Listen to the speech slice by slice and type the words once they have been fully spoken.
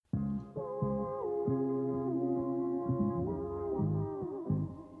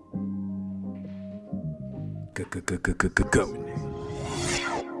Coming.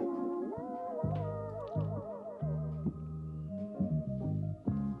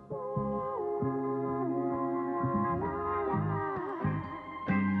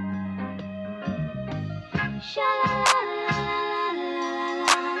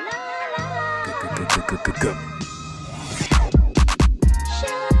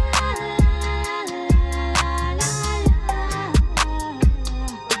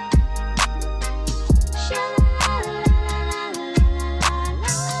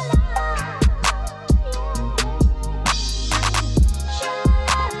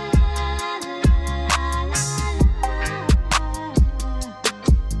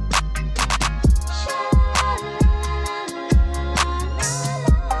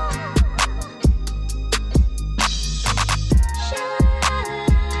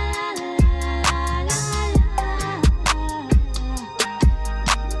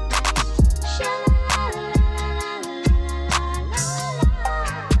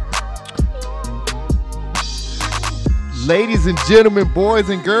 Ladies and gentlemen, boys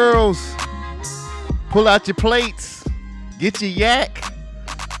and girls, pull out your plates, get your yak,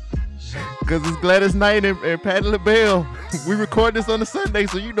 because it's Gladys Knight and Patti LaBelle. We record this on a Sunday,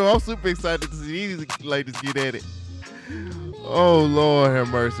 so you know I'm super excited to see these ladies get at it. Oh, Lord have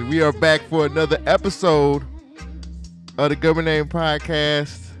mercy. We are back for another episode of the Government Name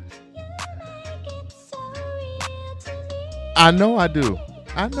Podcast. I know I do.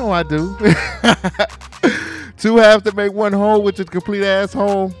 Two halves to make one whole, which is complete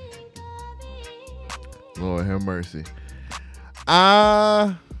asshole. Lord have mercy.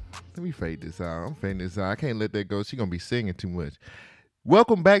 Let me fade this out. I'm fading this out. I can't let that go. She's going to be singing too much.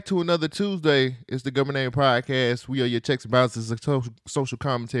 Welcome back to another Tuesday. It's the Government Name Podcast. We are your checks and balances of social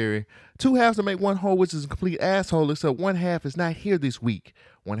commentary. Two halves to make one whole, which is a complete asshole, except one half is not here this week.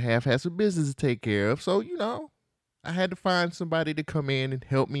 One half has some business to take care of. So, you know, I had to find somebody to come in and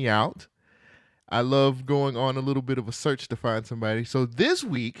help me out. I love going on a little bit of a search to find somebody. So this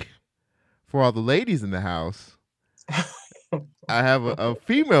week, for all the ladies in the house, I have a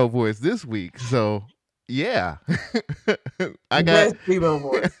female voice this week. So yeah, I got female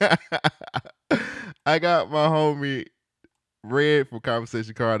voice. I got my homie Red from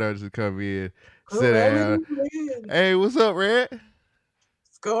Conversation Card Artist to come in. Sit down. Hey, what's up, Red?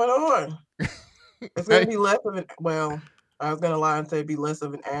 What's going on? It's gonna be less of I was gonna lie and say it'd be less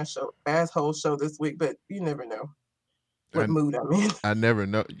of an asshole show this week, but you never know what mood I'm in. I never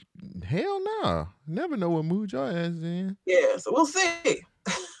know. Hell no. Never know what mood your ass is in. Yeah, so we'll see.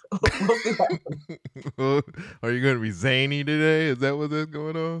 We'll see what Are you gonna be zany today? Is that what's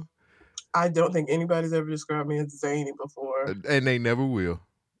going on? I don't think anybody's ever described me as zany before. And they never will.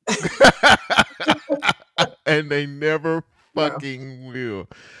 And they never fucking will.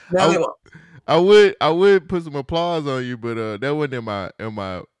 No, they won't. I would put some applause on you, but that wasn't in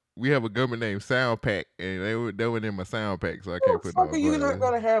my. We have a government named Sound Pack, and that wasn't in my sound pack, so I can't put. Fuck, you not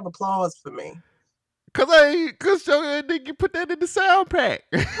gonna have applause for me? Cause you put that in the sound pack.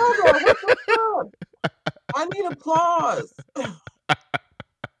 Hold on, what the fuck? I need applause.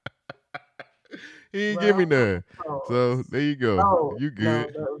 He ain't give me none. So there you go. Oh, you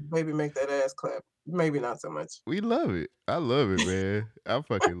good? No, maybe make that ass clap. Maybe not so much. We love it. I love it, man. I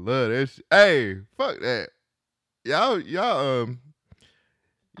fucking love that shit. Hey, fuck that. Y'all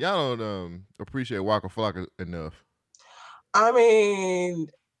don't appreciate Waka Flocka enough. I mean,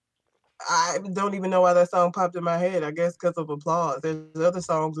 I don't even know why that song popped in my head. I guess because of applause. There's other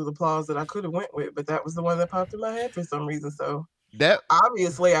songs with applause that I could have went with, but that was the one that popped in my head for some reason. So that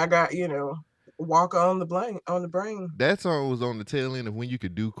obviously I got, Walk on the brain. That song was on the tail end of when you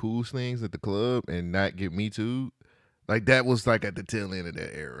could do cool things at the club and not get Me Too. Like that was like at the tail end of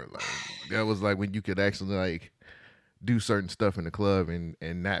that era. Like that was like when you could actually like do certain stuff in the club and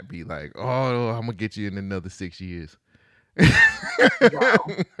not be like, oh, I'm gonna get you in another 6 years. Wow.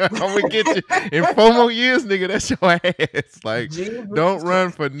 I'm gonna get you in 4 more years, nigga. That's your ass. Like, don't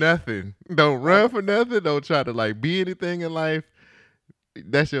run for nothing. Don't run for nothing. Don't try to like be anything in life.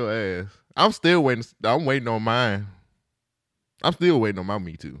 That's your ass. I'm still waiting. I'm waiting on mine. I'm still waiting on my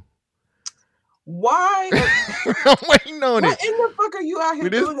Me Too. Why? I'm waiting on what in the fuck are you out here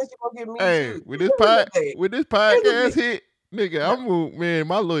doing that you gonna get Me Too? With this podcast hit, nigga,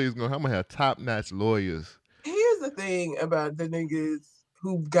 my lawyer's I'm gonna have top-notch lawyers. Here's the thing about the niggas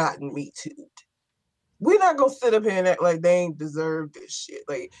who've gotten Me Too'd. We're not gonna sit up here and act like they ain't deserved this shit.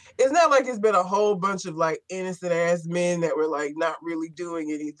 Like, it's not like it's been a whole bunch of like innocent ass men that were like not really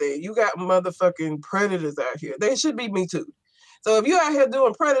doing anything. You got motherfucking predators out here. They should be Me Too'd. So if you out here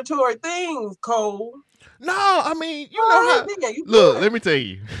doing predatory things, Cole. No, I mean, you know how. Look, let me tell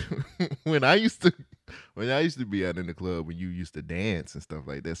you. when I used to when I used to be out in the club when you used to dance and stuff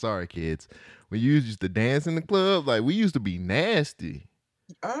like that. Sorry, kids. When you used to dance in the club, like we used to be nasty.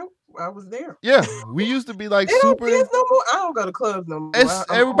 I was there. Yeah, we used to be like They don't super. dance no more. I don't go to clubs no more. It's,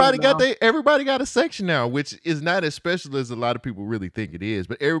 I'm old now. everybody got a section now, which is not as special as a lot of people really think it is.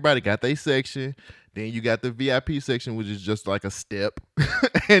 But everybody got their section. Then you got the VIP section, which is just like a step,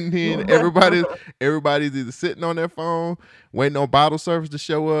 and then everybody's either sitting on their phone waiting on bottle service to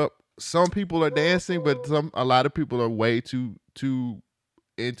show up. Some people are dancing, but a lot of people are way too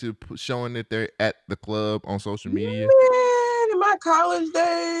into showing that they're at the club on social media. Man, in my college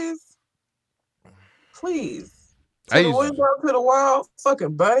days, please. To the window, to the wall,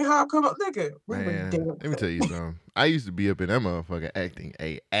 fucking bunny hop, come up, nigga. Man, let me tell you something. I used to be up in that motherfucker acting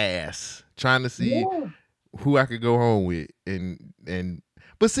a ass, trying to see who I could go home with,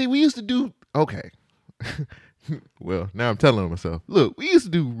 but see, we used to do okay. Well, now I'm telling myself, look, we used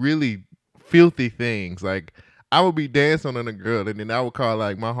to do really filthy things. Like I would be dancing on a girl, and then I would call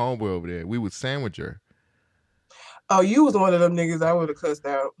like my homeboy over there. We would sandwich her. Oh, you was one of them niggas I would have cussed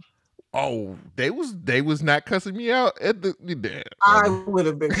out. Oh, they was not cussing me out at the. I would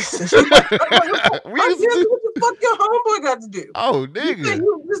have been. What the fuck your homeboy got to do? Oh, nigga,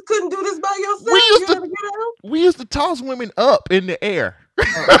 you just couldn't do this by yourself. We used to toss women up in the air,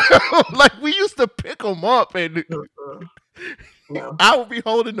 like we used to pick them up, and no. I would be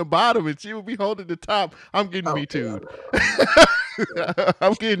holding the bottom, and she would be holding the top. I'm getting me too.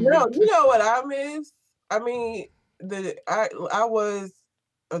 I'm getting. No, you know what I miss? I mean, I was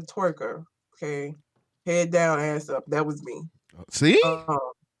a twerker, okay, head down, ass up. That was me. See,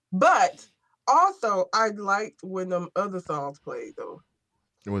 but also I liked when them other songs played though.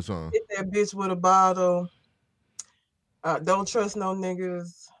 What song? Hit that bitch with a bottle. Don't trust no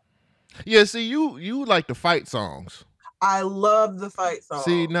niggas. Yeah, see, you like the fight songs. I love the fight songs.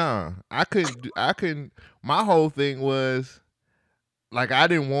 See, nah, I couldn't. My whole thing was like I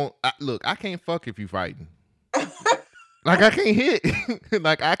didn't want. Look, I can't fuck if you fighting. Like I can't hit,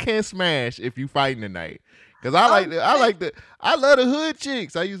 like I can't smash if you fighting tonight. Cause I love the hood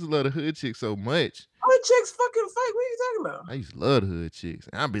chicks. I used to love the hood chicks so much. Hood chicks fucking fight. What are you talking about? I used to love the hood chicks,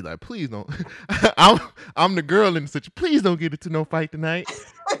 and I'd be like, please don't. I'm the girl in the situation. Please don't get into no fight tonight.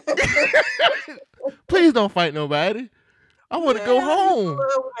 Please don't fight nobody. I want to go home. I love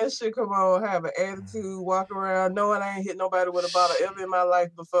when that shit come on, have an attitude, walk around, knowing I ain't hit nobody with a bottle ever in my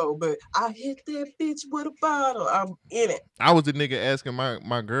life before, but I hit that bitch with a bottle. I'm in it. I was the nigga asking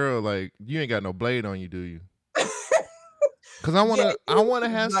my girl, like, you ain't got no blade on you, do you? Cause I wanna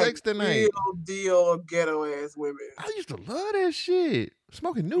have like sex tonight. Real deal ghetto ass women. I used to love that shit.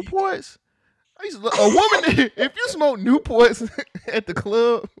 Smoking Newports. I used to love a woman. If you smoke Newports at the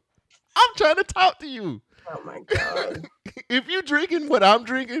club, I'm trying to talk to you. Oh my God. If you drinking what I'm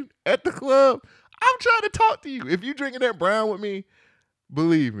drinking at the club, I'm trying to talk to you. If you drinking that brown with me,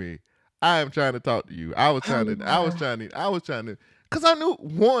 believe me, I am trying to talk to you. I was trying to, cause I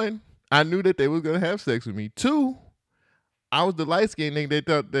knew that they was gonna have sex with me. 2, I was the light skinned nigga. They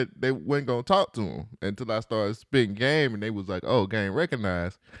thought that they wasn't gonna talk to them until I started spitting game, and they was like, "Oh, game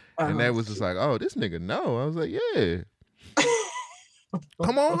recognized," and they was just like, "Oh, this nigga no." I was like, "Yeah."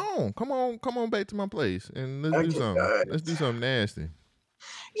 Come on home. Come on back to my place and let's do something. Let's do something nasty.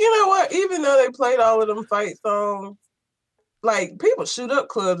 You know what? Even though they played all of them fight songs, like people shoot up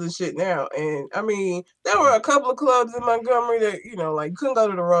clubs and shit now. And I mean, there were a couple of clubs in Montgomery that, you know, like you couldn't go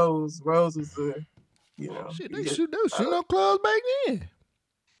to the Rose. Rose was the, you know. Shit, they shoot up clubs back then.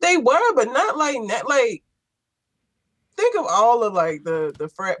 They were, but not like that. Like, think of all of like the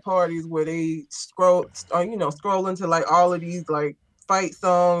frat parties where they scroll into like all of these like fight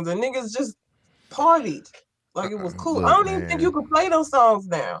songs and niggas just partied like it was cool. Look, I don't even think you could play those songs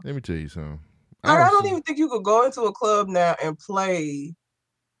now. Let me tell you something. I don't even think you could go into a club now and play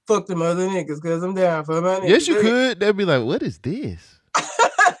 "Fuck Them Other Niggas" because I'm down for my niggas. Yes, you could. They'd be like, "What is this?"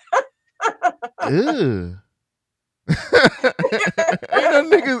 Ew.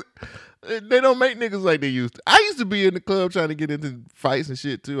 Niggas. They don't make niggas like they used to. I used to be in the club trying to get into fights and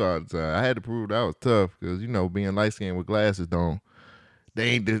shit too all the time. I had to prove that I was tough because being light skinned with glasses that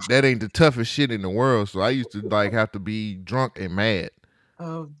ain't the toughest shit in the world. So I used to like have to be drunk and mad.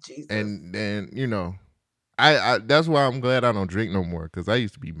 Oh Jesus! And I that's why I'm glad I don't drink no more because I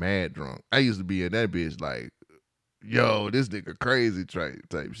used to be mad drunk. I used to be in that bitch like, yo, this nigga crazy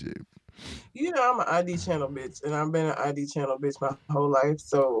type shit. I'm an ID channel bitch, and I've been an ID channel bitch my whole life.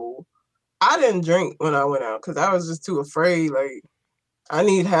 So I didn't drink when I went out because I was just too afraid. Like I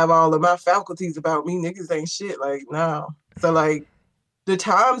need to have all of my faculties about me. Niggas ain't shit. Like no. So like. The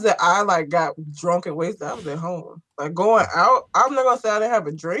times that I like got drunk and wasted, I was at home. Like going out, I'm not gonna say I didn't have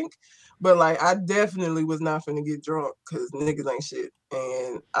a drink, But like, I definitely was not finna get drunk because niggas ain't shit,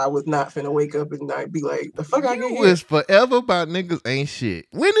 and I was not finna wake up at night be like, the fuck I get You here. was forever about niggas ain't shit.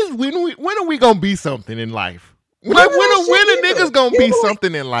 When are we gonna be something in life? When Niggas are ain't shit either. niggas gonna You be know what?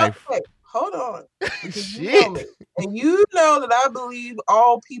 something in life? Okay, hold on. Because you know Shit. me. And you know that I believe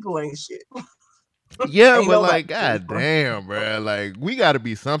all people ain't shit. Yeah, Ain't but nobody like, shit. god damn, bro. Like, we gotta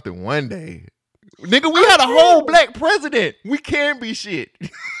be something one day. Nigga, we I'm had a whole saying, black president. We can be shit.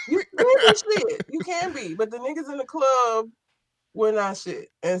 you can be shit. You can be. But the niggas in the club were not shit.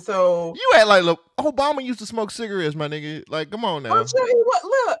 And so You act like, look, Obama used to smoke cigarettes, my nigga. Like, come on now. I'll tell you what,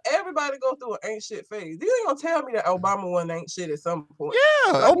 look, everybody go through an ain't shit phase. You ain't gonna tell me that Obama wasn't ain't shit at some point.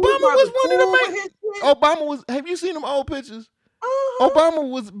 Yeah, Like, he Obama was probably one of the cool with main. his shit. Obama was. Have you seen them old pictures? Obama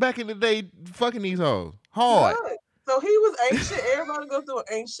was back in the day fucking these hoes hard. Good. So he was ain't shit. Everybody go through an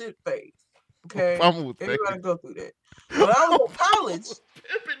ain't shit phase. Okay, Obama was everybody fucking. go through that. When I was in college,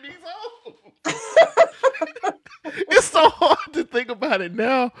 Pimping these hoes. It's so hard to think about it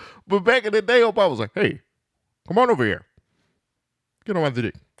now, but back in the day, Obama was like, "Hey, come on over here. Get on the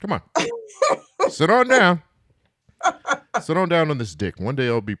dick. Come on. Sit on down. Sit on down on this dick. One day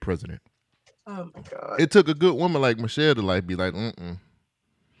I'll be president." oh my god! It took a good woman like Michelle to like be like, "Mm-mm."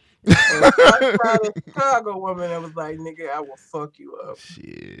 I tried a Chicago woman that was like, "Nigga, I will fuck you up."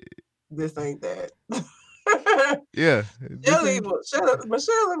 Shit. This ain't that. Yeah. Michelle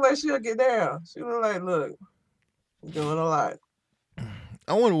look like she'll get down. She look like, look, you're doing a lot.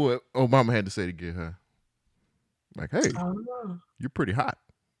 I wonder what Obama had to say to get her. Like, hey, I don't know. you're pretty hot.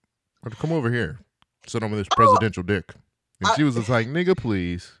 Come over here. Sit on this presidential dick. And she was just like, nigga,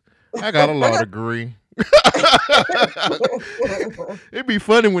 please. I got a law degree. It'd be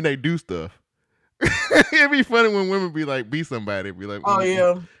funny when they do stuff. It'd be funny when women be like, be somebody. It'd be like, Oh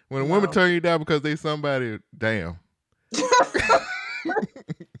yeah. When a woman turn you down because they somebody, damn.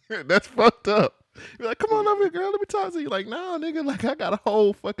 That's fucked up. You're like, come on over here, girl. Let me talk to you. Like, no, nigga, like I got a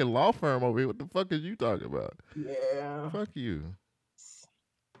whole fucking law firm over here. What the fuck is you talking about? Yeah. Fuck you.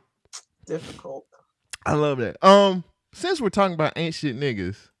 Difficult. I love that. Since we're talking about ain't shit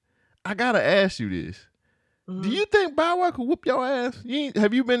niggas, I gotta ask you this. Do you think Bow Wow could whoop your ass?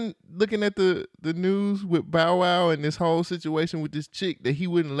 Have you been looking at the news with Bow Wow and this whole situation with this chick that he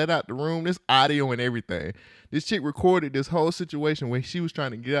wouldn't let out the room? There's audio and everything. This chick recorded this whole situation where she was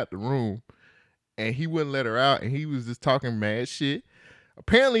trying to get out the room and he wouldn't let her out and he was just talking mad shit.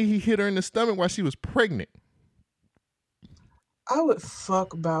 Apparently he hit her in the stomach while she was pregnant. I would fuck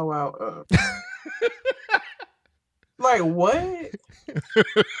Bow Wow up. Like, what?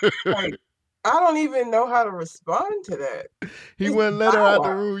 Like, I don't even know how to respond to that. He wouldn't let her out the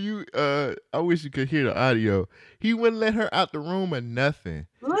room. I wish you could hear the audio. He wouldn't let her out the room or nothing.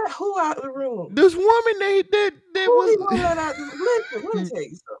 Let who out the room? This woman that was. He wouldn't let out the Listen, let me tell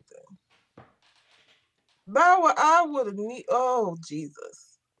you something. Bow Wow, I would have oh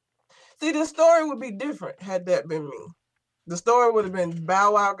Jesus. See, the story would be different had that been me. The story would have been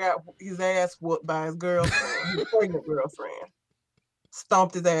Bow Wow got his ass whooped by his girlfriend, his pregnant girlfriend.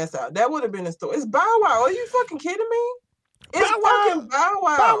 Stomped his ass out. That would have been the story. It's Bow Wow. Are you fucking kidding me? It's fucking Bow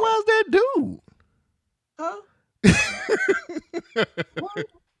Wow. Bow Wow's that dude. Huh?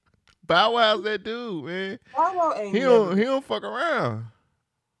 Bow Wow's that dude, man. Bow Wow ain't he don't fuck around.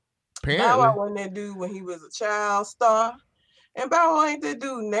 Apparently. Bow Wow wasn't that dude when he was a child star. And Bow Wow ain't that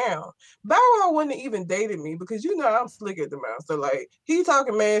dude now. Bow Wow wouldn't have even dated me because you know I'm slick at the mouth. So like he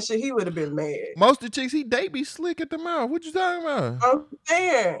talking mad shit, he would have been mad. Most of the chicks he date be slick at the mouth. What you talking about? I'm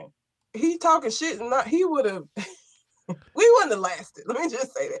saying he talking shit and he would have we wouldn't have lasted. Let me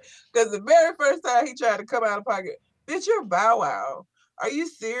just say that. Because the very first time he tried to come out of pocket, bitch, you're Bow Wow. Are you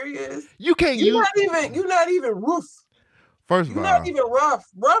serious? You can't you're not even roof. First of You're all, not even rough.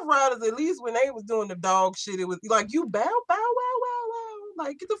 Rough Riders, at least when they was doing the dog shit, it was like you bow.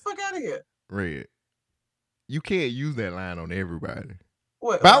 Like, get the fuck out of here. Red. You can't use that line on everybody.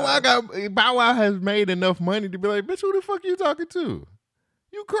 What? Bow Wow has made enough money to be like, bitch, who the fuck you talking to?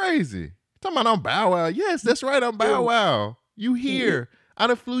 You crazy. Talking about I'm Bow Wow. Yes, that's right, I'm Bow Wow. You here. I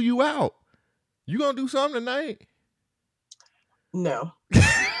done flew you out. You gonna do something tonight? No.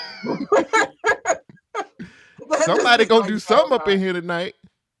 Somebody gonna do something up in here tonight.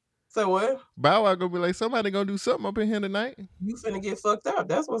 So what? Bow Wow gonna be like, somebody gonna do something up in here tonight. You finna get fucked up.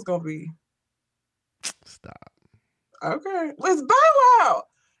 That's what's gonna be. Stop. Okay. It's Bow Wow.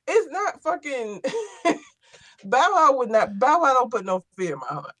 It's not fucking Bow Wow would not. Bow Wow don't put no fear in my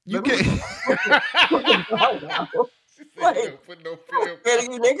heart. You can't. Bow Wow. Like, don't put no fear.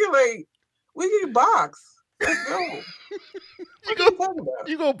 You nigga, like, we can box. Let's go.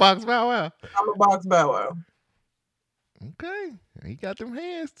 You go box Bow Wow. I'm a box Bow Wow. Okay, he got them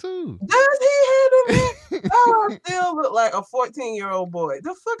hands too. Does he have them hands? Oh, I still look like a 14-year-old boy.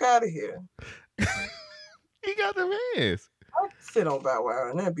 The fuck out of here. He got them hands. I can sit on Bow Wow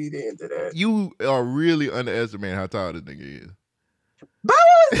and that'd be the end of that. You are really underestimating how tall this nigga is. Bow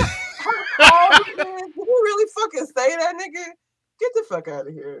Wow is how tall he is? Did you really fucking say that, nigga? Get the fuck out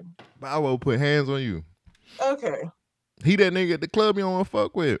of here. Bow Wow put hands on you. Okay. He that nigga at the club you don't want to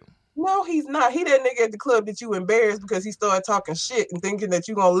fuck with. No, he's not. He that nigga at the club that you embarrassed because he started talking shit and thinking that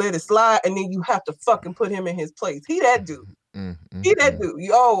you gonna let it slide and then you have to fucking put him in his place. He that dude. He that dude.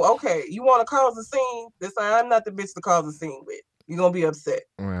 Oh, okay. You want to cause a scene? This I'm not the bitch to cause a scene with. You're gonna be upset.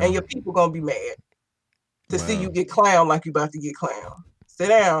 Wow. And your people gonna be mad to see you get clown like you about to get clown. Sit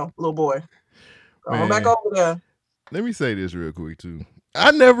down, little boy. Go back over there. Let me say this real quick too.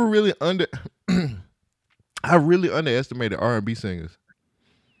 I never really I really underestimated R&B singers.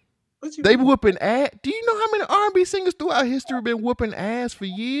 They whooping ass. Do you know how many R&B singers throughout history been whooping ass for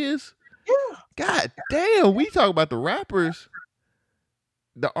years? Yeah. God damn, we talk about the rappers.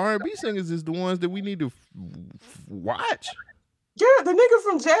 The R&B singers is the ones that we need to watch. Yeah, the nigga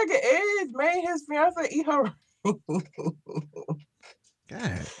from Jagged Edge made his fiance eat her.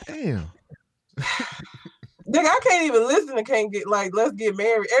 God damn. Nigga, I can't even listen to Can't Get like Let's Get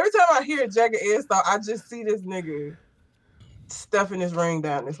Married. Every time I hear Jagged Edge song, I just see this nigga stuffing his ring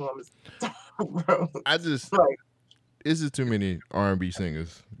down this woman's bro. I just like it's just too many R&B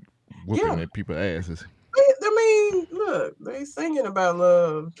singers whooping at people's asses. I mean, look, they singing about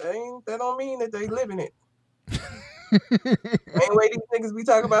love. That don't mean that they living it. Ain't way these niggas be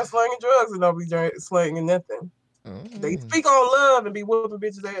talking about slanging drugs and don't be slanging nothing. They speak on love and be whooping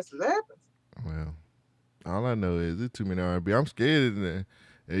bitches' asses. That happens. Well, all I know is it's too many R&B. I'm scared of that.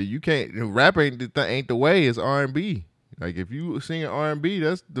 You can't. Rap ain't the way. It's R&B. Like if you singing R&B,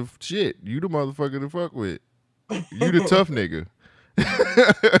 that's the shit. You the motherfucker to fuck with. You the tough nigga.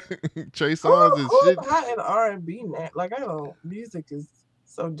 Trey Songz and shit. Who's hot in R&B now? Like I don't. Music is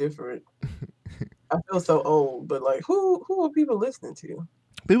so different. I feel so old, but like who are people listening to?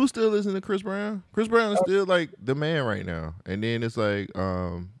 People still listen to Chris Brown. Chris Brown is still like the man right now. And then it's like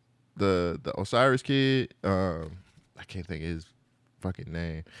the Osiris kid. I can't think of his fucking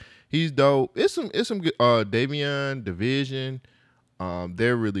name. He's dope. It's some good Davion, Division.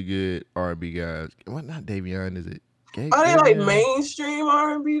 They're really good R&B guys. What not Davion, is it? Are they like mainstream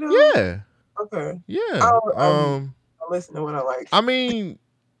R&B though? Yeah. Okay. Yeah. I listen to what I like. I mean,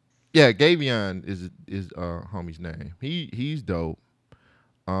 yeah, Gavion is homie's name. He's dope.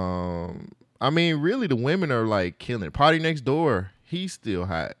 I mean, really, the women are like killing it. Party Next Door, he's still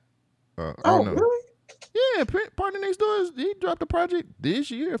hot. I don't know. Really? Yeah, Party Next Door, he dropped a project this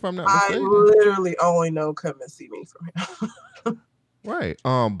year, if I'm not mistaken. I literally only know Come and See Me from him. Right.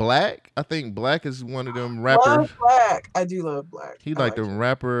 Black. I think Black is one of them rappers. Love Black. I do love Black. He like the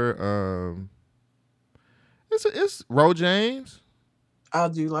rapper. It's Ro James. I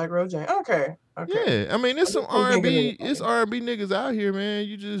do like Ro James. Okay. Yeah, I mean, it's some R&B. It's R&B niggas out here, man.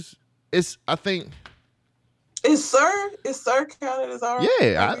 I think. Is Sir counted as R&B?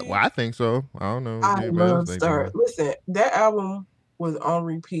 Yeah, I think so. I don't know. I love Sir. Listen, that album was on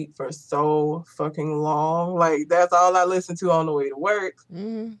repeat for so fucking long. Like that's all I listened to on the way to work,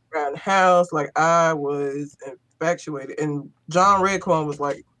 around the house. Like I was infatuated, and John Redcorn was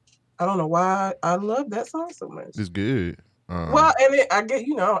like, I don't know why I love that song so much. It's good. Well, and I get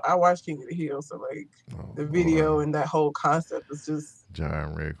I watched King of the Hill, so like the video and that whole concept was just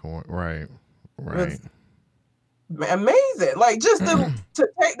John Redcorn, right. Amazing. Like just to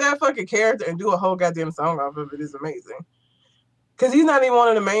take that fucking character and do a whole goddamn song off of it is amazing. Cause he's not even one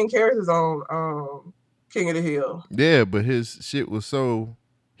of the main characters on King of the Hill. Yeah, but his shit was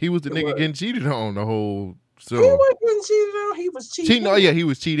he was the nigga getting cheated on the whole show. He wasn't getting cheated on. He was cheating. Oh yeah, he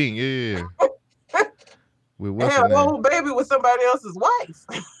was cheating. Yeah. Had a whole baby with somebody else's wife.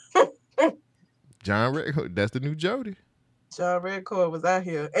 John Redcorn, that's the new Jody. John Redcorn was out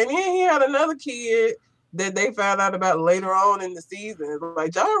here, and then he had another kid that they found out about later on in the season.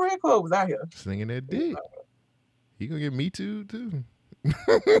 Like John Redcorn was out here slinging that dick. He gonna get Me Too too.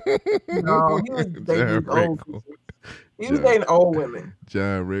 No, he was dating old. He was dating old women.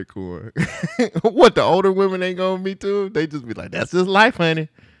 John Redcorn. What, the older women ain't gonna Me Too? They just be like, that's just life, honey.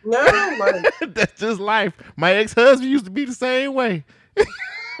 No, like that's just life. My ex-husband used to be the same way.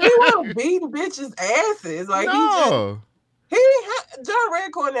 He wasn't beating bitches' asses. Like no. John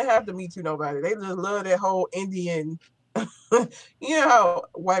Redcorn didn't have to Me Too nobody. They just love that whole Indian. You know how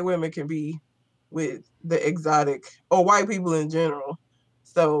white women can be with the exotic, or white people in general.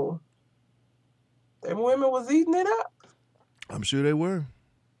 So them women was eating it up. I'm sure they were.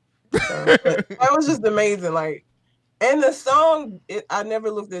 So, that was just amazing. Like And the song, I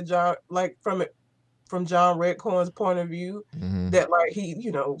never looked at John like from John Redcorn's point of view, that like he,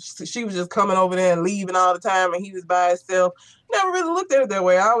 she was just coming over there and leaving all the time, and he was by himself. Never really looked at it that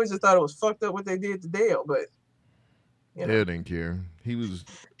way. I always just thought it was fucked up what they did to Dale, but Dale didn't care. He was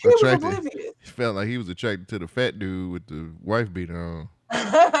oblivious. He felt like he was attracted to the fat dude with the wife beater on.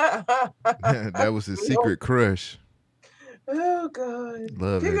 That was his secret crush. Oh God,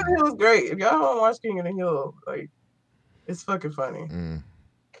 Love King it. of the Hill is great. If y'all don't watch King of the Hill, like, it's fucking funny.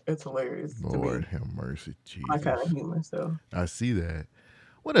 It's hilarious. Lord have mercy, Jesus. My kind of humor. So I see that.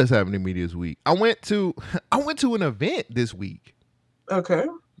 What else happened to me this week? I went to an event this week. Okay.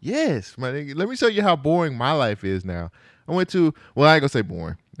 Yes, my nigga. Let me show you how boring my life is now. I went to, well, I ain't gonna say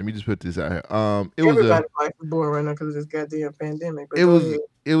boring. Let me just put this out here. Everybody's life is boring right now because of this goddamn pandemic. But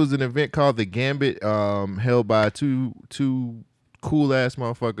it was an event called the Gambit, held by two cool ass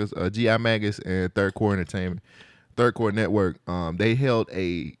motherfuckers, G.I. Magus and Third Core Entertainment, Third Core Network. They held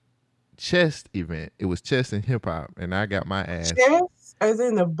a chess event. It was chess and hip hop, and I got my ass. Chess, as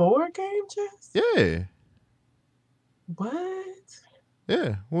in the board game chess? Yeah. What?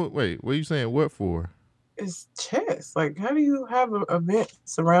 Yeah. Wait, what are you saying? What for? It's chess. Like, how do you have an event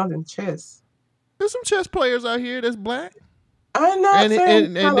surrounding chess? There's some chess players out here that's black. I'm not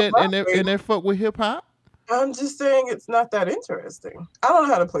saying and they fuck with hip hop. I'm just saying it's not that interesting. I don't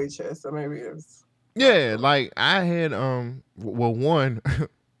know how to play chess, so maybe it's. Yeah, like I had well, one,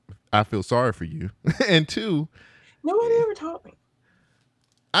 I feel sorry for you, and two, nobody ever taught me.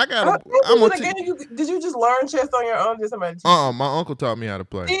 Did you just learn chess on your own? Did somebody teach you? My uncle taught me how to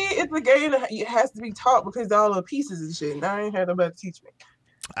play. See, it's a game that it has to be taught because all the pieces and shit. And I ain't had nobody teach me.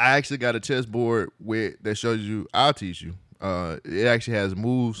 I actually got a chessboard that shows you. I'll teach you. It actually has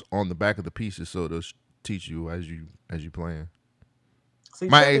moves on the back of the pieces, so it'll teach you as you playing. See,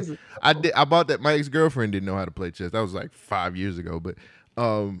 I bought that. My ex-girlfriend didn't know how to play chess. That was like 5 years ago, but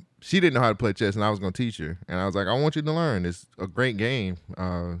she didn't know how to play chess, and I was gonna teach her. And I was like, I want you to learn. It's a great game.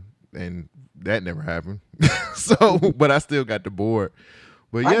 And that never happened. So, but I still got the board.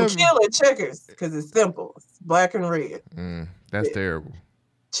 But I can kill at checkers because it's simple. It's black and red. That's terrible.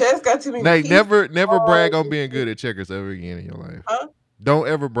 Chess got too many. Like, never brag on being good at checkers ever again in your life. Huh? Don't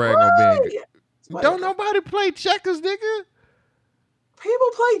ever brag on being good. Don't nobody play checkers, nigga. People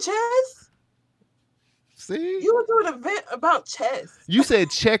play chess. See? You would do an event about chess. You said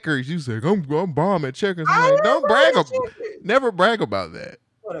checkers. You said, I'm bomb at checkers. I'm like, don't brag never brag about that.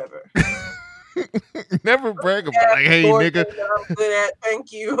 Whatever. Never brag about like, hey, nigga. I'm good at.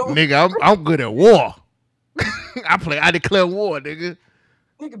 Thank you. Nigga, I'm good at war. I declare war, nigga.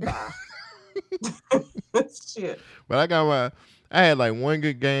 Nigga, bye. Shit. But I had like one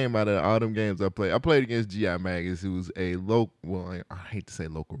good game out of all them games I played. I played against G.I. Magus, who was a I hate to say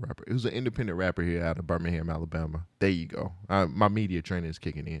local rapper. It was an independent rapper here out of Birmingham, Alabama. There you go. My media training is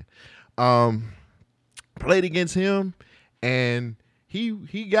kicking in. Played against him, and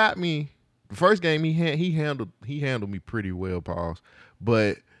he got me. The first game he handled me pretty well, pause.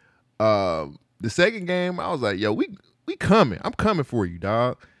 But the second game, I was like, yo, we coming. I'm coming for you,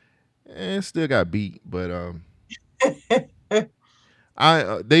 dog. And still got beat, but they're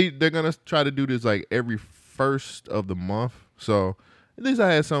gonna try to do this like every first of the month. So at least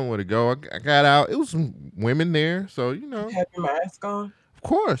I had somewhere to go. I got out. It was some women there, so you know. Have your mask on? Of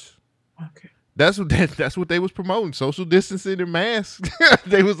course. Okay. That's what they was promoting, social distancing and masks.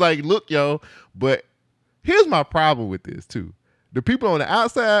 They was like, look, yo, but here's my problem with this too. The people on the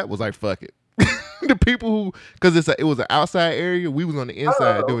outside was like, fuck it. The people who, because it was an outside area, we was on the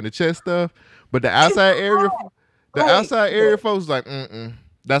inside doing the chess stuff, but the outside area, folks was like,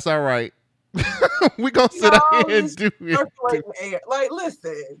 that's all right. We gonna sit out here and do it. Like,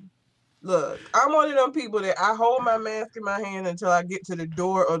 listen, look, I'm one of them people that I hold my mask in my hand until I get to the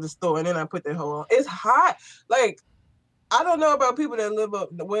door of the store, and then I put that whole on. It's hot. Like, I don't know about people that live up.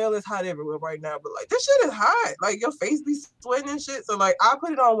 Well, it's hot everywhere right now, but like this shit is hot. Like your face be sweating and shit. So like I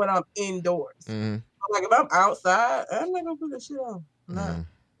put it on when I'm indoors. Mm-hmm. Like if I'm outside, I'm not gonna put that shit on. Nah,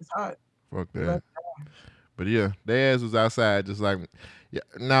 it's hot. Fuck that. But yeah, their ass was outside, just like, yeah,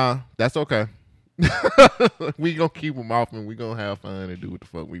 nah, that's okay. We gonna keep them off and we gonna have fun and do what the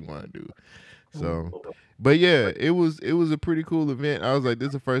fuck we want to do. So, but yeah, it was a pretty cool event. I was like, this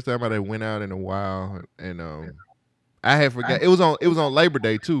is the first time I went out in a while, and I had forgot it was on Labor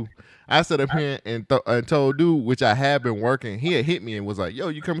Day too. I sat up here and told dude, which I had been working. He had hit me and was like, "Yo,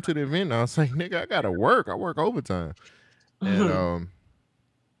 you coming to the event?" And I was like, "Nigga, I gotta work. I work overtime."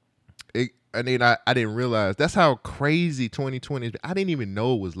 And I didn't realize that's how crazy 2020 is. I didn't even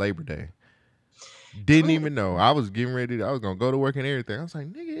know it was Labor Day. Didn't even know. I was getting ready. I was gonna go to work and everything. I was like,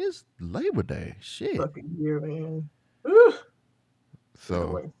 "Nigga, it's Labor Day." Shit. Fucking year, man. Whew. So,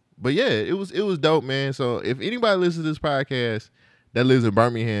 Anyway. but yeah, it was dope, man. So if anybody listens to this podcast that lives in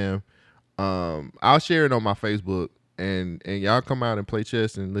Birmingham, I'll share it on my Facebook, and y'all come out and play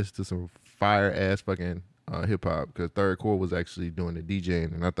chess and listen to some fire ass fucking hip hop, because Third Core was actually doing the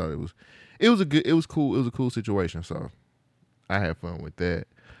DJing, and I thought it was cool. It was a cool situation. So I had fun with that.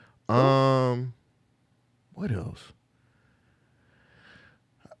 What else?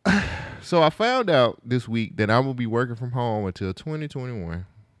 So I found out this week that I will be working from home until 2021.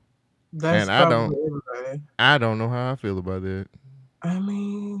 That's and probably everybody. I don't know how I feel about that. I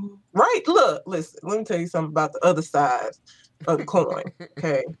mean, right? Look, listen. Let me tell you something about the other side of the coin.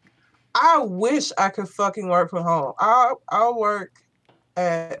 Okay, I wish I could fucking work from home. I work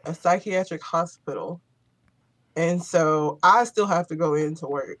at a psychiatric hospital, and so I still have to go into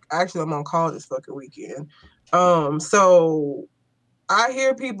work. Actually, I'm on call this fucking weekend. So I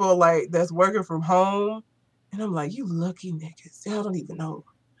hear people like that's working from home, and I'm like, you lucky niggas. Y'all don't even know.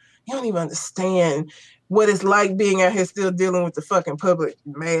 You don't even understand what it's like being out here still dealing with the fucking public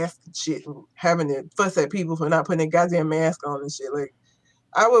mask and shit, and having to fuss at people for not putting a goddamn mask on and shit. Like,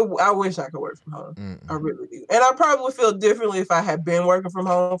 I wish I could work from home. I really do. And I probably would feel differently if I had been working from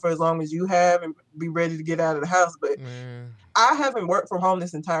home for as long as you have and be ready to get out of the house. But I haven't worked from home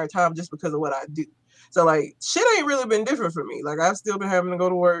this entire time just because of what I do. So like shit ain't really been different for me. Like I've still been having to go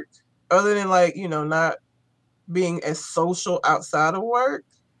to work, other than like, you know, not being as social outside of work.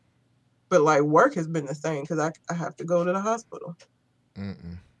 But like work has been the same because I have to go to the hospital.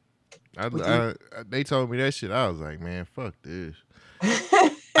 They told me that shit. I was like, man, fuck this.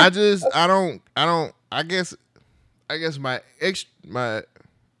 I guess my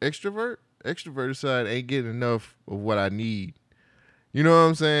extrovert side ain't getting enough of what I need. You know what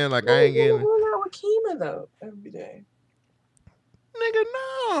I'm saying? Like, I ain't getting. You're out with chemo though every day. Nigga,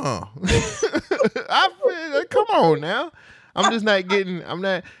 no. I feel like, come on now. I'm just not getting.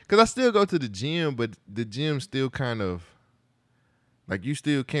 Because I still go to the gym, but the gym still kind of like, you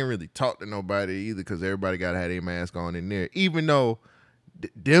still can't really talk to nobody either because everybody got to have their mask on in there. Even though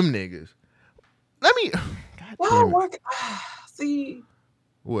them niggas. Let me. See.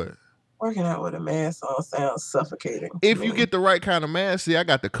 What? Working out with a mask on sounds suffocating. If you get the right kind of mask, see, I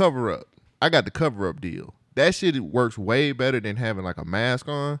got the cover up. I got the cover up deal. That shit works way better than having like a mask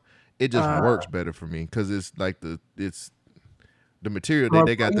on. It just works better for me because it's like it's the material that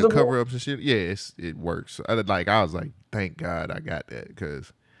they got the cover ups and shit. Yeah, it works. I was like, thank God I got that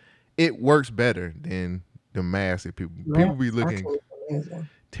because it works better than the mask that people be looking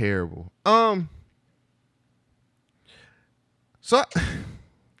terrible. So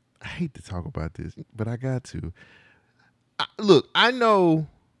I hate to talk about this, but I got to. Look, I know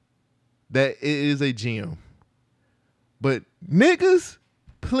that it is a gym, but niggas,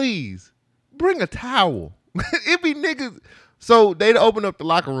 please bring a towel. It be niggas. So they'd open up the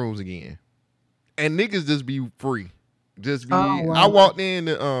locker rooms again, and niggas just be free. Just be. Wow. I walked in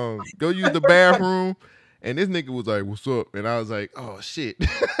to go use the bathroom, and this nigga was like, "What's up?" And I was like, "Oh shit!"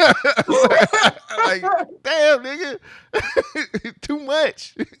 Like, damn, nigga, too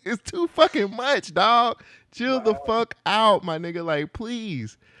much. It's too fucking much, dog. Chill the fuck out, my nigga. Like,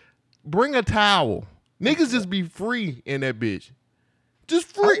 please, bring a towel. Niggas just be free in that bitch. Just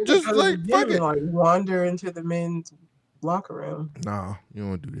free, just like fucking like wander into the men's locker room. Nah, you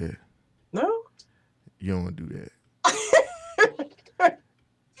don't do that. No, you don't do that.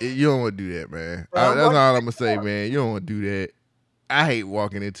 You don't want to do that, man. That's all I'm gonna say, man. You don't want to do that. I hate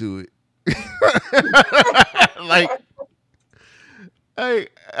walking into it. Like, I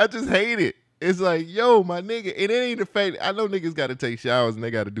just hate it. It's like, yo, my nigga, and it ain't the fact. I know niggas got to take showers and they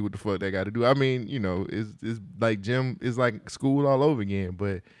got to do what the fuck they got to do. I mean, you know, it's like gym, it's like school all over again.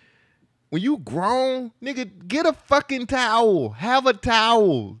 But when you grown, nigga, get a fucking towel. Have a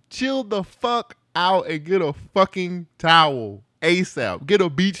towel. Chill the fuck out and get a fucking towel ASAP. Get a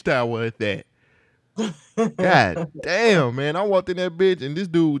beach towel at that. God damn, man. I walked in that bitch and this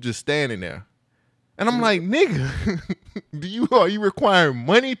dude was just standing there. And I'm like, nigga, are you requiring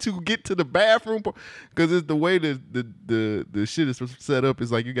money to get to the bathroom? Because it's the way the shit is set up.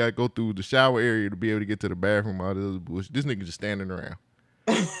 It's like you gotta go through the shower area to be able to get to the bathroom. All this other bullshit. This nigga just standing around,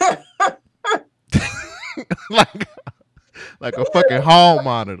 like a fucking hall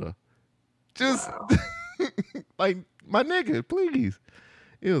monitor. Just like, my nigga, please.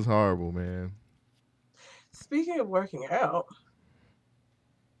 It was horrible, man. Speaking of working out,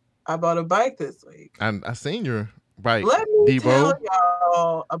 I bought a bike this week. I seen your bike. Let me tell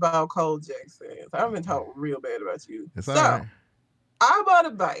y'all about Cole Jackson. I've been talking real bad about you. It's all right. I bought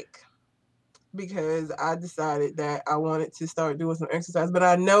a bike because I decided that I wanted to start doing some exercise. But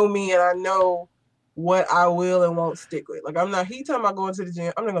I know me and I know what I will and won't stick with. Like he talking about going to the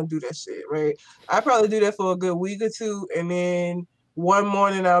gym. I'm not gonna do that shit, right? I probably do that for a good week or two, and then one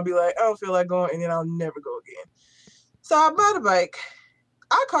morning I'll be like, I don't feel like going, and then I'll never go again. So I bought a bike.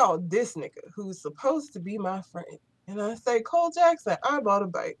 I called this nigga who's supposed to be my friend, and I say, Cole Jackson, I bought a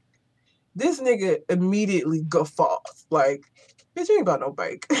bike. This nigga immediately guffaws, like, bitch, you ain't bought no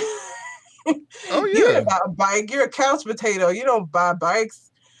bike. Oh You yeah. ain't buy a bike. You're a couch potato. You don't buy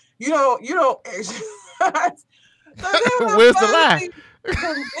bikes. You don't exercise. So then Where's the lie?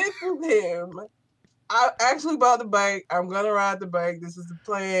 convinces him. I actually bought the bike. I'm gonna ride the bike. This is the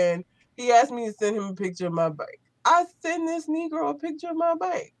plan. He asked me to send him a picture of my bike. I send this Negro a picture of my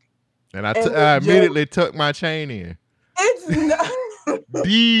bike. And I immediately tucked my chain in. It's not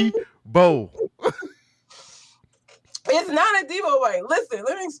Debo. It's not a Debo bike. Listen,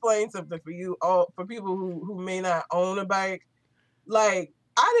 let me explain something for you, all for people who may not own a bike. Like,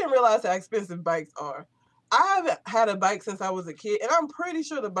 I didn't realize how expensive bikes are. I haven't had a bike since I was a kid, and I'm pretty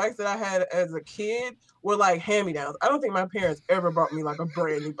sure the bikes that I had as a kid were like hand-me-downs. I don't think my parents ever bought me like a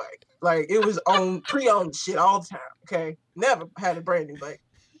brand new bike. Like, it was pre-owned shit all the time. Okay, never had a brand new bike.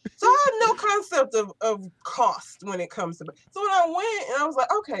 So I had no concept of cost when it comes to bike. So when I went and I was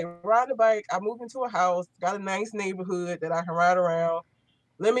like, okay, ride a bike. I moved into a house, got a nice neighborhood that I can ride around.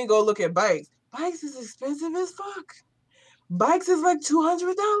 Let me go look at bikes. Bikes is expensive as fuck. Bikes is like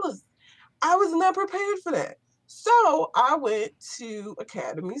 $200. I was not prepared for that. So I went to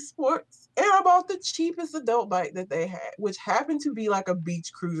Academy Sports and I bought the cheapest adult bike that they had, which happened to be like a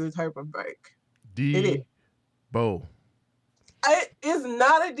beach cruiser type of bike. Debo. It is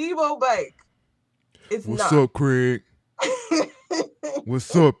not a Debo bike. It's What's not. up, Craig?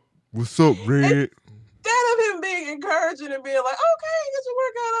 What's up? What's up, Red? Instead of him being encouraging and being like, okay, get your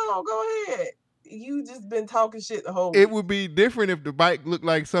workout on, go ahead. You just been talking shit the whole week. It would be different if the bike looked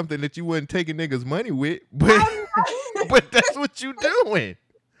like something that you wasn't taking niggas' money with, but that's what you doing.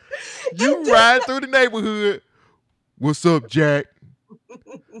 You ride through the neighborhood. What's up, Jack?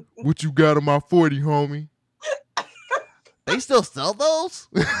 What you got on my 40, homie? They still sell those?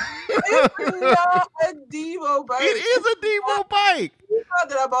 It's not a Debo bike. It is a Debo bike. It's not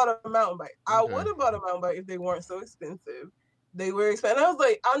that I bought a mountain bike. I would have bought a mountain bike if they weren't so expensive. They were expensive. I was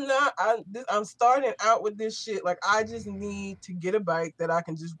like, I'm starting out with this shit. Like, I just need to get a bike that I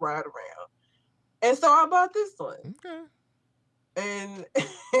can just ride around. And so I bought this one. Okay. And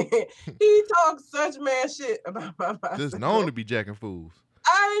he talks such mad shit about my bicycle. Just known to be jacking fools.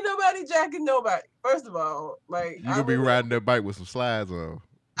 I ain't nobody jacking nobody. First of all, like, you gonna be riding that bike with some slides on.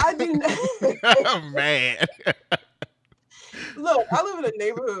 I do not. I'm mad. Look, I live in a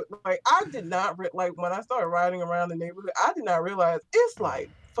neighborhood. Like, I did not like when I started riding around the neighborhood. I did not realize it's like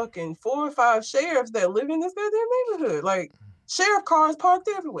fucking 4 or 5 sheriffs that live in this goddamn neighborhood. Like, sheriff cars parked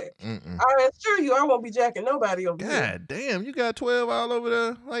everywhere. I assure you, I won't be jacking nobody over here. God damn, you got 12 all over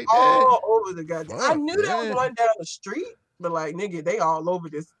there like that. All over the goddamn. I knew there was one down the street. But like, nigga, they all over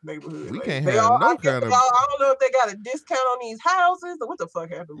this neighborhood. We like, can't have no kind of. I don't know if they got a discount on these houses or what the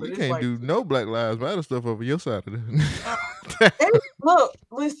fuck happened. You can't do no Black Lives Matter stuff over your side of it. Look,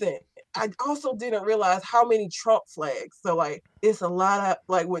 listen. I also didn't realize how many Trump flags. So like, it's a lot of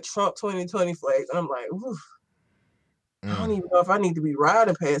like with Trump 2020 flags, and I'm like, oof. I don't even know if I need to be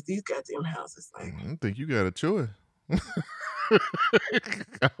riding past these goddamn houses. Like, I don't think you got a choice. I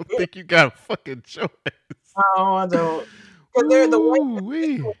don't think you got a fucking choice. No, I don't. Because they're the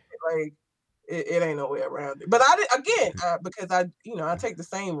way, like, it ain't no way around it. But because I take the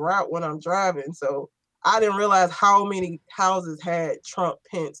same route when I'm driving, so I didn't realize how many houses had Trump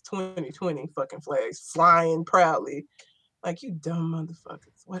Pence 2020 fucking flags flying proudly. Like, you dumb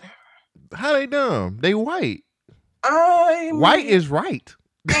motherfuckers, whatever. How they dumb? They white. White is right.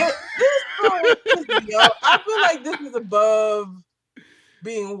 I feel like this is above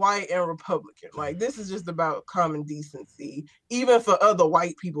being white and Republican. Like, this is just about common decency, even for other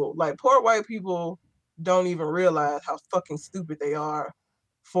white people. Like, poor white people don't even realize how fucking stupid they are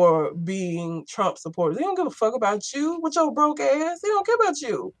for being Trump supporters. They don't give a fuck about you with your broke ass. They don't care about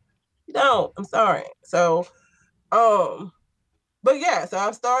you. You don't. I'm sorry. So, but yeah, so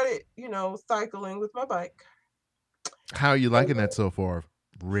I've started, cycling with my bike. How are you liking that so far,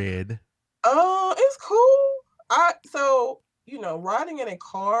 Red? It's cool. Riding in a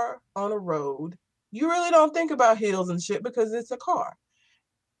car on a road, you really don't think about hills and shit because it's a car.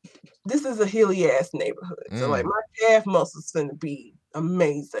 This is a hilly ass neighborhood. So like my calf muscles finna be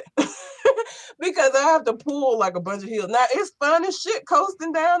amazing. Because I have to pull like a bunch of hills. Now it's fun as shit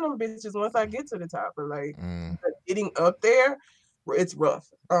coasting down them bitches once I get to the top. But like getting up there, it's rough.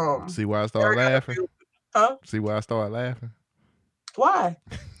 See why I started laughing? Huh? See why I started laughing? Why?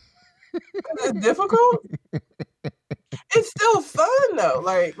 It's difficult. It's still fun though.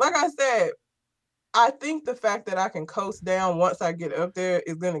 Like I said, I think the fact that I can coast down once I get up there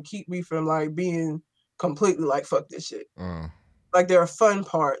is gonna keep me from like being completely like fuck this shit. Like there are fun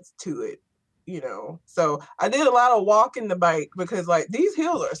parts to it, you know. So I did a lot of walking the bike because like these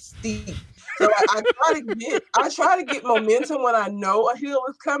hills are steep. So like, I try to get momentum when I know a hill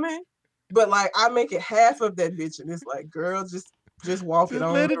is coming, but like I make it half of that bitch, and it's like, girl, just walk it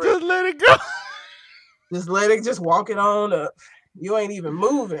on. Just let it go. Just walk it on up. You ain't even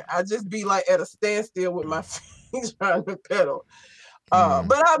moving. I just be like at a standstill with my feet trying to pedal.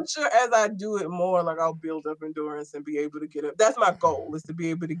 But I'm sure as I do it more, like I'll build up endurance and be able to get up. That's my goal, is to be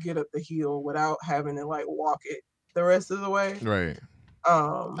able to get up the hill without having to like walk it the rest of the way. Right.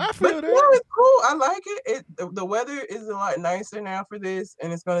 I feel that. Yeah, it's cool. I like it. The weather is a lot nicer now for this,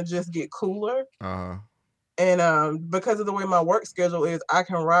 and it's gonna just get cooler. And because of the way my work schedule is, I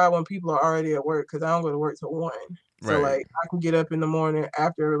can ride when people are already at work because I don't go to work till 1. So like I can get up in the morning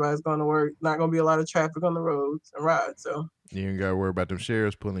after everybody's going to work. Not gonna be a lot of traffic on the roads and ride. So you ain't gotta worry about them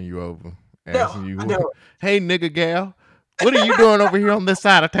sheriffs pulling you over, asking you, "Hey, nigga, gal, what are you doing over here on this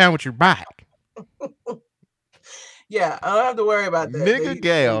side of town with your bike?" Yeah, I don't have to worry about that. Nigga,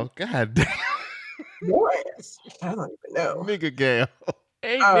 gal, god damn. Your ass. I don't even know. Nigga, gal.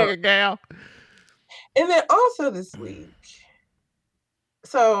 Hey, nigga, gal. And then also this week,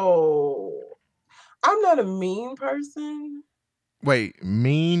 so I'm not a mean person. Wait,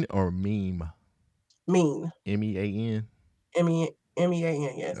 mean or meme? Mean. M-E-A-N?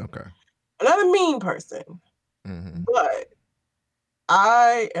 M-E-A-N, yes. Okay. I'm not a mean person, but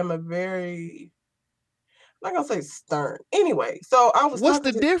I am a very, I'm not gonna say stern. Anyway, so I was. What's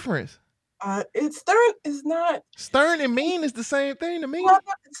the difference? It's stern is not. Stern and mean is the same thing to me.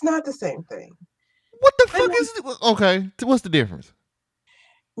 It's not the same thing. What the fuck is it? Okay, what's the difference?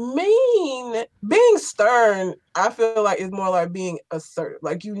 Mean, being stern, I feel like is more like being assertive.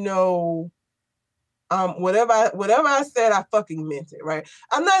 Like, you know, whatever I said, I fucking meant it, right?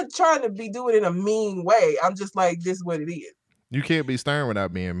 I'm not trying to be doing it in a mean way. I'm just like, this is what it is. You can't be stern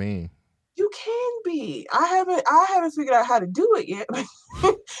without being mean. You can be. I haven't figured out how to do it yet, but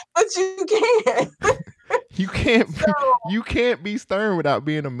you can. You can't be stern without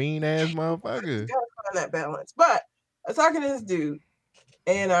being a mean ass motherfucker. You gotta find that balance. But I was talking to this dude,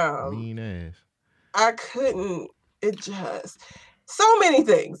 and mean ass. I couldn't. It just so many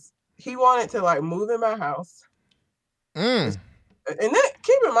things. He wanted to like move in my house, and then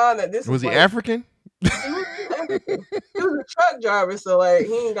keep in mind that this was he African? He was a truck driver, so like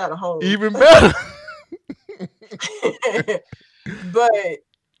he ain't got a home. Even better. But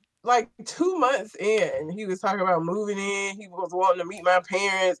like 2 months in, he was talking about moving in. He was wanting to meet my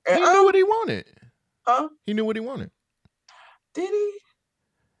parents. And he knew what he wanted. Huh? He knew what he wanted. Did he?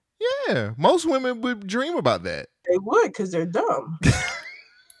 Yeah. Most women would dream about that. They would, because they're dumb.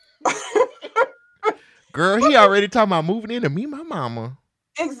 Girl, he already talking about moving in to meet my mama.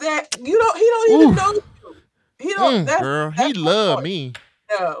 Exactly. He don't even know you. He don't. Girl, he love me.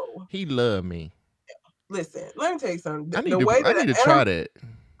 No. He love me. Listen, let me tell you something. I need to try that.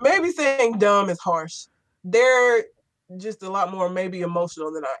 Maybe saying dumb is harsh. They're just a lot more maybe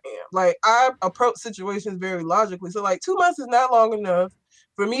emotional than I am. Like, I approach situations very logically. So like 2 months is not long enough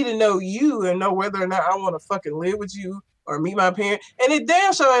for me to know you and know whether or not I want to fucking live with you or meet my parents. And it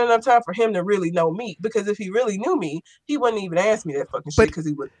damn sure ain't enough time for him to really know me, because if he really knew me, he wouldn't even ask me that fucking shit, because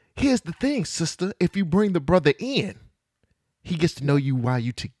he would. Here's the thing, sister. If you bring the brother in, he gets to know you while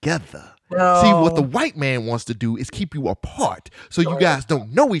you together. No. See, what the white man wants to do is keep you apart, so you guys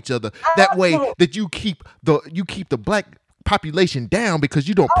don't know each other. That way, that you keep the black population down, because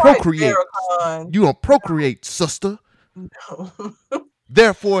you don't procreate. You don't procreate, sister. No.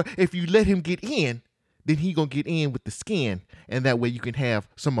 Therefore, if you let him get in, then he gonna get in with the skin, and that way you can have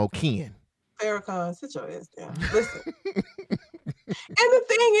some more kin. Farrakhan, sit your ass down. Listen. And the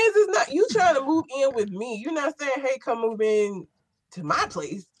thing is not you trying to move in with me. You're not saying, hey, come move in to my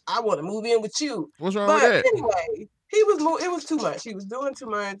place. I want to move in with you. What's wrong with that? Anyway, it was too much. He was doing too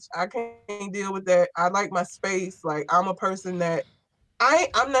much. I can't deal with that. I like my space. Like, I'm a person that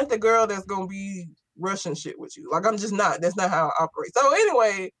I'm not the girl that's gonna be rushing shit with you. Like, I'm just not. That's not how I operate. So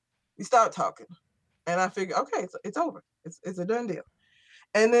anyway, we stopped talking. And I figured, okay, it's over. It's a done deal.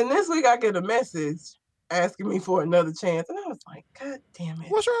 And then this week I get a message asking me for another chance. And I was like, God damn it.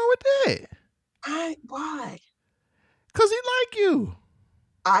 What's wrong with that? Why? Because he like you.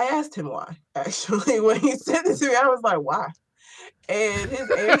 I asked him why, actually. When he said this to me, I was like, why? And his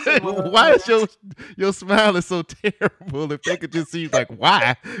answer was, why is your smile is so terrible? If they could just see, like,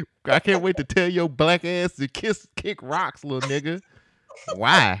 why? I can't wait to tell your black ass to kick rocks, little nigga.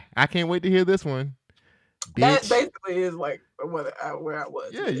 Why? I can't wait to hear this one. That Bitch. basically is like where I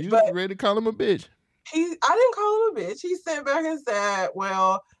was. Yeah, With it. you But was ready to call him a bitch. I didn't call him a bitch. He sat back and said,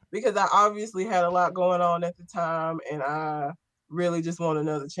 well, because I obviously had a lot going on at the time and I really just want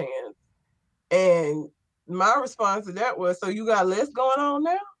another chance. And my response to that was, so you got less going on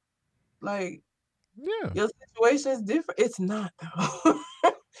now? Like, Yeah. your situation is different. It's not though.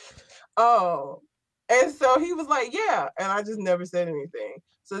 Oh, and so he was like, yeah. And I just never said anything.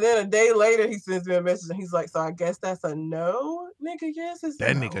 So then a day later, he sends me a message and he's like, so I guess that's a no, nigga. Yes, it's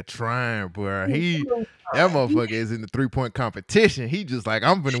That a no. nigga trying, bro. He's really That trying. motherfucker is in the 3-point competition. He just like,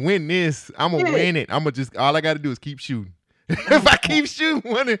 I'm gonna win this. I'm gonna win it. I'm gonna just all I gotta do is keep shooting. If I keep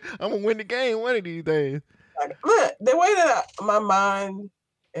shooting, I'm gonna win the game one of these days. Like, look, the way that my mind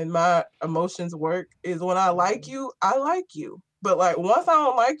and my emotions work is when I like you, I like you. But like once I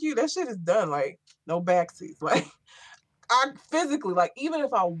don't like you, that shit is done. Like no backseats. Like I physically, like even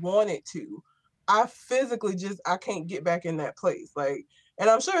if I wanted to, I physically I can't get back in that place. Like, and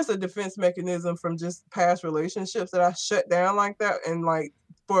I'm sure it's a defense mechanism from just past relationships that I shut down like that, and like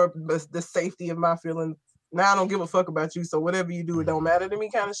for the safety of my feelings. Now I don't give a fuck about you, so whatever you do, it don't matter to me,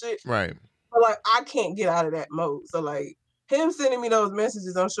 kind of shit. Right. But like I can't get out of that mode. So like him sending me those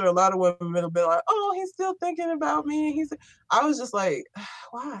messages, I'm sure a lot of women have been like, "Oh, he's still thinking about me." I was just like,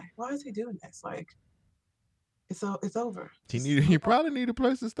 "Why? Why is he doing this?" Like, it's over. He probably need a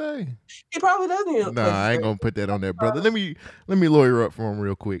place to stay. He probably does need a place to stay. I ain't gonna put that on there, brother. Let me lawyer up for him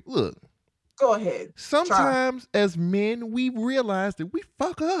real quick. Look. Go ahead. Sometimes as men, we realize that we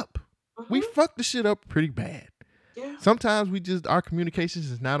fuck up. Mm-hmm. We fuck the shit up pretty bad. Yeah. Sometimes our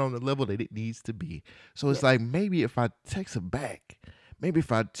communications is not on the level that it needs to be. So it's like maybe if I text her back, maybe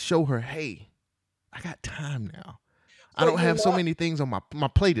if I show her, hey, I got time now. I don't have so many things on my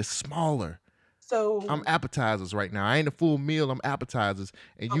plate is smaller. So I'm appetizers right now. I ain't a full meal. I'm appetizers,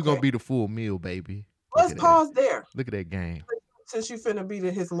 and you gonna be the full meal, baby. Let's pause there. Look at that game. Since you finna be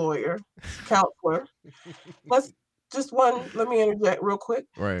his lawyer, counselor, let me interject real quick.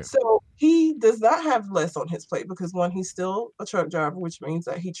 Right. So he does not have less on his plate because one, he's still a truck driver, which means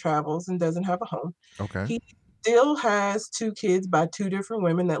that he travels and doesn't have a home. Okay. He still has 2 kids by 2 different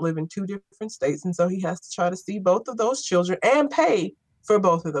women that live in 2 different states, and so he has to try to see both of those children and pay for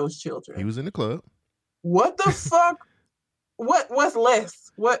both of those children. He was in the club. What the fuck? What's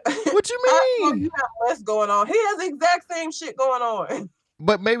less? What you mean? You have less going on. He has the exact same shit going on.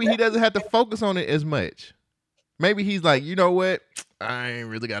 But maybe he doesn't have to focus on it as much. Maybe he's like, you know what? I ain't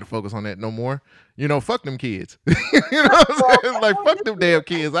really got to focus on that no more. You know, fuck them kids. You know what I'm saying? Like, fuck them damn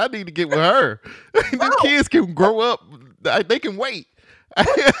kids. I need to get with her. These kids can grow up. They can wait. I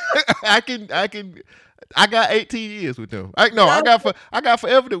got 18 years with them. I got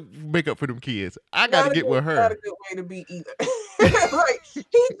forever to make up for them kids. I got to get with her. Not a good way to be either. Like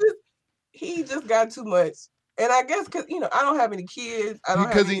he just got too much. And I guess because I don't have any kids. I don't.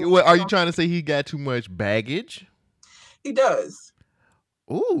 Because are you trying to say he got too much baggage? He does.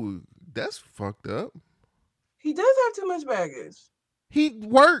 Ooh, that's fucked up. He does have too much baggage. He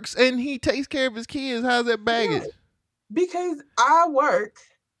works and he takes care of his kids. How's that baggage? Yeah. Because I work,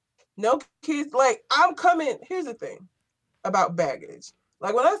 no kids. Like I'm coming. Here's the thing about baggage.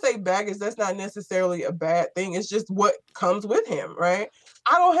 Like when I say baggage, that's not necessarily a bad thing. It's just what comes with him, right?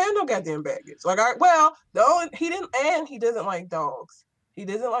 I don't have no goddamn baggage. Like he doesn't like dogs. He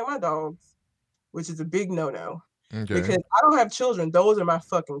doesn't like my dogs, which is a big no-no. Okay. Because I don't have children. Those are my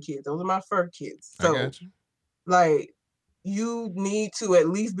fucking kids. Those are my fur kids. So, I got you. Like, you need to at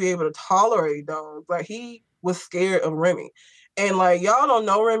least be able to tolerate dogs. Like, he was scared of Remy. And, like, y'all don't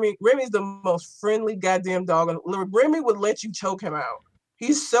know Remy. Remy's the most friendly goddamn dog. Remy would let you choke him out.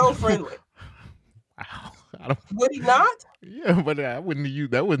 He's so friendly. Wow. Would he not? Yeah, but I wouldn't use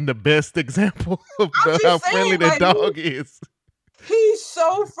that. Wasn't the best example of how friendly the dog is. He's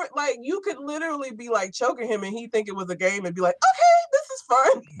so like you could literally be like choking him and he think it was a game and be like, okay, this is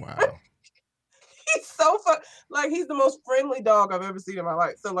fun. Wow. He's so fun. Like he's the most friendly dog I've ever seen in my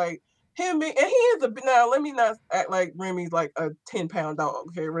life. So like him being, and he is now let me not act like Remy's like a 10-pound dog.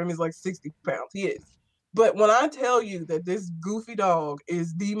 Okay, Remy's like 60 pounds. He is. But when I tell you that this goofy dog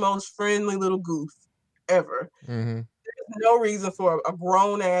is the most friendly little goof ever, there's no reason for a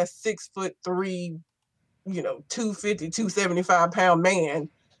grown ass 6'3", 250, 275 pound man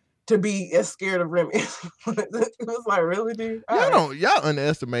to be as scared of Remy. It was like, really, dude? Y'all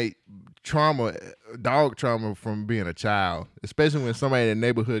underestimate dog trauma from being a child, especially when somebody in the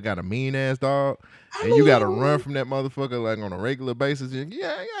neighborhood got a mean ass dog and you got to run from that motherfucker like on a regular basis. And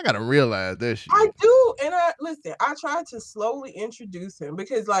I got to realize that shit. I do. And I tried to slowly introduce him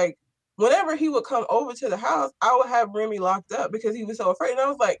because like whenever he would come over to the house, I would have Remy locked up because he was so afraid. And I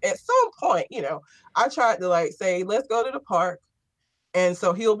was like, at some point, I tried to like say, let's go to the park. And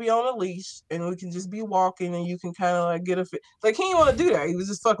so he'll be on a leash and we can just be walking and you can kind of like get a fit. Like he didn't want to do that. He was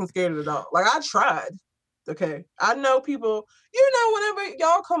just fucking scared of the dog. Like I tried. Okay. I know people, whenever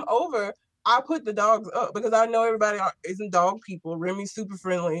y'all come over, I put the dogs up because I know everybody isn't dog people. Remy's super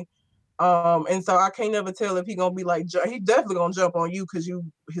friendly. And so I can't never tell if he gonna be like, he definitely gonna jump on you because you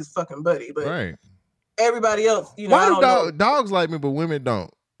his fucking buddy. But right. Everybody else, why do dogs like me but women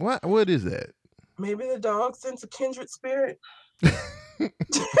don't? What is that? Maybe the dog sense a kindred spirit.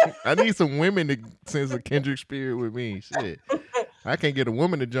 I need some women to sense a kindred spirit with me. Shit, I can't get a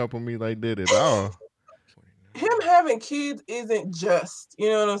woman to jump on me like that at all. Him having kids isn't just, you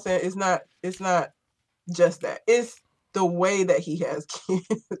know what I'm saying? It's not just that. It's the way that he has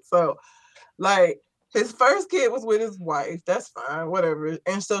kids. So, like, his first kid was with his wife. That's fine, whatever.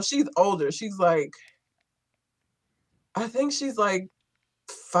 And so she's older. She's like, I think she's like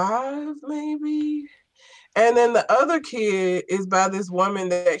 5, maybe. And then the other kid is by this woman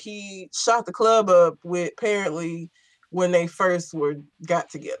that he shot the club up with, apparently, when they first got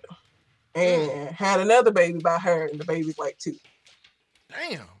together. And had another baby by her, and the baby's like 2.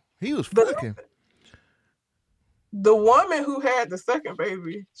 Damn, he was fucking. The woman who had the second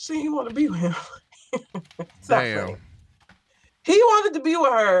baby, she didn't want to be with him. Damn. He wanted to be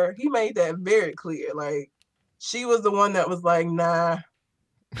with her. He made that very clear. Like, she was the one that was like, nah.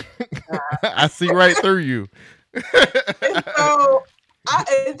 I see right through you. And so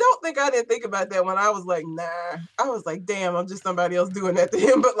I don't think I didn't think about that when I was like, nah. I was like, damn, I'm just somebody else doing that to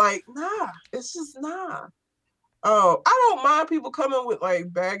him. But like, nah, it's just nah. Oh, I don't mind people coming with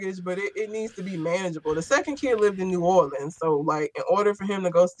like baggage, but it needs to be manageable. The second kid lived in New Orleans. So like in order for him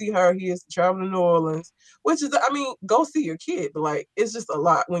to go see her, he has to travel to New Orleans, which is, I mean, go see your kid, but like, it's just a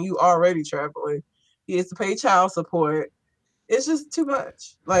lot when you already traveling. He has to pay child support. It's just too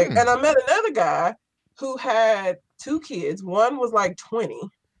much. Like, and I met another guy who had 2 kids. One was like 20.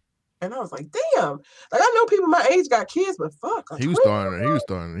 And I was like, damn. Like, I know people my age got kids, but fuck. He was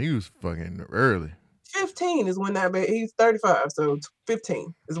fucking early. 15 is when that baby, he's 35. So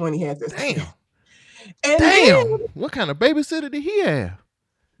 15 is when he had this. Damn. And damn. Then, what kind of babysitter did he have?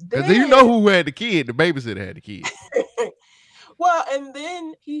 Because you know who had the kid. The babysitter had the kid. Well, and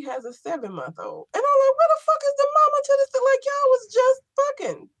then he has a 7-month-old. And I'm like, where the fuck is the mama to this? Like, y'all was just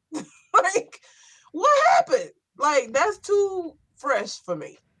fucking. Like, what happened? Like, that's too fresh for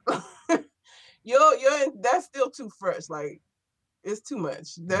me. That's still too fresh. Like, it's too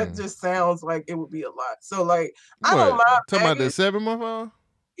much. That just sounds like it would be a lot. So, like, I don't mind. Talking about the 7-month-old?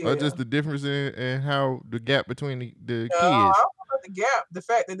 Yeah. Or just the difference in how the gap between the kids? I don't know about the gap. The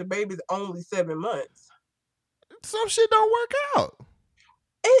fact that the baby's only 7 months. Some shit don't work out.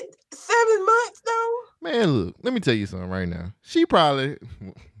 7 months though? Man, look, let me tell you something right now. She probably,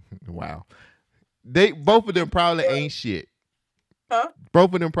 wow. Both of them probably ain't shit. Huh?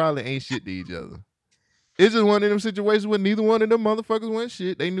 Both of them probably ain't shit to each other. It's just one of them situations where neither one of them motherfuckers went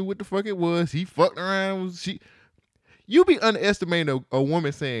shit. They knew what the fuck it was. He fucked around with she. You be underestimating a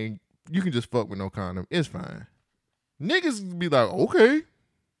woman saying you can just fuck with no condom. It's fine. Niggas be like, okay,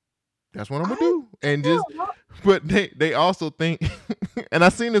 that's what I'm gonna do. And just, but they also think, and I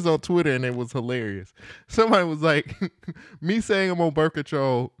seen this on Twitter and it was hilarious. Somebody was like, me saying I'm on birth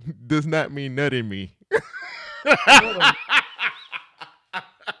control does not mean nutting me.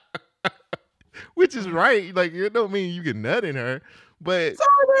 Which is right. Like, it don't mean you can nut in her. But so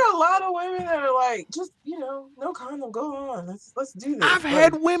there are a lot of women that are like, just, no condom, go on. Let's do this. I've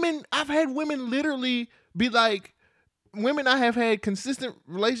had women literally be like, women I have had consistent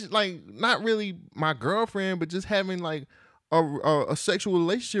relations, like not really my girlfriend, but just having like a sexual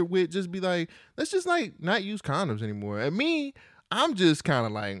relationship with, just be like, let's just like not use condoms anymore. And me, I'm just kind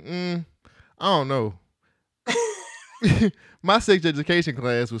of like, I don't know. My sex education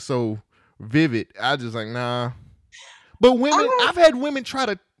class was so vivid. I just like, nah. But women, I've had a woman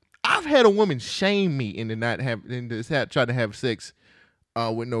shame me into try to have sex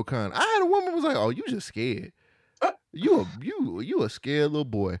with no condom. I had a woman was like, oh, you just scared. You a scared little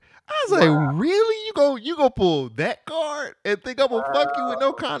boy. I was like, really? You go pull that card and think I'm gonna fuck you with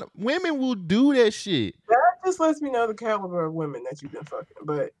no condom? Women will do that shit. That just lets me know the caliber of women that you've been fucking.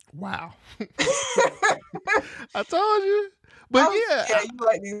 But wow, I told you. But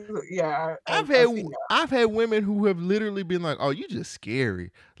I've had women who have literally been like, oh, you just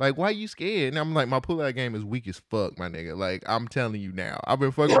scary. Like, why you scared? And I'm like, my pull-out game is weak as fuck, my nigga. Like, I'm telling you now. I've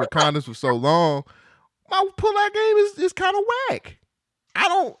been fucking with condoms for so long. My pull-out game is kind of whack.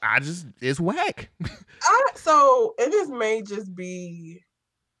 It's whack. So, and this may just be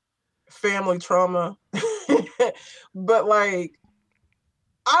family trauma. But like,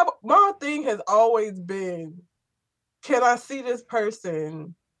 my thing has always been, can I see this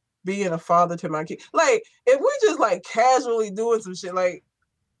person being a father to my kid? Like, if we just like casually doing some shit, like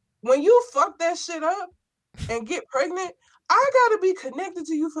when you fuck that shit up and get pregnant, I gotta be connected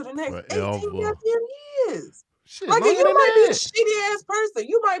to you for the next 18 goddamn years. Shit, like, you might be a shitty ass person.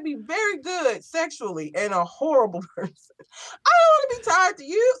 You might be very good sexually and a horrible person. I don't want to be tied to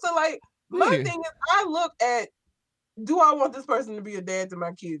you. So, like, my thing is, I look at, do I want this person to be a dad to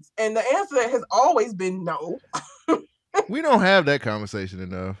my kids? And the answer has always been no. We don't have that conversation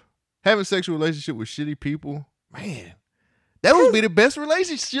enough. Having sexual relationship with shitty people, man, that would be the best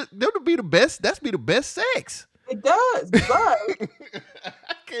relationship. That would be the best. That's be the best sex. It does,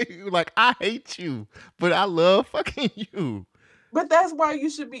 but I hate you, but I love fucking you. But that's why you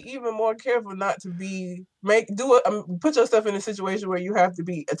should be even more careful not to put yourself in a situation where you have to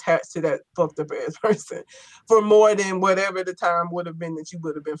be attached to that fucked up ass person for more than whatever the time would have been that you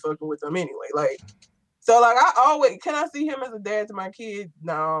would have been fucking with them anyway. Like, so like, can I see him as a dad to my kid?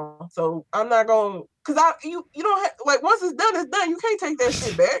 No. So I'm not going, cause you don't have, like, once it's done, it's done. You can't take that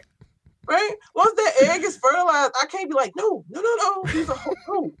shit back. Right? Once that egg is fertilized, I can't be like, no. He's a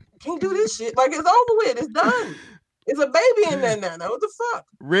whole, can't do this shit. Like, it's over with. It's done. It's a baby in there now. What the fuck?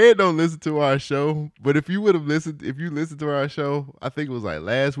 Red don't listen to our show, but if you listened to our show, I think it was like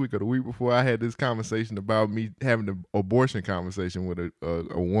last week or the week before, I had this conversation about me having an abortion conversation with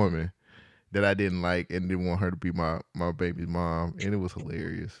a woman that I didn't like and didn't want her to be my baby's mom, and it was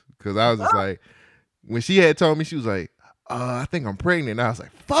hilarious because I was just like, when she had told me, she was like, I think I'm pregnant. And I was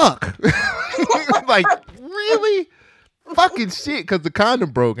like, fuck. Like, really? Fucking shit. Because the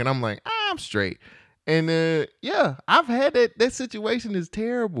condom broke. And I'm like, I'm straight. And yeah, I've had that situation is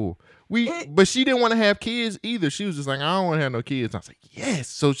terrible. But she didn't want to have kids either. She was just like, I don't want to have no kids. I was like, yes.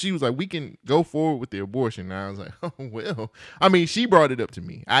 So she was like, we can go forward with the abortion. And I was like, oh, well. I mean, she brought it up to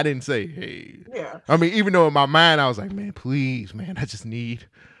me. I didn't say, hey. Yeah. I mean, even though in my mind, I was like, man, please, man, I just need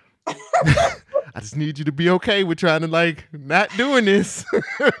you to be okay with trying to like not doing this.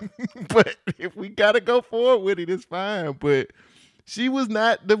 But if we gotta go forward with it, it's fine. But she was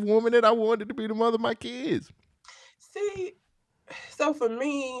not the woman that I wanted to be the mother of my kids. See, so for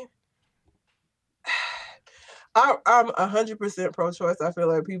me, I'm 100% pro-choice. I feel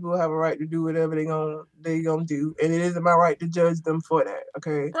like people have a right to do whatever they gonna do, and it isn't my right to judge them for that.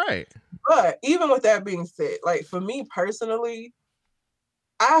 Okay, right. But even with that being said, like for me personally,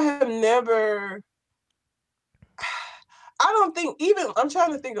 I have never. I don't think I'm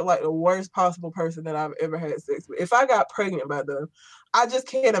trying to think of like the worst possible person that I've ever had sex with. If I got pregnant by them, I just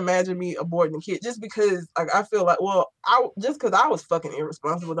can't imagine me aborting a kid just because like I feel like, well, just because I was fucking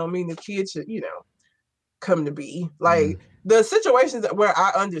irresponsible don't mean the kid should, come to be. Like the situations where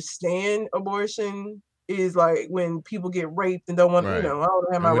I understand abortion is like when people get raped and don't want to, I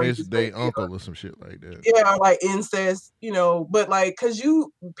don't have my rape. They uncle or some shit like that. Yeah, like incest, but like because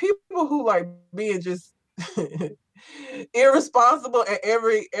people who like being just irresponsible and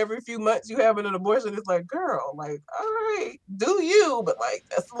every few months you having an abortion, it's like, girl, like, all right, do you, but like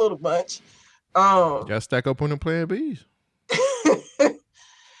that's a little much. Gotta stack up on the plan B's.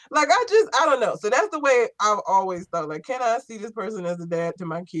 Like I don't know. So that's the way I've always thought. Like, can I see this person as a dad to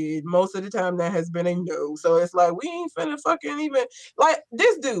my kid? Most of the time that has been a no. So it's like we ain't finna fucking even like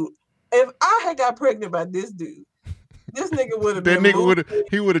this dude. If I had got pregnant by this dude, this nigga would have been.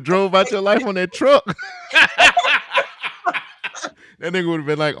 He would have drove out your life on that truck. That nigga would have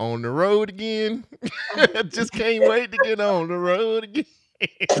been like on the road again. Just can't wait to get on the road again.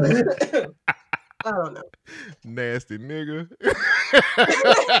 I don't know. Nasty nigga.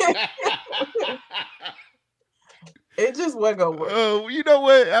 It just wasn't gonna work. Oh, you know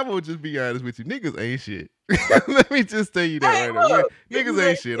what? I'm gonna just be honest with you. Niggas ain't shit. Let me just tell you that right now. Niggas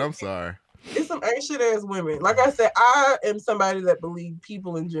ain't shit. I'm sorry. It's some ain't shit ass women. Like I said, I am somebody that believe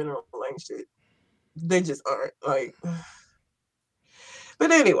people in general ain't shit. They just aren't. Like, but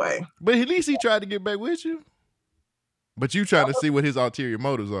anyway. But at least he tried to get back with you. But you trying to see what his ulterior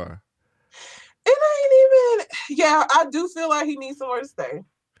motives are. It ain't even. Yeah, I do feel like he needs somewhere to stay.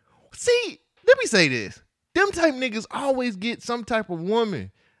 See, let me say this. Them type niggas always get some type of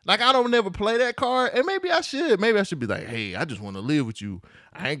woman. Like, I don't never play that card, and maybe I should. Maybe I should be like, hey, I just want to live with you.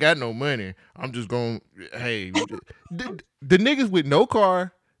 I ain't got no money. I'm just going, hey. the niggas with no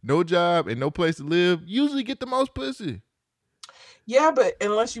car, no job, and no place to live usually get the most pussy. Yeah, but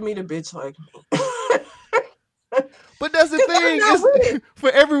unless you meet a bitch like me. But that's the thing. For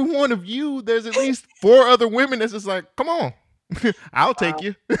every one of you, there's at least 4 other women that's just like, come on. I'll take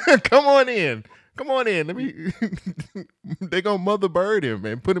you. Come on in. Come on in. Let me. They gonna mother bird him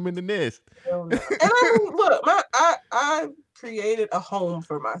and put him in the nest. And I mean, look, I created a home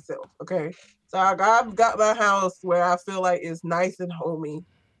for myself. Okay, so I've got my house where I feel like it's nice and homey.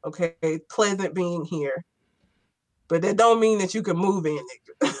 Okay, pleasant being here, but that don't mean that you can move in,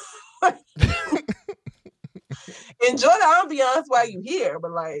 nigga. Enjoy the ambiance while you here, but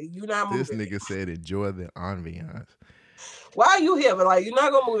like you not moving. This nigga said enjoy the ambiance. While you here, but like you're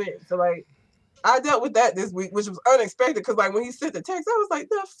not gonna move in. So like I dealt with that this week, which was unexpected because like when he sent the text, I was like,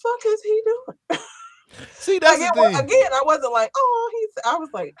 the fuck is he doing? See, that's like, the thing. Again, I wasn't like, I was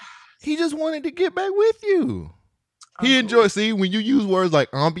like, he just wanted to get back with you. He enjoyed. See, when you use words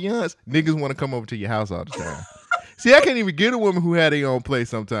like ambiance, niggas want to come over to your house all the time. See, I can't even get a woman who had their own place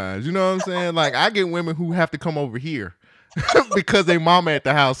sometimes. You know what I'm saying? Like, I get women who have to come over here because they mama at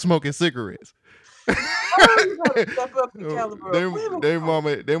the house smoking cigarettes. Their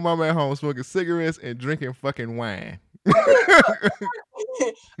mama at home smoking cigarettes and drinking fucking wine. I'm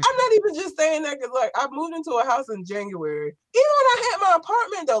not even just saying that because like I moved into a house in January. Even when I had my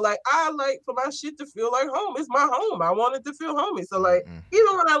apartment though, like I like for my shit to feel like home. It's my home. I wanted to feel homey. So like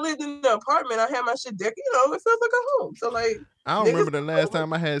even when I lived in the apartment, I had my shit decked. You know, it feels like a home. So like I don't remember the last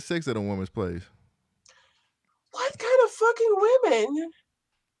time I had sex at a woman's place. What kind of fucking women?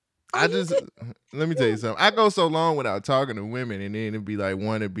 Let me tell you something. I go so long without talking to women, and then it'd be like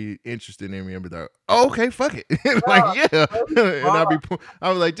one to be interested in me and be like, oh, okay, fuck it. Like, yeah. And I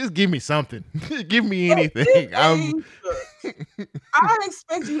was like, just give me something. Give me anything. I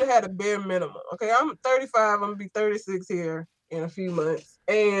expect you to have a bare minimum. Okay, I'm 35. I'm gonna be 36 here in a few months.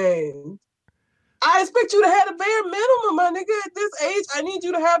 And I expect you to have a bare minimum, my nigga. At this age, I need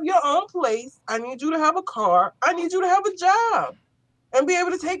you to have your own place. I need you to have a car. I need you to have a job. And be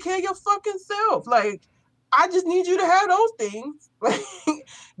able to take care of your fucking self. Like, I just need you to have those things. Like,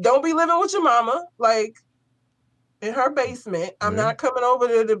 don't be living with your mama, like, in her basement. I'm not coming over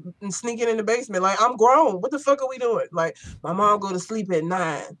there and sneaking in the basement. Like, I'm grown. What the fuck are we doing? Like, my mom go to sleep at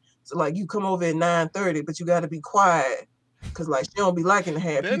 9. So, like, you come over at 9:30, but you got to be quiet. Because, like, she don't be liking to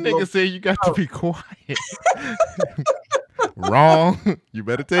have that nigga said you got to be quiet. Wrong. You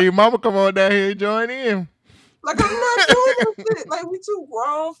better tell your mama come on down here and join in. Like, I'm not doing this. Like, we too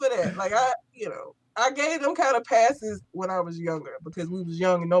grown for that. Like, I gave them kind of passes when I was younger because we was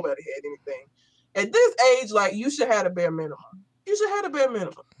young and nobody had anything. At this age, like, you should have a bare minimum. You should have a bare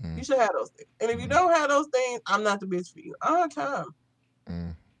minimum. You should have those things. And if you don't have those things, I'm not the bitch for you. I don't have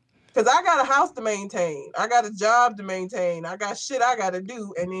time. Because I got a house to maintain. I got a job to maintain. I got shit I got to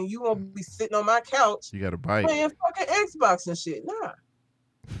do. And then you won't be sitting on my couch. You got to bite. Playing fucking Xbox and shit. Nah.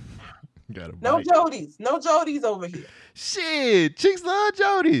 No Jodies. No Jodies over here. Shit. Chicks love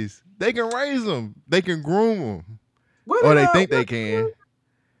Jodies. They can raise them. They can groom them. Or they think they can.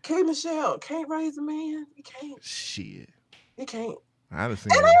 K. Michelle can't raise a man. You can't. Shit. You can't. I ain't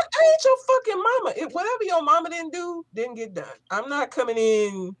your fucking mama. If whatever your mama didn't do, didn't get done. I'm not coming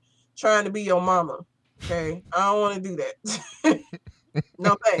in trying to be your mama. Okay? I don't want to do that.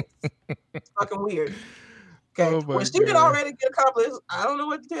 No thanks. It's fucking weird. Okay. Oh when she can already get accomplished, I don't know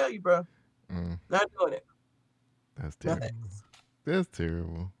what to tell you, bro. Not doing it. That's terrible. That's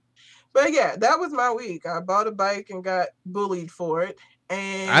terrible. But yeah, that was my week. I bought a bike and got bullied for it.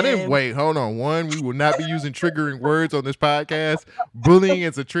 And I didn't wait. Hold on. One, we will not be using triggering words on this podcast. Bullying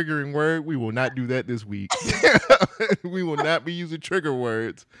is a triggering word. We will not do that this week. We will not be using trigger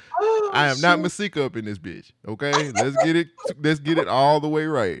words. I am not Masika up in this bitch. Okay, let's get it all the way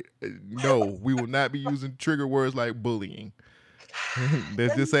right. No, we will not be using trigger words like bullying.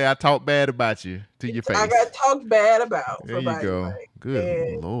 Let's just say I talk bad about you to your face. I got talked bad about. There you go. Bike.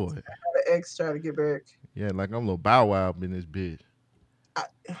 Good Lord. I had an ex try to get back. Yeah, like I'm a little Bow Wow up in this bitch.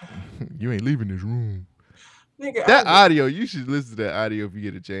 You ain't leaving this room. Nigga, that audio, you should listen to that audio if you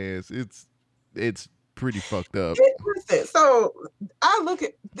get a chance. It's pretty fucked up. Listen, so I look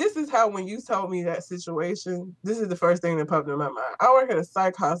at this is how when you told me that situation, this is the first thing that popped in my mind. I work at a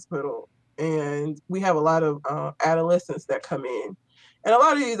psych hospital and we have a lot of adolescents that come in. And a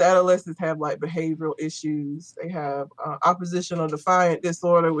lot of these adolescents have like behavioral issues. They have oppositional defiant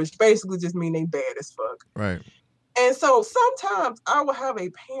disorder, which basically just mean they bad as fuck. Right. And so sometimes I will have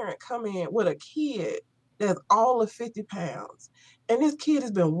a parent come in with a kid that's all of 50 pounds. And this kid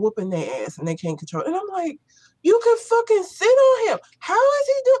has been whooping their ass and they can't control it. And I'm like, you can fucking sit on him. How is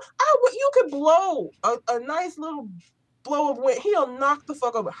he doing? You could blow a nice little blow of wind. He'll knock the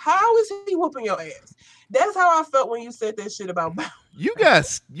fuck over. How is he whooping your ass? That's how I felt when you said that shit about you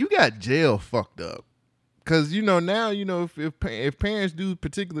got jail fucked up. Cause now if parents do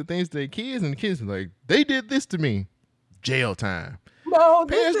particular things to their kids and the kids are like, they did this to me, jail time. No,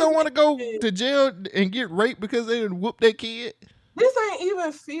 Parents don't want to go to jail and get raped because they didn't whoop their kid. This ain't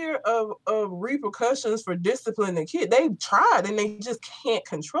even fear of repercussions for disciplining the kid. They've tried and they just can't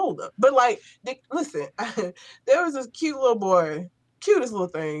control them. But like, listen, there was this cute little boy, cutest little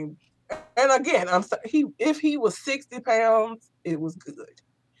thing. And again, if he was 60 pounds, it was good.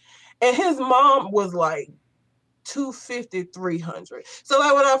 And his mom was like 250, 300. So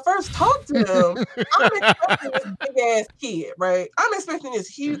like when I first talked to them, I'm expecting this big ass kid, right? I'm expecting this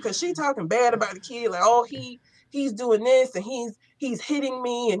huge, because she talking bad about the kid, like, oh, he's doing this and he's hitting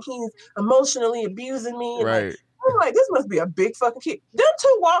me and he's emotionally abusing me. And right. Like, I'm like, this must be a big fucking kid. Them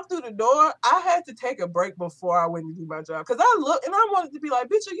two walked through the door. I had to take a break before I went to do my job. Because I looked and I wanted to be like,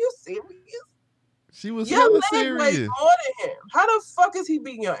 bitch, are you serious? She was hella serious. More than him. How the fuck is he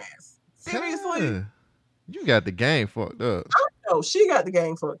beating your ass? Seriously? You got the game fucked up. I know she got the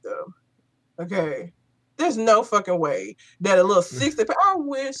game fucked up. Okay. There's no fucking way that a little 60. I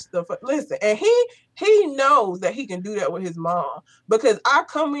wish listen, and he knows that he can do that with his mom, because I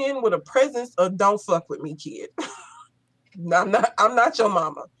come in with a presence of don't fuck with me, kid. I'm not your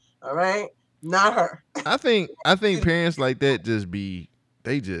mama. All right, not her. I think parents like that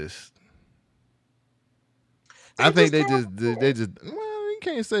I think they just well, you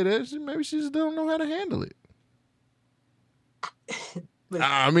can't say that. Maybe she just don't know how to handle it.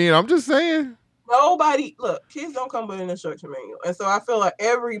 I mean, I'm just saying. Kids don't come with an instruction manual. And so I feel like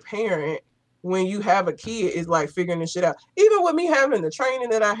every parent, when you have a kid, is like figuring this shit out. Even with me having the training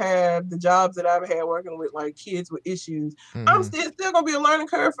that I have, the jobs that I've had working with like kids with issues, I'm still gonna be a learning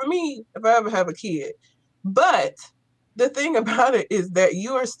curve for me if I ever have a kid. But the thing about it is that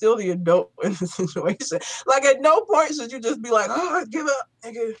you are still the adult in the situation. Like at no point should you just be like, oh, give up,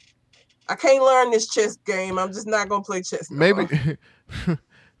 nigga. I can't learn this chess game. I'm just not gonna play chess. No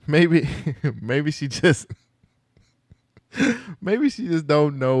maybe she just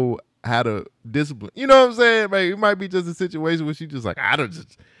don't know how to discipline. You know what I'm saying? It might be just a situation where she just like, I don't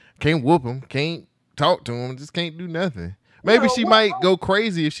just can't whoop him, can't talk to him, just can't do nothing. Maybe she might go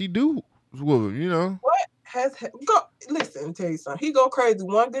crazy if she do whoop him, you know. Listen, I'll tell you something. He go crazy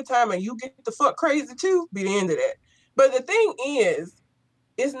one good time and you get the fuck crazy too, be the end of that. But the thing is,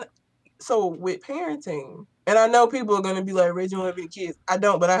 so with parenting, and I know people are going to be like, Reggie, you want to be kids. I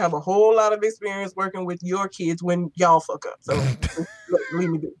don't, but I have a whole lot of experience working with your kids when y'all fuck up. So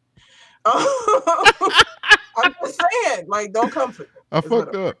leave me be. I'm just saying, like, don't come for me. I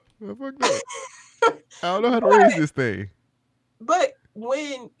fucked up. I don't know how to raise this thing. But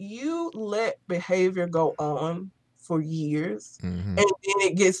when you let behavior go on for years, and then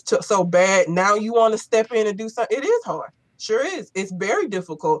it gets so bad, now you want to step in and do something, it is hard. Sure is. It's very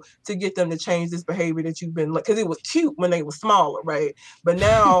difficult to get them to change this behavior that you've been, because it was cute when they were smaller, right? But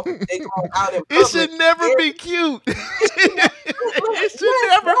now they go out in public. It should never be cute. It should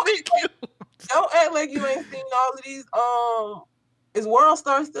never be cute. Don't act like you ain't seen all of these. Is World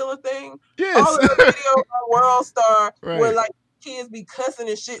Star still a thing? Yes. All of the videos on World Star where like kids be cussing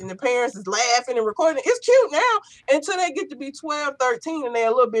and shit and the parents is laughing and recording. It's cute now until they get to be 12, 13 and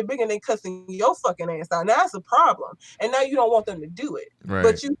they're a little bit bigger and they cussing your fucking ass out. Now that's a problem. And now you don't want them to do it. Right.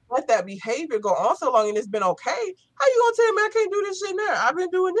 But you let that behavior go on so long and it's been okay. How you gonna tell me I can't do this shit now? I've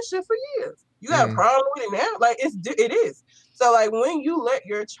been doing this shit for years. You got a problem with it now? Like it is. So like when you let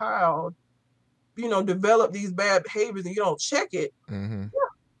your child, develop these bad behaviors and you don't check it,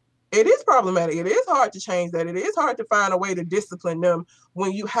 it is problematic. It is hard to change that. It is hard to find a way to discipline them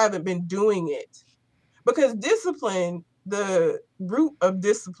when you haven't been doing it. Because discipline, the root of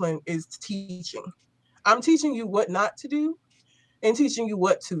discipline is teaching. I'm teaching you what not to do and teaching you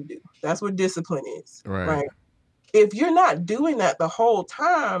what to do. That's what discipline is. Right? If you're not doing that the whole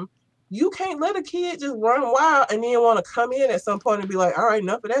time, you can't let a kid just run wild and then want to come in at some point and be like, all right,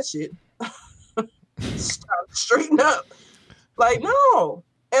 enough of that shit. Straighten up. Like, no.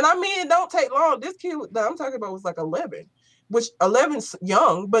 And I mean, it don't take long. This kid that I'm talking about was like 11, which 11's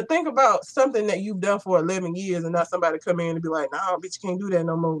young, but think about something that you've done for 11 years and not somebody come in and be like, nah, bitch, you can't do that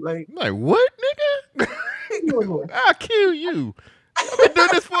no more. Like what, nigga? I'll kill you. I've been doing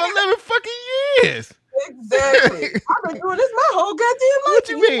this for 11 fucking years. Exactly. I've been doing this my whole goddamn life. What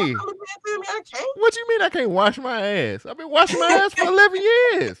you mean? I can't. What you mean I can't wash my ass? I've been washing my ass for 11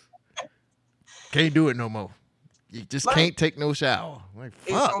 years. Can't do it no more. You just can't take no shower. Like, fuck.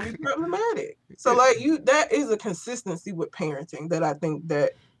 It's gonna be problematic. So that is a consistency with parenting that I think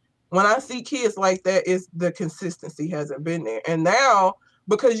that when I see kids like that, is the consistency hasn't been there. And now,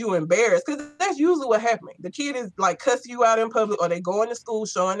 because you embarrassed, because that's usually what happens. The kid is like cussing you out in public, or they go into school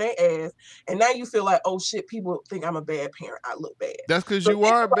showing their ass, and now you feel like, oh shit, people think I'm a bad parent. I look bad. That's because you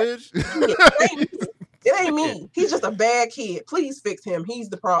are, bitch. It's It ain't me. He's just a bad kid. Please fix him. He's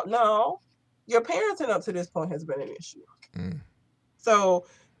the problem. No, your parenting up to this point has been an issue. So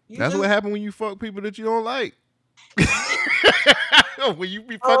that's what happened when you fuck people that you don't like. When you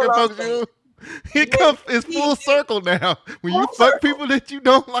be fucking folks, it's full circle now. When you fuck people that you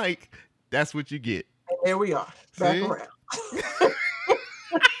don't like, that's what you get. And there we are, back around.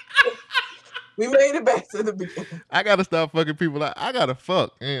 We made it back to the beginning. I gotta stop fucking people. I gotta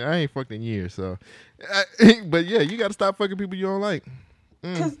fuck. I ain't fucked in years, so. But yeah, you gotta stop fucking people you don't like.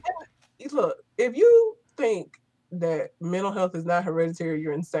 Because look, if you think that mental health is not hereditary,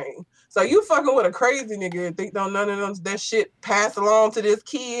 you're insane. So you fucking with a crazy nigga and think none of that shit pass along to this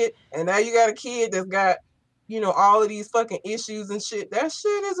kid, and now you got a kid that's got, all of these fucking issues and shit. That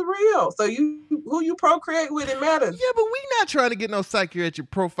shit is real. So who you procreate with, it matters. Yeah, but we not trying to get no psychiatric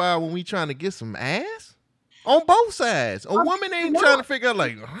profile when we trying to get some ass. On both sides. A woman ain't trying to figure out,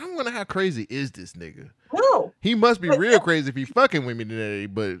 like, I wonder how crazy is this nigga. No. He must be real crazy if he fucking with me today,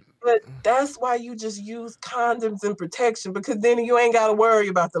 but that's why you just use condoms and protection, because then you ain't got to worry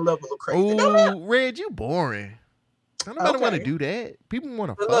about the level of crazy. Ooh, Red, you boring. I don't want to do that. People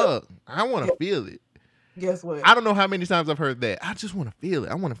want to fuck. I want to feel it. Guess what? I don't know how many times I've heard that. I just want to feel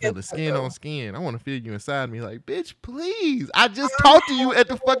it. I want to feel the skin on skin. I want to feel you inside me. Like, bitch, please. I just talked to you at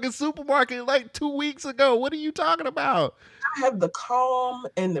the fucking supermarket like 2 weeks ago. What are you talking about? I have the calm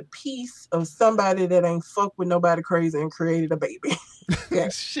and the peace of somebody that ain't fucked with nobody crazy and created a baby.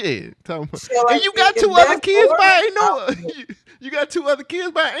 Shit. And you got two other kids by you got two other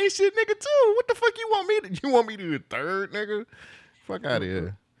kids by ain't shit nigga too. What the fuck you want me to? You want me to do the third nigga? Fuck out of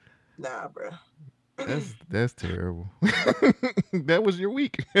here. Nah, bro. That's terrible. That was your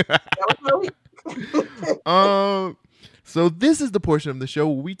week. That was my week. So this is the portion of the show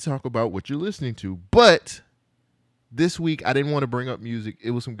where we talk about what you're listening to. But this week I didn't want to bring up music.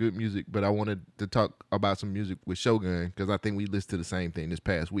 It was some good music, but I wanted to talk about some music with Shogun because I think we listened to the same thing this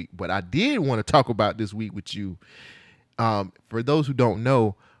past week. But I did want to talk about this week with you. For those who don't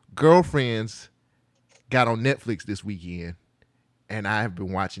know, Girlfriends got on Netflix this weekend, and I have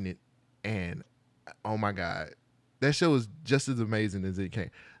been watching it, and oh my God, that show is just as amazing as it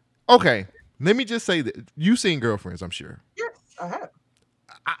came. Okay, let me just say that you've seen Girlfriends, I'm sure. Yes, I have.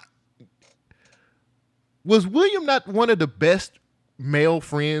 Was William not one of the best male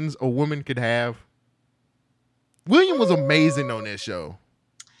friends a woman could have? William was amazing on that show.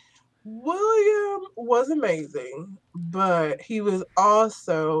 William was amazing, but he was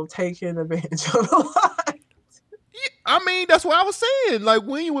also taking advantage of a lot. Yeah, I mean, that's what I was saying. Like,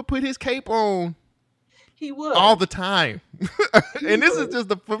 William would put his cape on. He would. All the time. And this is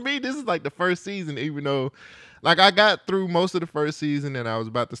just for me, this is like the first season, even though, like, I got through most of the first season and I was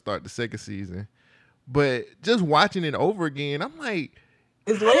about to start the second season. But just watching it over again, I'm like,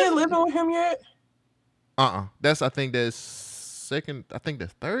 is Lynn living with him yet? I think that's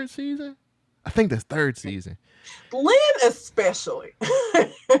third season. I think that's third season. Lynn especially.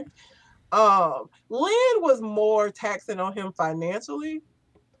 Lynn was more taxing on him financially.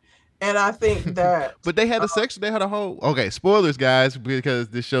 And I think that but they had a whole spoilers, guys, because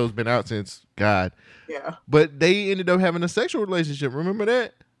this show's been out since God. Yeah. But they ended up having a sexual relationship. Remember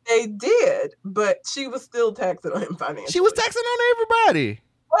that? They did, but she was still taxing on him financially. She was taxing on everybody.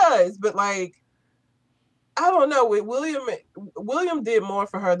 But like, I don't know. With William did more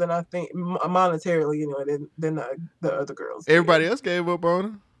for her than I think monetarily, than the other girls. Everybody else gave up on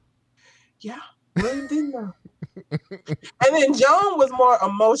her. Yeah, William didn't know. And then Joan was more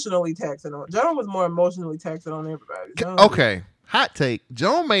emotionally taxing on. Joan was more emotionally taxing on everybody. Okay, hot take.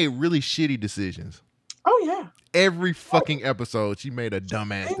 Joan made really shitty decisions. Oh yeah. Every fucking episode, she made a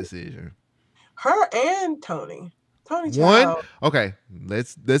dumbass decision. Her and Tony. Tony Child. One. Okay,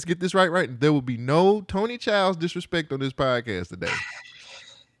 let's get this right. There will be no Tony Child's disrespect on this podcast today.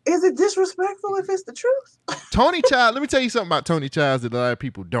 Is it disrespectful if it's the truth? Tony Child. Let me tell you something about Tony Childs that a lot of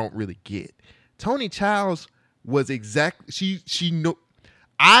people don't really get. Tony Childs was she know.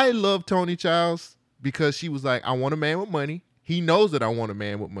 I love Tony Childs because she was like, I want a man with money. He knows that I want a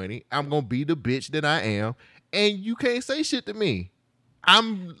man with money. I'm gonna be the bitch that I am, and you can't say shit to me.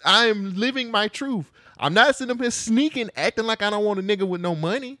 I'm living my truth. I'm not sitting up here sneaking, acting like I don't want a nigga with no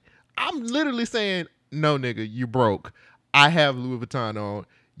money. I'm literally saying, no, nigga, you broke. I have Louis Vuitton on.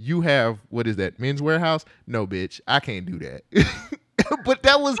 You have, what is that, Men's Warehouse? No, bitch, I can't do that. But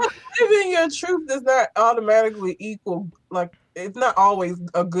that was... Living your truth does not automatically equal, like, it's not always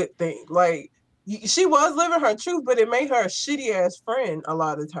a good thing. Like, she was living her truth, but it made her a shitty-ass friend a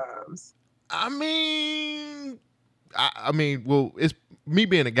lot of times. I mean, well, it's me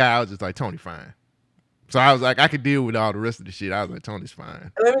being a guy, I was just like, Tony, fine. So I was like, I could deal with all the rest of the shit. I was like, Tony's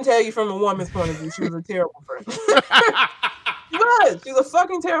fine. Let me tell you from a woman's point of view, she was a terrible friend. She was. She's a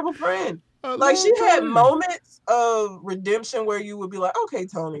fucking terrible friend. Like, she had moments of redemption where you would be like, okay,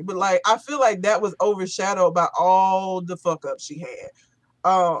 Tony. But, like, I feel like that was overshadowed by all the fuck up she had.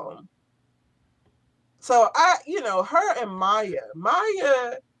 So, her and Maya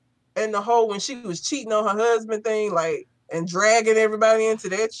and the whole when she was cheating on her husband thing, like, and dragging everybody into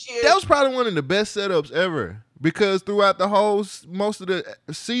that shit. That was probably one of the best setups ever. Because throughout the whole, most of the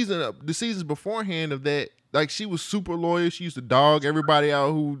seasons beforehand of that, like, she was super loyal. She used to dog everybody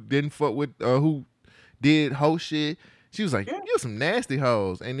out who didn't fuck with, who did hoe shit. She was like, you're some nasty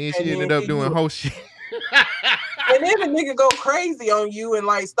hoes. And then she ended up doing hoe shit. And then the nigga go crazy on you and,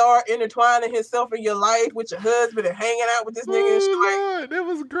 like, start intertwining himself in your life with your husband and hanging out with this nigga and shit. Lord, that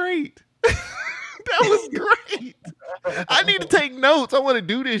was great. That was great. I need to take notes. I want to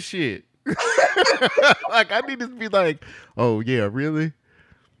do this shit. Like, I need to be like, oh, yeah, really?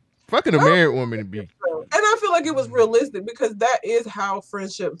 Fucking a married woman to be. And I feel like it was realistic because that is how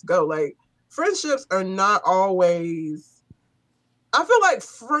friendships go. Like, friendships are not always. I feel like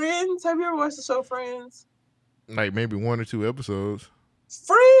Friends. Have you ever watched the show Friends? Like, maybe 1 or 2 episodes.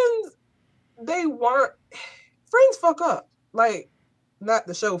 Friends, they weren't. Friends fuck up. Like, not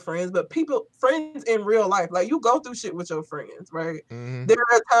the show Friends, but friends in real life. Like, you go through shit with your friends, right? Mm-hmm. There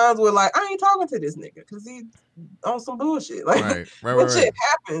are times where, like, I ain't talking to this nigga because he's on some bullshit. Like, when shit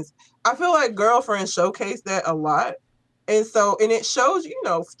happens, I feel like Girlfriends showcase that a lot. And it shows,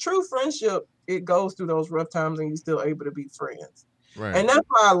 true friendship, it goes through those rough times and you're still able to be friends. Right. And that's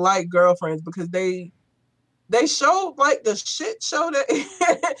why I like Girlfriends, because they show, like, the shit show that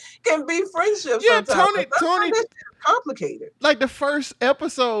it can be friendship. Yeah, sometimes. Tony complicated. Like, the first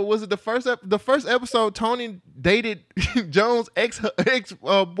episode, was it the first episode? Tony dated Joan's ex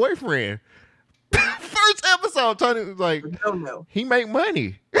boyfriend. First episode, Tony was like, no. He make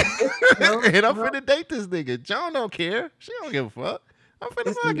money, and I'm finna date this nigga. Joan don't care. She don't give a fuck. I'm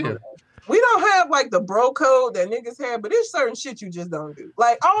finna fuck him. We don't have, like, the bro code that niggas have, but there's certain shit you just don't do.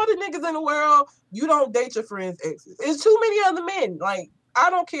 Like, all the niggas in the world, you don't date your friends' exes. It's too many other men. Like, I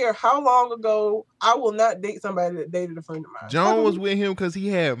don't care how long ago, I will not date somebody that dated a friend of mine. Joan was with him because he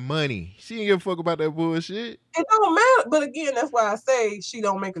had money. She didn't give a fuck about that bullshit. It don't matter. But again, that's why I say she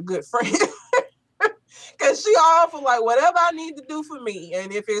don't make a good friend. Because she all for, like, whatever I need to do for me.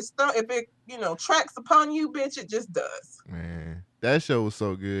 And if it tracks upon you, bitch, it just does. Man, that show was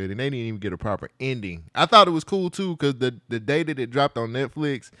so good. And they didn't even get a proper ending. I thought it was cool, too, because the day that it dropped on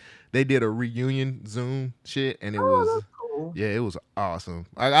Netflix, they did a reunion Zoom shit. And it was... Cool. Yeah, it was awesome.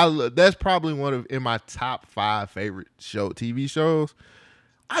 That's probably in my top 5 favorite TV shows.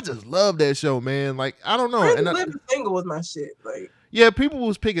 I just love that show, man. Like, I don't know. Living Single was my shit. Like, yeah, people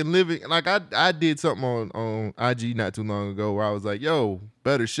was picking Living. Like, I did something on IG not too long ago where I was like, yo,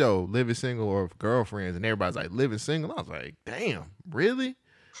 better show, Living Single or Girlfriends, and everybody's like, Living Single. I was like, damn, really?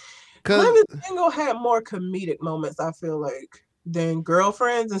 Living Single had more comedic moments, I feel like, than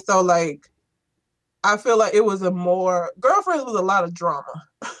Girlfriends, and so, like, I feel like it was Girlfriends was a lot of drama.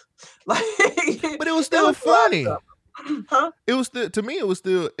 Like, but it was still funny. Huh? It was still, to me, it was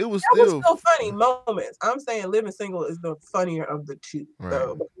still funny moments. I'm saying Living Single is the funnier of the two. Right.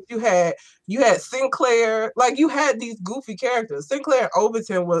 Though. You had Sinclair, like, you had these goofy characters. Sinclair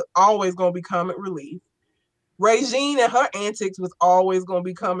Overton was always gonna be comic relief. Regine and her antics was always gonna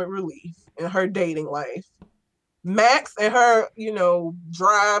be comic relief in her dating life. Max and her,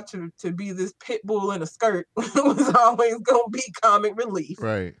 drive to be this pit bull in a skirt was always gonna be comic relief.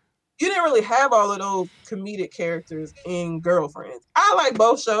 Right. You didn't really have all of those comedic characters in Girlfriends. I like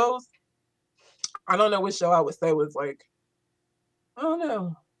both shows. I don't know which show I would say was, like, I don't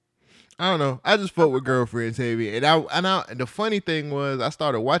know. I just fought with Girlfriends heavy, and the funny thing was, I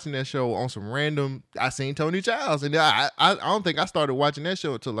started watching that show on some random. I seen Tony Childs, and I don't think I started watching that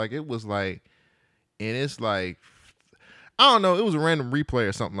show until, like, it was like, and it's like, I don't know, it was a random replay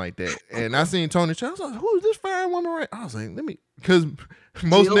or something like that, and I seen Tony Childs. I was like, who is this fine woman? Right? I was like, because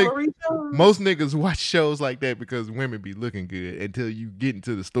most niggas watch shows like that because women be looking good until you get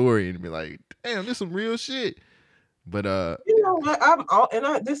into the story and be like, damn, this some real shit. But you know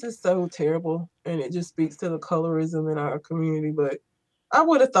what? This is so terrible, and it just speaks to the colorism in our community. But I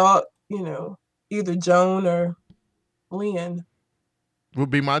would have thought, either Joan or Lynn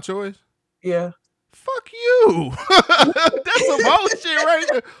would be my choice. Yeah. Fuck you. That's some bullshit right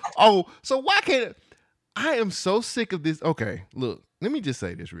there. Oh, so why can't I am so sick of this. Okay, look, let me just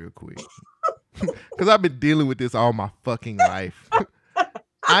say this real quick. Because I've been dealing with this all my fucking life.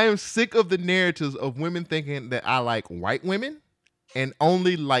 I am sick of the narratives of women thinking that I like white women and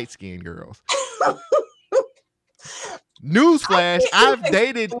only light-skinned girls. Newsflash, I've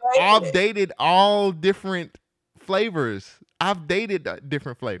explain it. dated all different flavors. I've dated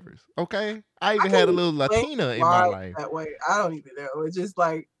different flavors. Okay. I even had a can't little explain Latina in my why life. that way. I don't even know. It's just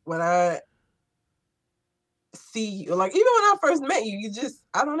like when I see you, like even when I first met you, you just,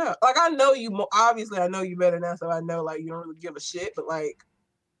 I don't know. Like I know you more, obviously I know you better now, so I know like you don't really give a shit, but like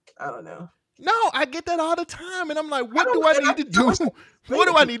I don't know. No, I get that all the time, and I'm like, what don't do know, I and need to do? wish I could What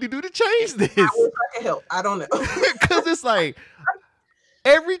do explain I it to need to do to change I this? wish I could help. I don't know. Because it's like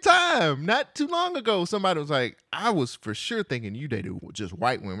every time, not too long ago, somebody was like, I was for sure thinking you dated just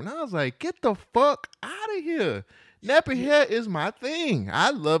white women. I was like, get the fuck out of here. Nappy hair is my thing.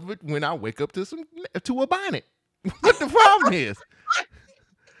 I love it when I wake up to a bonnet. What the problem is?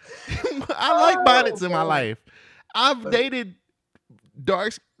 I like bonnets in my life. I've dated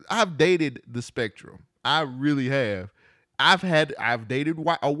I've dated the spectrum. I really have. I've dated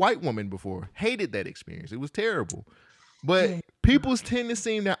a white woman before. Hated that experience. It was terrible. But people tend to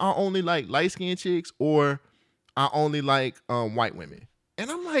seem that I only like light skinned chicks or I only like white women. And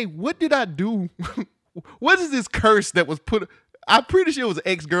I'm like, what did I do? What is this curse that was put? I'm pretty sure it was an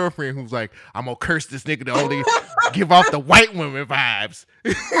ex-girlfriend who was like, I'm gonna curse this nigga to only give off the white women vibes.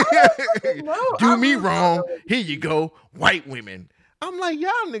 Do me wrong. Here you go, white women. I'm like,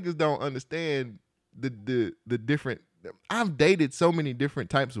 y'all niggas don't understand the different. I've dated so many different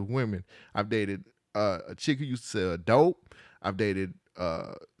types of women. I've dated a chick who used to sell dope. I've dated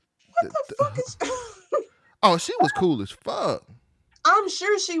what the fuck is oh, she was cool as fuck. I'm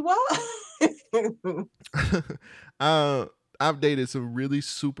sure she was. I've dated some really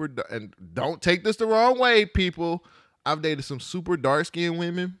super, and don't take this the wrong way, people. I've dated some super dark skinned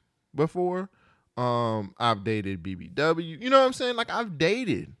women before. I've dated BBW. You know what I'm saying? Like I've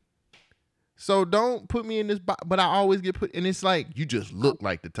dated. So don't put me in this box. But I always get put, and it's like you just look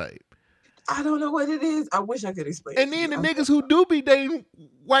like the type. I don't know what it is. I wish I could explain. And then the niggas who do be dating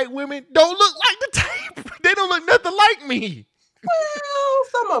white women don't look like the type. They don't look nothing like me. Well,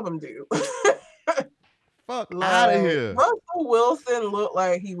 some of them do. Fuck out of here. Russell Wilson looked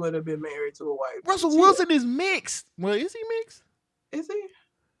like he would have been married to a white woman. Russell Wilson is mixed. Well, is he mixed? Is he?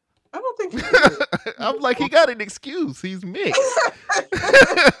 I don't think he is. I'm like, he got an excuse. He's mixed.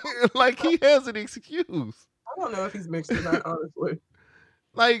 Like, he has an excuse. I don't know if he's mixed or not, honestly.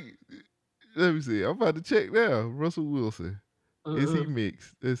 Like, let me see. I'm about to check now. Russell Wilson. Is he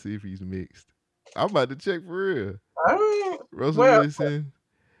mixed? Let's see if he's mixed. I'm about to check for real. All right. Russell Wilson.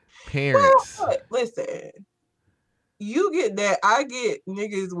 Parents. Well, listen. You get that. I get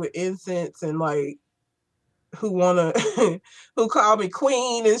niggas with incense and like who wanna who call me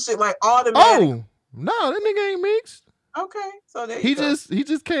queen and shit like automatic. Oh no, that nigga ain't mixed. Okay, so there he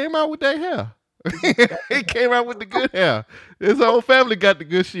just came out with that hair. He came out with the good hair. His whole family got the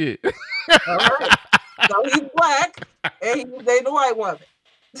good shit. All right. So he's black and he dated a white woman.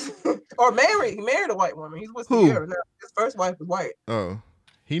 Or married. He married a white woman. He's with Sierra now. His first wife was white. Oh.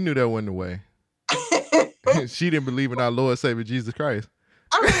 He knew that wasn't the way. She didn't believe in our Lord Savior Jesus Christ.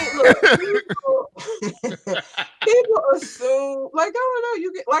 I mean, look, people assume, like, I don't know,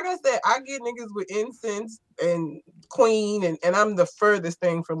 you get, like I said, I get niggas with incense and queen, and I'm the furthest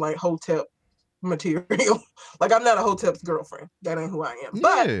thing from like Hotep material. Like, I'm not a Hotep's girlfriend. That ain't who I am.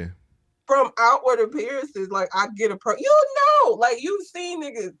 But from outward appearances, like, I get you know, like, you've seen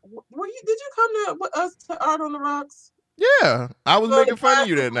niggas. Did you come to with us to Art on the Rocks? Yeah, I was making fun of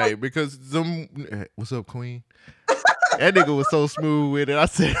you that night because what's up, Queen? That nigga was so smooth with it. I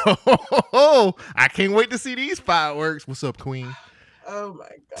said, oh, I can't wait to see these fireworks. What's up, Queen? Oh my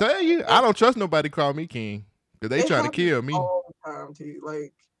god! Tell you, I don't trust nobody call me king because they trying to kill me all the time, too.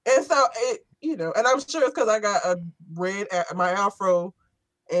 Like, and so it, you know, and I'm sure it's because I got a red my afro,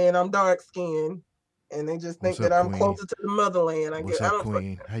 and I'm dark skinned, and they just think that I'm closer to the motherland. What's up,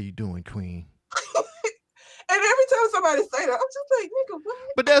 Queen? How you doing, Queen? And every time somebody say that, I'm just like, nigga, what?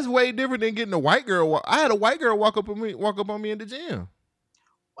 But that's way different than getting a white girl. I had a white girl walk up on me in the gym.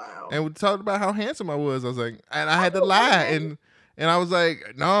 Wow. And we talked about how handsome I was. I was like, and I had to lie, and I was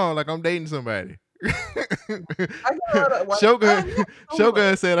like, no, like I'm dating somebody.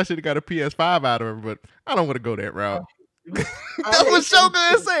 Shogun said I should have got a PS5 out of her, but I don't want to go that route. That's what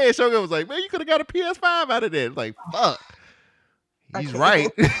Shogun said. Shogun was like, man, you could have got a PS5 out of that. Like, fuck. He's right.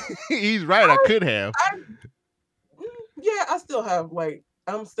 He's right. I could have. Yeah, I still have, like,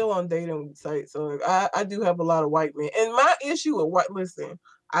 I'm still on dating sites, so like, I do have a lot of white men. And my issue with listen,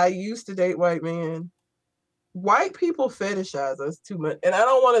 I used to date white men. White people fetishize us too much, and I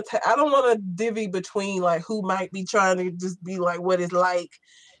don't want to divvy between like who might be trying to just be like what it's like,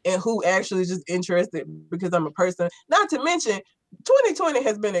 and who actually is just interested because I'm a person. Not to mention, 2020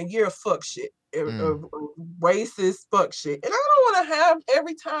 has been a year of fuck shit, of racist fuck shit. And I don't want to have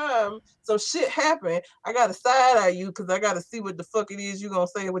every time some shit happen, I got to side eye you because I got to see what the fuck it is you're going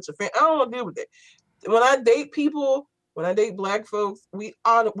to say with your family. I don't want to deal with it. When I date people, when I date black folks, we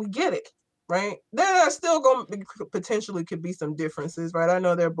get it, right? There are still going to potentially could be some differences, right? I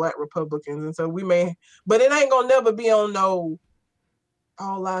know they're black Republicans, and so we may, but it ain't going to never be on no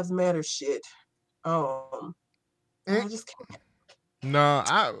all lives matter shit. I just can't. No,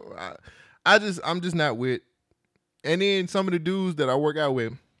 I'm just not with. And then some of the dudes that I work out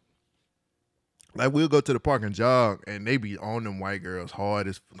with, like we'll go to the park and jog, and they be on them white girls hard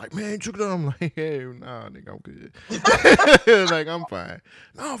as like, man, trick it on. I'm like, hey, nah, nigga, I'm good. Like I'm fine.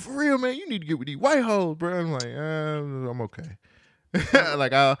 No, for real, man, you need to get with these white hoes, bro. I'm like, I'm okay.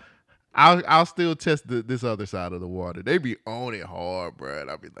 Like I'll still test this other side of the water. They be on it hard, bro.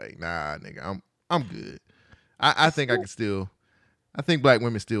 And I'll be like, nah, nigga, I'm good. I think I can still. I think black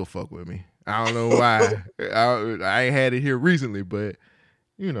women still fuck with me. I don't know why. I ain't had it here recently, but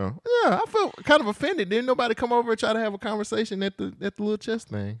you know, yeah, I felt kind of offended. Didn't nobody come over and try to have a conversation at the little chess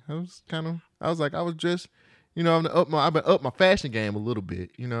thing? I was like, I was just, you know, I've been up my fashion game a little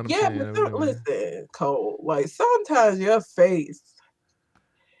bit. You know what I'm saying? Yeah, but listen, Cole. Like sometimes your face,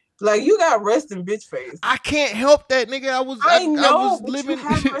 like you got resting bitch face. I can't help that, nigga. I was living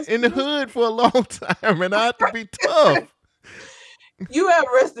in the hood for a long time, and I have to be tough. You have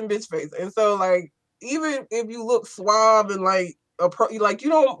resting bitch face, and so like even if you look suave and like you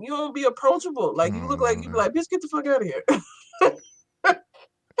don't be approachable. Like you look like you be like, bitch, get the fuck out of here.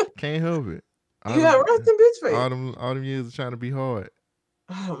 Can't help it. You have resting bitch face. All them years of trying to be hard.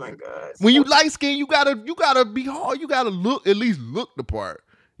 Oh my god! When you light skin, you gotta be hard. You gotta at least look the part.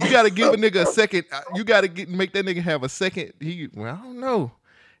 You gotta give a nigga a second. You gotta make that nigga have a second. I don't know.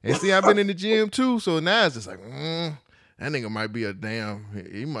 And see, I've been in the gym too, so now it's just like, that nigga might be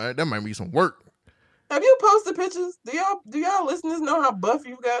that might be some work. Have you posted pictures? Do y'all listeners know how buff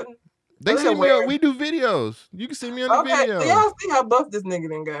you've gotten? They see me. We do videos. You can see me on the video. Do y'all see how buff this nigga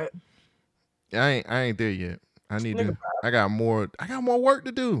done got? I ain't there yet. I need to. I got more work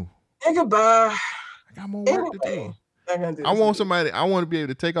to do. Nigga, bye. I got more work to do. I want somebody. I want to be able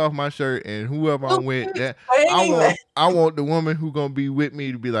to take off my shirt and whoever I'm with. That I want the woman who gonna be with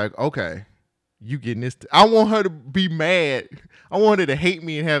me to be like, okay, you getting this. I want her to be mad. I want her to hate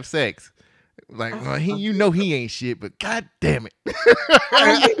me and have sex. Like, well, he ain't shit, but god damn it.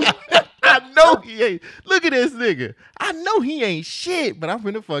 I know he ain't. Look at this nigga. I know he ain't shit, but I'm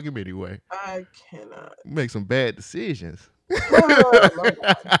finna fuck him anyway. I cannot. Make some bad decisions.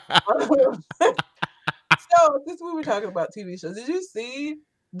 So, since we were talking about TV shows, did you see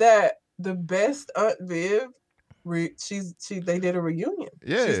that the best Aunt Viv, they did a reunion?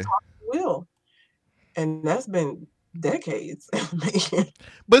 Yeah. She's talking to Will. And that's been decades.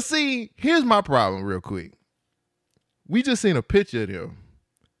 But see, here's my problem real quick. We just seen a picture of them.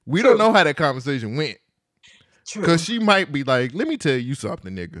 We don't know how that conversation went. Because she might be like, let me tell you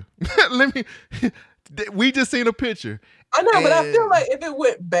something, nigga. We just seen a picture. I know, but I feel like if it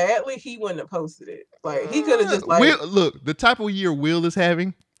went badly, he wouldn't have posted it. Like, he could have just like... look, the type of year Will is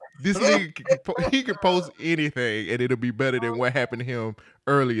having, this nigga, he could post anything and it'll be better than what happened to him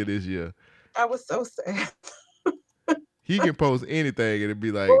earlier this year. I was so sad. He can post anything and it'd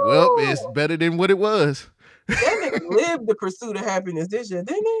be like, well, it's better than what it was. That nigga lived the pursuit of happiness this year,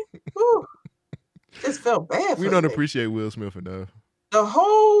 didn't he? Ooh. Just felt bad for We don't appreciate Will Smith enough. The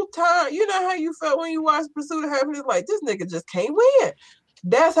whole time, you know how you felt when you watched Pursuit of Happiness? Like, this nigga just can't win.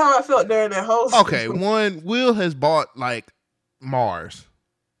 That's how I felt during that whole Okay, Will has bought, like, Mars.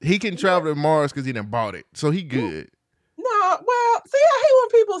 He can travel to Mars because he done bought it. So he good. No, well, see, I hate when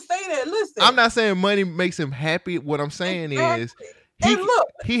people say that. Listen. I'm not saying money makes him happy. What I'm saying is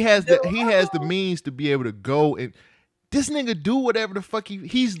he has the means to be able to go and this nigga do whatever the fuck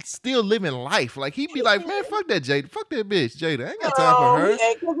he's still living life. Like he be like, man, fuck that Jada. Fuck that bitch, Jada. I ain't got time for her.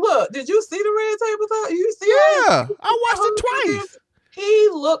 Look, did you see the red table talk? You see I watched it twice. He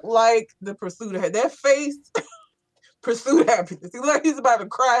looked like the Pursuit of that face. Pursuit of Happiness. He looked like he's about to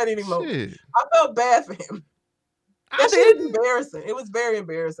cry at any moment. I felt bad for him. That shit was embarrassing. It was very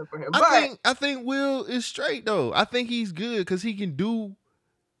embarrassing for him. I think Will is straight though. I think he's good because he can do.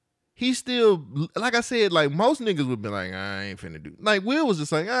 He's still, like I said, like most niggas would be like, I ain't finna do. Like Will was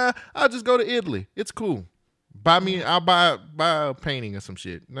just like, I'll just go to Italy. It's cool. I'll buy a painting or some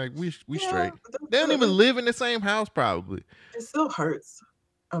shit. Like we straight. They don't even live in the same house probably. It still hurts,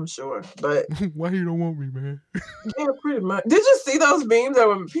 I'm sure. But why you don't want me, man? Yeah, pretty much. Did you see those memes that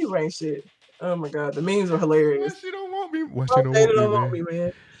were people ain't shit? Oh my god, the memes were hilarious. Why she don't want me? Why she don't want me,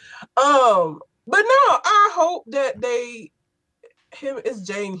 man? But no, I hope that they him is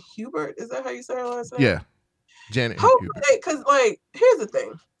Jane Hubert. Is that how you say her last name? Yeah, Janet Hopefully, Hubert. because like, here's the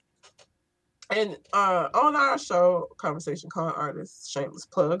thing. And on our show, Conversation Con Artists, shameless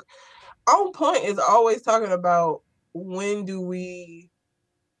plug, On Point is always talking about when do we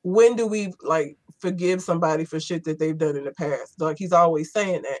like forgive somebody for shit that they've done in the past. Like, he's always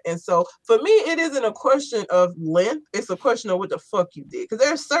saying that. And so for me, it isn't a question of length, it's a question of what the fuck you did. Because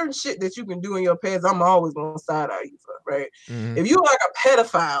there's certain shit that you can do in your past I'm always gonna side eye you for, right? Mhm. If you like a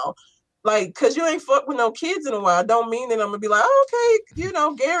pedophile, like, because you ain't fucked with no kids in a while, don't mean that I'm gonna be like, okay, you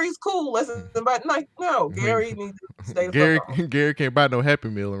know, Gary's cool. Let's invite. Like, no, Gary needs to stay the fuck home. Gary can't buy no Happy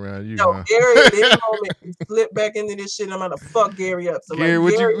Meal around you. No, huh? Gary at this moment can slip back into this shit. I'm gonna fuck Gary up. So Gary,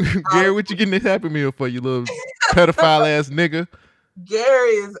 like, Gary, what you getting this Happy Meal for, you little pedophile ass nigga? Gary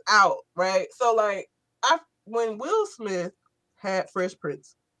is out, right? So like, when Will Smith had Fresh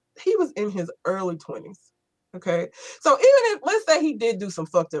Prince, he was in his early 20s. Okay, so even if, let's say he did do some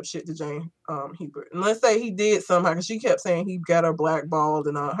fucked up shit to Jane Hubert, and let's say he did somehow, because she kept saying he got her blackballed,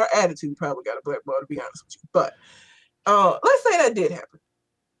 and her attitude probably got her blackballed, to be honest with you. But let's say that did happen.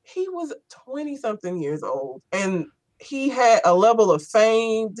 He was 20-something years old, and he had a level of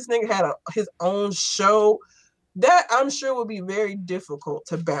fame. This nigga had his own show. That I'm sure would be very difficult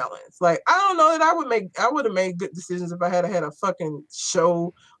to balance. Like, I don't know that I would have made good decisions if I had a fucking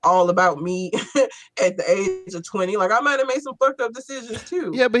show all about me at the age of 20. Like, I might have made some fucked up decisions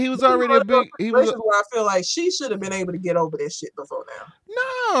too. Yeah, but he was already a big. He was where I feel like she should have been able to get over that shit before now.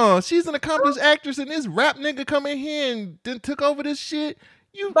 No, she's an accomplished actress, and this rap nigga come in here and then took over this shit.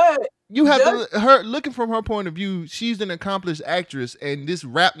 You have her looking from her point of view. She's an accomplished actress, and this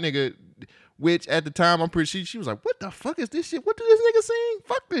rap nigga. Which at the time I'm pretty sure she was like, "What the fuck is this shit? What do this nigga sing?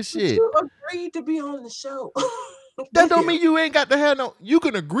 Fuck this shit." You agreed to be on the show. That don't mean you ain't got to have no. You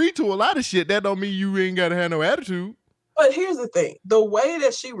can agree to a lot of shit. That don't mean you ain't got to have no attitude. But here's the thing: the way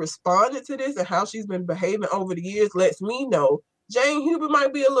that she responded to this and how she's been behaving over the years lets me know Jane Hubert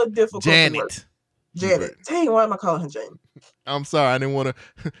might be a little difficult. Janet. Dang, why am I calling her Jane? I'm sorry, I didn't want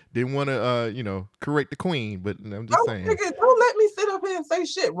to, correct the queen, but I'm just saying. Nigga, don't let me sit up here and say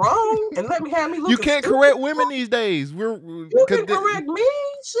shit wrong and let me have me looking. You can't stupid. Correct women these days. You can correct me.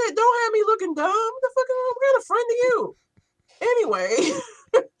 Shit, don't have me looking dumb. What the fuck? I'm kind of friend to you. Anyway,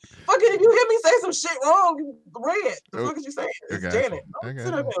 fucking, if you hear me say some shit wrong, red. The fuck is you saying? It's Janet. Don't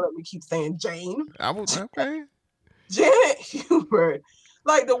sit up here and let me keep saying Jane. Okay. Janet Hubert.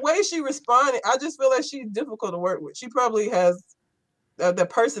 Like, the way she responded, I just feel like she's difficult to work with. She probably has the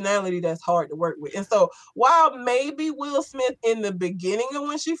personality that's hard to work with. And so while maybe Will Smith in the beginning of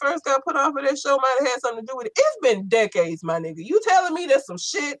when she first got put off of that show might have had something to do with it, it's been decades, my nigga. You telling me there's some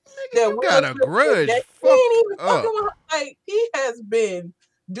shit that you got a grudge? Like, he has been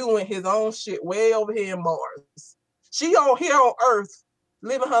doing his own shit way over here in Mars. She here on Earth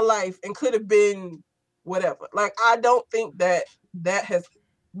living her life and could have been whatever. Like, I don't think that has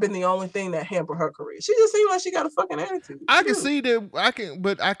been the only thing that hampered her career. She just seems like she got a fucking attitude. I can see that. I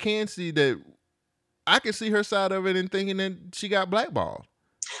can see that. I can see her side of it and thinking that she got blackballed.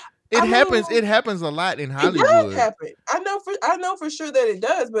 It happens a lot in Hollywood. It does happen. I know for sure that it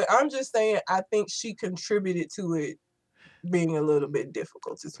does, but I'm just saying I think she contributed to it being a little bit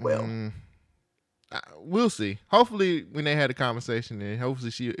difficult as well. We'll see. Hopefully, when they had a conversation, and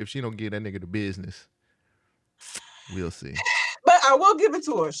hopefully if she don't give that nigga the business, we'll see. But I will give it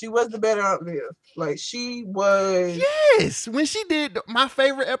to her. She was the better Aunt Viv. Like, she was. Yes, when she did my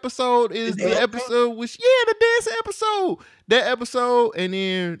favorite episode is the episode the dancing episode. That episode, and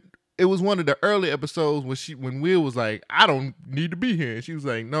then it was one of the early episodes when Will was like, "I don't need to be here," and she was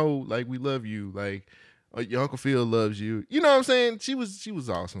like, "No, like, we love you. Like, your Uncle Phil loves you." You know what I'm saying? She was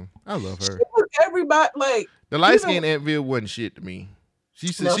awesome. I love her. She was everybody, like, the light skinned Aunt Viv wasn't shit to me.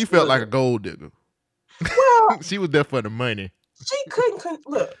 She said she felt like a gold digger. Well, she was there for the money. She couldn't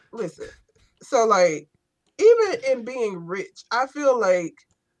listen. So, like, even in being rich, I feel like,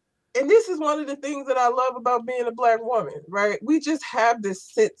 and this is one of the things that I love about being a Black woman, right? We just have this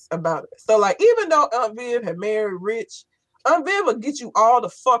sense about it. So, like, even though Aunt Viv had married rich, Aunt Viv would get you all the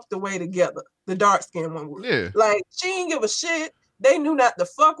fuck the way together. The dark skinned one would. Yeah. Like, she didn't give a shit. They knew not to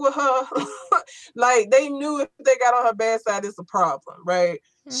fuck with her. Like, they knew if they got on her bad side, it's a problem, right?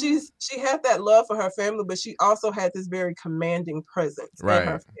 Mm-hmm. She had that love for her family, but she also had this very commanding presence in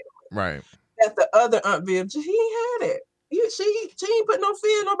her family. Right. That the other Aunt Viv, she ain't had it. She ain't put no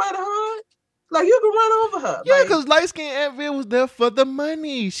fear in nobody's heart. Like, you can run over her. Yeah, because light skinned Aunt Viv was there for the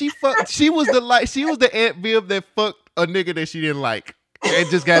money. She was the Aunt Viv that fucked a nigga that she didn't like. And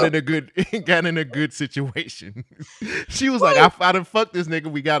just got in a good situation. She was like, I done fucked this nigga.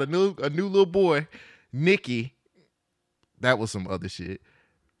 We got a new little boy, Nikki. that was some other shit.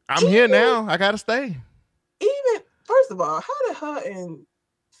 I'm here now. I gotta stay. Even first of all, how did her and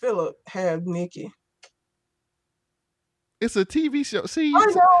Philip have Nikki? It's a TV show. See, I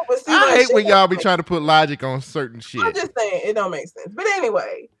know, but see, I like, hate when y'all be trying to put logic on certain shit. I'm just saying it don't make sense. But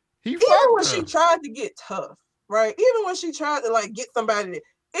anyway, He even when fucked she her. tried to get tough, right? Even when she tried to like get somebody,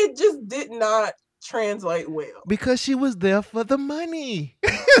 it just did not translate well. Because she was there for the money.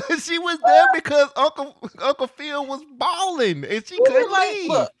 She was there because Uncle Phil was balling and she couldn't leave.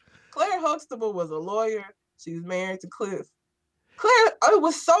 Look, Claire Huxtable was a lawyer. She was married to Cliff. Claire, it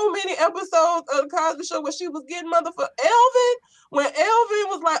was so many episodes of the Cosby Show where she was getting motherfucker Elvin. When Elvin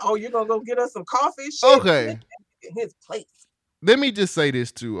was like, "Oh, you're gonna go get us some coffee." She Okay. in his place. Let me just say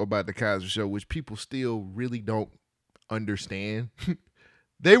this too about the Cosby Show, which people still really don't understand.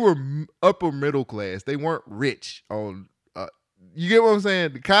 They were upper middle class. They weren't rich. You get what I'm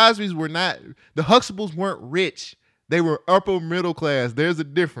saying? The Cosbys were not. The Huxtables weren't rich. They were upper middle class. There's a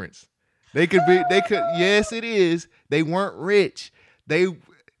difference. They could be. They could. Yes, it is. They weren't rich. They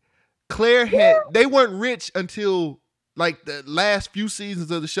weren't rich until like the last few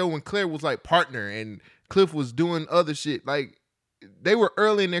seasons of the show when Claire was like partner and Cliff was doing other shit. Like they were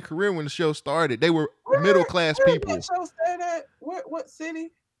early in their career when the show started. They were middle class people. That show stayed at? What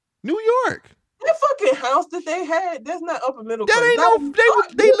city? New York. That fucking house that they had, that's not upper middle class. That ain't no.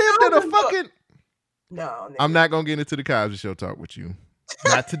 They lived in a fucking. No, I'm not gonna get into the Cosby Show talk with you.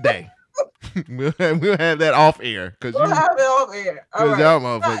 Not today. we'll have that off air because we'll have it off air. Because y'all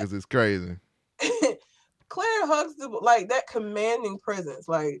motherfuckers is crazy. Claire Huxtable, like that commanding presence,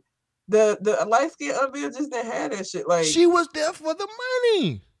 like the light skinned Unbill just didn't have that shit. Like she was there for the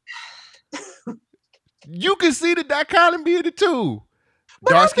money. You can see the dichotomy of the two.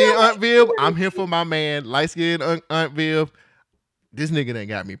 Dark skinned Aunt Viv, I'm here for my man. Light skinned Aunt Viv, this nigga done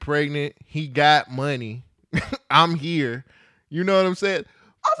got me pregnant. He got money. I'm here. You know what I'm saying?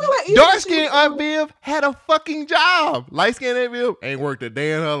 I feel like dark skinned Aunt Viv had a fucking job. Light skinned Aunt Viv ain't worked a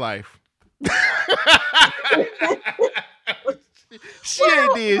day in her life. She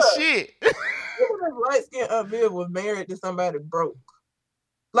ain't did shit. Light skinned Aunt Viv was married to somebody broke.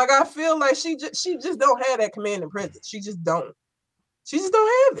 Like I feel like she just don't have that commanding presence. She just don't. She just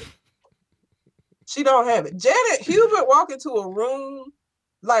don't have it. She don't have it. Janet Hubert walk into a room,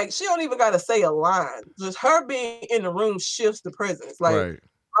 like she don't even gotta say a line. Just her being in the room shifts the presence. Like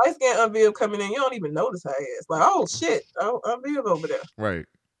light skinned Aunt Viv coming in, you don't even notice her ass. Like, oh shit, Aunt Viv over there. Right.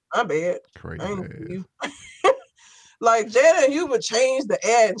 I'm bad. Crazy. I ain't you. Like Janet Hubert changed the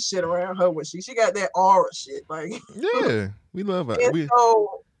air and shit around her when she got that aura shit. Like yeah, we love her.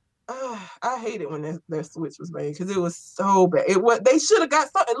 So I hate it when that switch was made because it was so bad. They should have got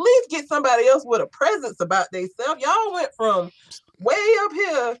at least get somebody else with a presence about themselves. Y'all went from way up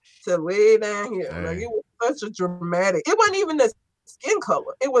here to way down here. Dang. Like it was such a dramatic. It wasn't even the skin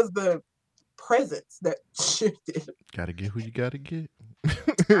color. It was the presence that shifted. Gotta get who you gotta get.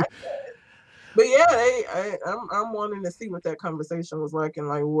 But yeah, I'm wanting to see what that conversation was like and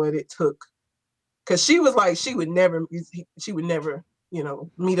like what it took. Cause she was like she would never,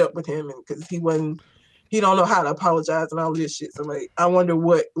 meet up with him, and because he don't know how to apologize and all this shit. So like, I wonder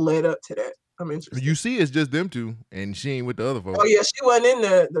what led up to that. I'm interested. You see, it's just them two, and she ain't with the other folks. Oh yeah, she wasn't in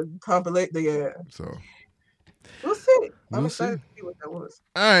the compilation. Yeah. So we'll see. I'm excited to see what that was.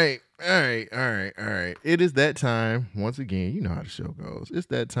 All right. It is that time once again. You know how the show goes. It's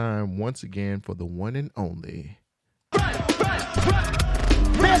that time once again for the one and only.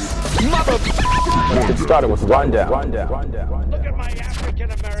 It started with rundown. Look at my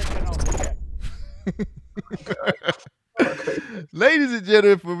African American over here. Ladies and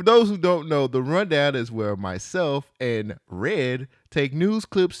gentlemen, for those who don't know, the rundown is where myself and Red take news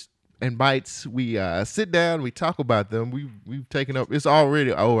clips and bites. We sit down, we talk about them. We've taken up. It's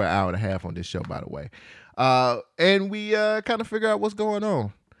already over an hour and a half on this show, by the way, and we kind of figure out what's going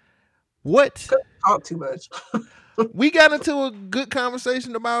on. What? Talk too much. We got into a good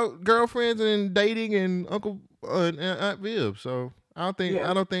conversation about girlfriends and dating and Uncle and Aunt Viv. So I don't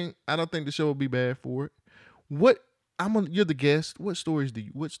think the show will be bad for it. You're the guest. What story do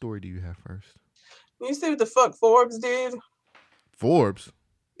you have first? You see what the fuck Forbes did? Forbes?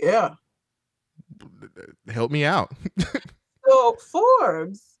 Yeah. Help me out. So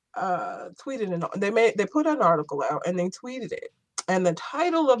Forbes tweeted they put an article out and they tweeted it. And the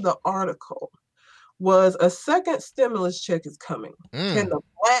title of the article was "A second stimulus check is coming. Can the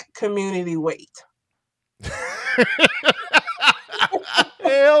Black community wait?"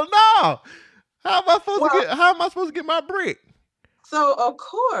 Hell no! How am I supposed to get my brick? So of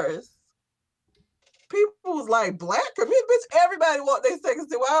course, people was like, black community, bitch, everybody want their second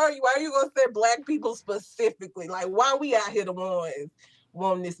citizenship. Why are you gonna say black people specifically? Like, why we out here the ones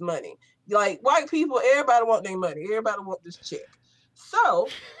wanting this money? Like, white people, everybody want their money. Everybody want this check. So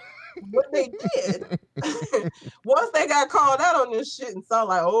what they did, once they got called out on this shit and saw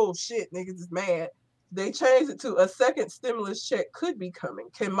like, oh shit, niggas is mad, they changed it to a second stimulus check could be coming.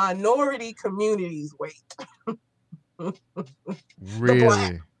 Can minority communities wait?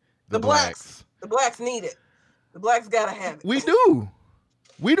 Really? The blacks need it. The blacks gotta have it. We do.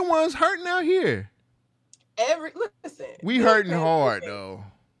 We the ones hurting out here. Listen. We hurting hard though.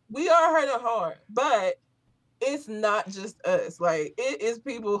 We are hurting hard, but it's not just us. Like, it is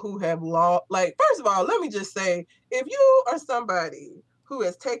people who have lost. Like, first of all, let me just say, if you are somebody who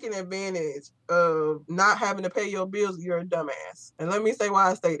has taken advantage of not having to pay your bills, you're a dumbass. And let me say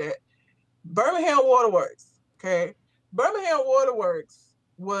why I say that. Birmingham Waterworks, okay? Birmingham Waterworks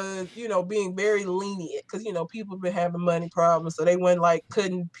was, being very lenient because, people been having money problems. So they went like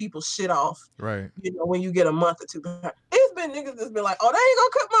cutting people's shit off. Right. When you get a month or two. It's been niggas that's been like, oh, they ain't gonna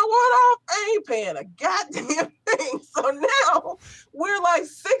cut my water off. I ain't paying a goddamn thing. So now we're like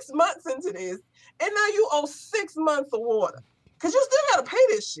 6 months into this. And now you owe 6 months of water. Cause you still gotta pay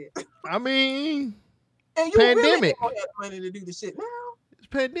this shit. I mean, and you pandemic. Really don't have money to do the shit now. It's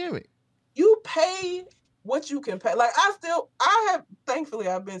pandemic. You pay what you can pay. Like thankfully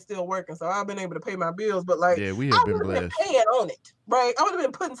I've been still working, so I've been able to pay my bills. But like, yeah, we have been blessed. Been paying on it, right? I would have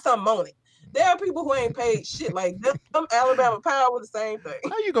been putting something on it. There are people who ain't paid shit. Like them Alabama Power with the same thing.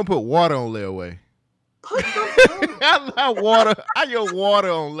 How you gonna put water on layaway? Put some How your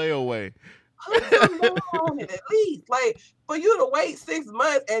water on layaway? Put some more on it at least. Like, for you to wait 6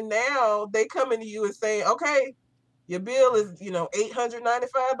 months and now they coming to you and saying, okay, your bill is,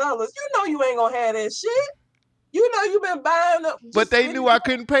 $895. You ain't gonna have that shit. You've been buying up. But they knew I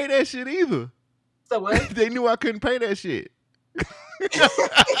couldn't pay that shit either. So what? They knew I couldn't pay that shit.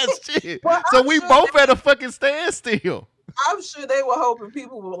 Shit. Well, so we both at a fucking standstill. I'm sure they were hoping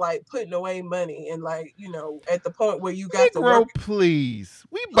people were like putting away money and like, at the point where you got to work. Please.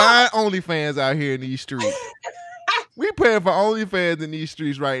 We buying OnlyFans out here in these streets. We paying for OnlyFans in these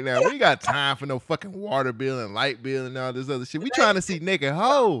streets right now. We got time for no fucking water bill and light bill and all this other shit. We trying to see naked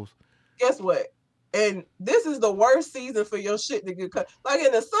hoes. Guess what? And this is the worst season for your shit to get cut. Like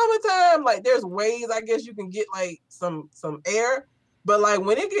in the summertime, like there's ways I guess you can get like some air. But like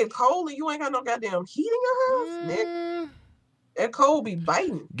when it get cold and you ain't got no goddamn heat in your house, Nick, that cold be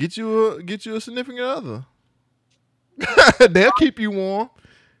biting. Get you a significant other. They'll keep you warm.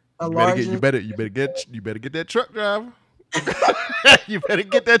 You better get that truck driver. You better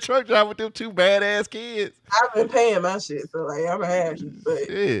get that truck driver with them 2 badass kids. I've been paying my shit, so like I'm happy. But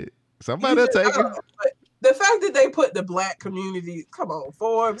shit, somebody'll take it. The fact that they put the black community, come on,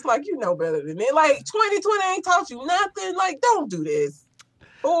 Forbes, like you know better than it. Like 2020 ain't taught you nothing. Like don't do this,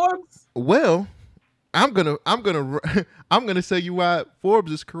 Forbes. Well, I'm gonna say you why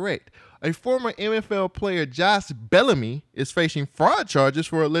Forbes is correct. A former NFL player, Josh Bellamy, is facing fraud charges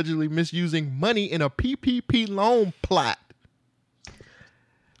for allegedly misusing money in a PPP loan plot.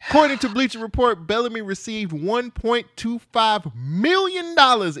 According to Bleacher Report, Bellamy received $1.25 million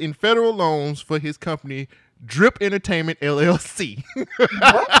in federal loans for his company, Drip Entertainment LLC.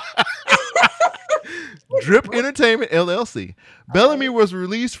 Drip Entertainment LLC. Bellamy was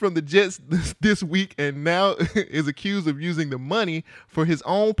released from the Jets this week and now is accused of using the money for his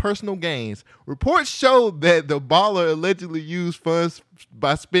own personal gains. Reports show that the baller allegedly used funds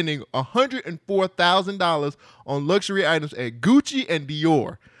by spending $104,000 on luxury items at Gucci and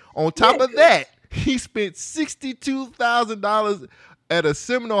Dior. On top of that, he spent $62,000 at a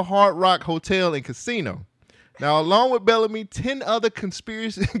Seminole Hard Rock hotel and casino. Now, along with Bellamy, 10 other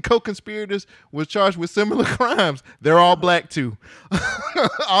co-conspirators were charged with similar crimes. They're all black, too.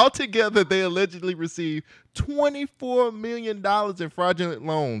 Altogether, they allegedly received $24 million in fraudulent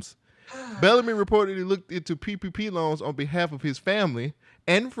loans. Bellamy reportedly looked into PPP loans on behalf of his family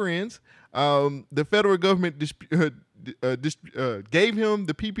and friends. The federal government gave him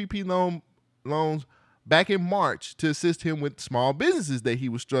the PPP loans back in March to assist him with small businesses that he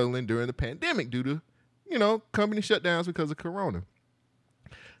was struggling during the pandemic due to company shutdowns because of Corona.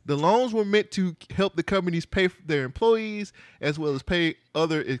 The loans were meant to help the companies pay for their employees as well as pay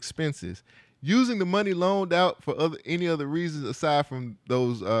other expenses. Using the money loaned out for any other reasons aside from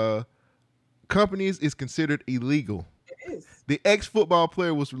those companies is considered illegal. It is. The ex-football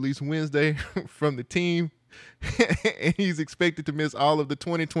player was released Wednesday from the team, and he's expected to miss all of the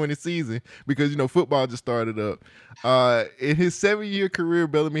 2020 season because, football just started up. In his 7-year career,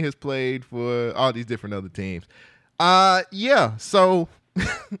 Bellamy has played for all these different other teams. So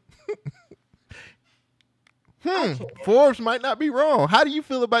Forbes might not be wrong. How do you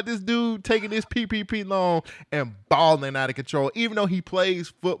feel about this dude taking this PPP loan and balling out of control, even though he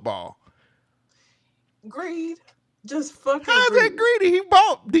plays football? Greed. Just fucking How's greed. that greedy? He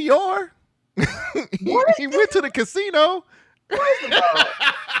bought Dior. he went to the casino. First of all,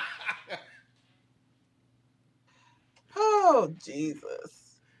 oh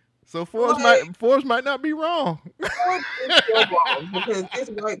Jesus. So Forbes might not be wrong. Forbes is so wrong because it's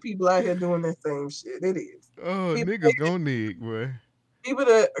white people out here doing that same shit. It is. Oh, People niggas gonna nig, boy. People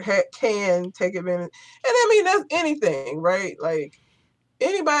that can take advantage. And I mean, that's anything, right? Like,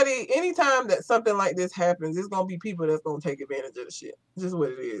 anytime that something like this happens, it's gonna be people that's gonna take advantage of the shit. Just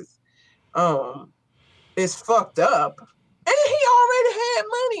what it is. It's fucked up. And he already had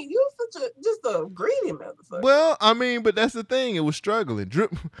money. You just a greedy motherfucker. Well, I mean, but that's the thing. It was struggling.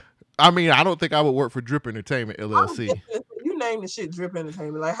 Drip. I mean, I don't think I would work for Drip Entertainment LLC. You named the shit Drip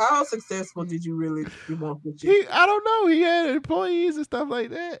Entertainment. Like, how successful did you really want this shit? I don't know. He had employees and stuff like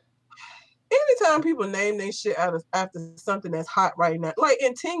that. Anytime people name their shit after something that's hot right now, like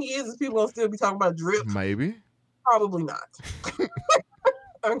in 10 years, is people gonna still be talking about Drip? Maybe. Probably not.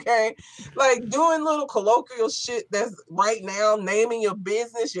 Okay, like doing little colloquial shit that's right now, naming your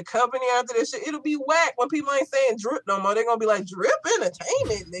business, your company after this shit, it'll be whack when people ain't saying Drip no more. They're gonna be like, Drip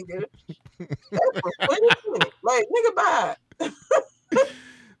Entertainment, nigga. That's for 2020. Like, nigga, bye.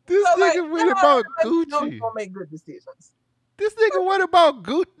 This So, nigga went about you know Gucci. you gonna make good decisions. This nigga went about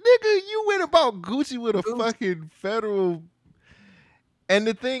Gucci. Nigga, you went about Gucci with a fucking federal. And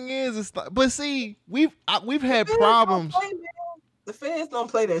the thing is, it's like, but see, we've had problems. The feds don't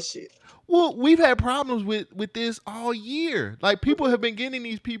play that shit. Well, we've had problems with this all year. Like, people have been getting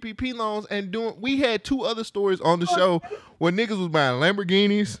these PPP loans and doing. We had 2 other stories on the show where niggas was buying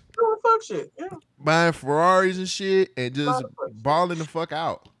Lamborghinis, Doing fuck shit. Yeah. buying Ferraris and shit, and just balling the fuck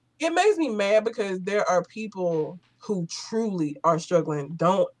out. It makes me mad because there are people who truly are struggling.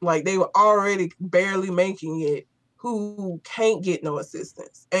 They were already barely making it, who can't get no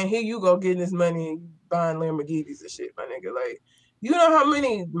assistance. And here you go getting this money and buying Lamborghinis and shit, my nigga. Like, you know how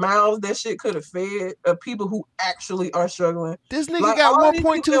many mouths that shit could have fed of people who actually are struggling? This nigga Like, got all these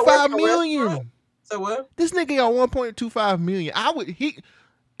people that 1.25 work in million. restaurants- So what? This nigga got 1.25 million.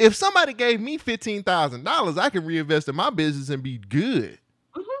 If somebody gave me $15,000, I can reinvest in my business and be good.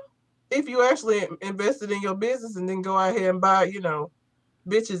 If you actually invested in your business and then go out here and buy,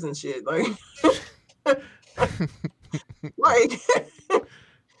 bitches and shit. Like,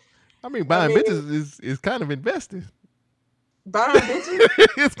 I mean, buying bitches is kind of investing. Buying bitches?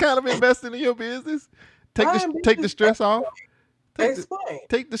 It's kind of investing in your business. Take the stress off. Explain.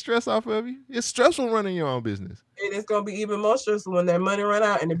 Take the stress off of you. It's stressful running your own business. And it's gonna be even more stressful when that money run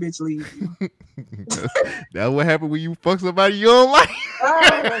out and the bitch leaves you. That's what happened when you fuck somebody you don't like.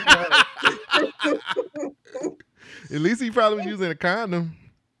 Oh, At least he probably was using a condom.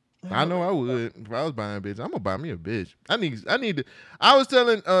 I know I would. If I was buying a bitch, I'm gonna buy me a bitch. I need to. I was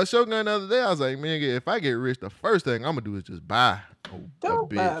telling Shogun the other day, I was like, man, if I get rich, the first thing I'm gonna do is just buy a Don't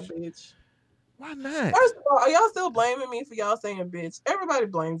bitch. buy a bitch. Why not? First of all, are y'all still blaming me for y'all saying bitch? Everybody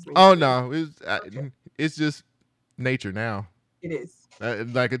blames me. Oh no, it's just nature now. It is.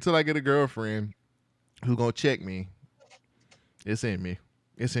 Like, until I get a girlfriend who gonna check me, it's in me.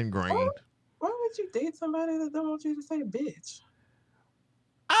 It's ingrained. Why would you date somebody that don't want you to say bitch?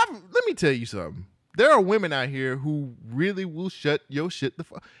 Let me tell you something. There are women out here who really will shut your shit the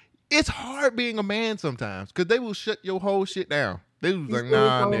fuck. It's hard being a man sometimes because they will shut your whole shit down. They was like,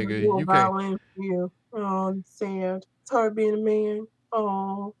 nah, nigga, you can't. Oh, sad. It's hard being a man.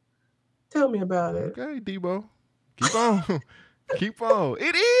 Oh, tell me about it. Okay, Debo. Keep on. Keep on.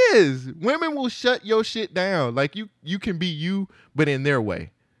 It is. Women will shut your shit down. Like, you can be you, but in their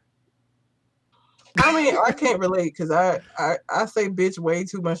way. I mean, I can't relate because I say bitch way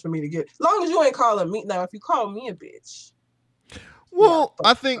too much for me to get. As long as you ain't calling me. Now, if you call me a bitch. Well,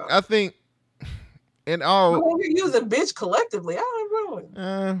 I think in all. When you're using bitch collectively, I don't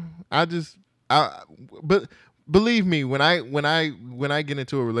know. But believe me, when I get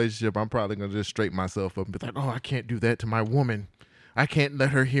into a relationship, I'm probably gonna just straighten myself up and be like, oh, I can't do that to my woman. I can't let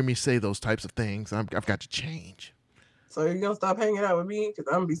her hear me say those types of things. I've got to change. So you're gonna stop hanging out with me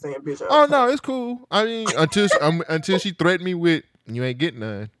because I'm gonna be saying bitch. Oh no, it's cool. I mean, until she threatened me with you ain't getting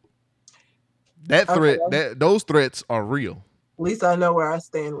none. Those threats are real. At least I know where I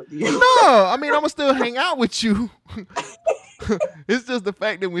stand with you. No, I mean, I'm gonna still hang out with you. It's just the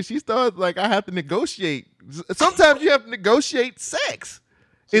fact that when she starts, like, I have to negotiate. Sometimes you have to negotiate sex.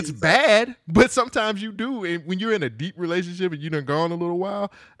 It's bad, but sometimes you do. And when you're in a deep relationship and you done gone a little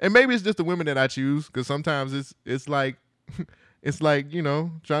while, and maybe it's just the women that I choose, because sometimes it's like it's like,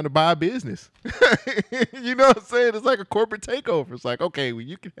 trying to buy a business. You know what I'm saying? It's like a corporate takeover. It's like, okay, well,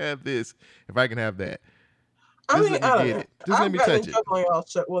 you can have this if I can have that. I Just mean, let me I don't get know. it. Just let I've me gotten touch in it. trouble on y'all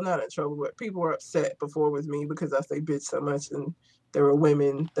show. Well, not in trouble, but people were upset before with me because I say bitch so much, and there were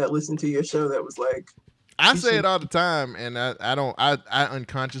women that listened to your show that was like, I you say should- it all the time, and I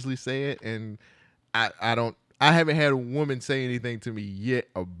unconsciously say it, and I haven't had a woman say anything to me yet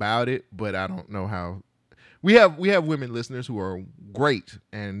about it, but I don't know how. We have women listeners who are great,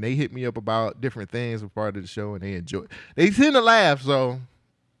 and they hit me up about different things as part of the show, and they enjoy. They tend to laugh, so.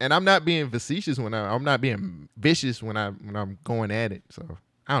 And I'm not being facetious I'm not being vicious when I'm going at it. So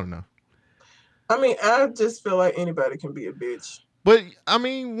I don't know. I mean, I just feel like anybody can be a bitch. But I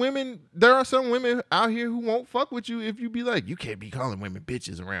mean, there are some women out here who won't fuck with you if you be like, you can't be calling women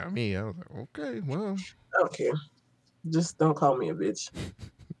bitches around me. I was like, okay, well. I don't care. Just don't call me a bitch.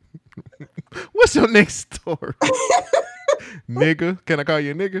 What's your next story? Nigga? Can I call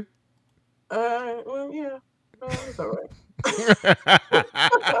you a nigga? Well, yeah. It's all right.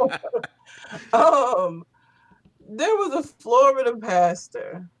 There was a Florida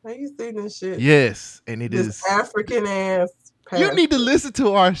pastor. Have you seen this shit? Yes, and it this is African ass pastor. You need to listen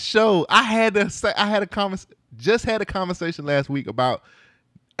to our show. I had a conversation last week about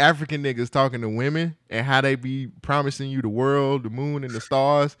African niggas talking to women and how they be promising you the world, the moon, and the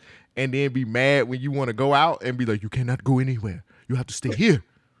stars, and then be mad when you want to go out and be like, you cannot go anywhere. You have to stay here.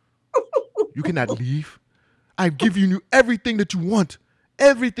 You cannot leave. I've given you everything that you want,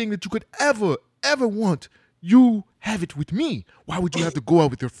 everything that you could ever want. You have it with me. Why would you have to go out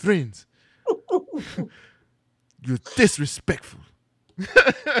with your friends? You're disrespectful.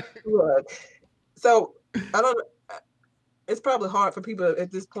 Look, so I don't. It's probably hard for people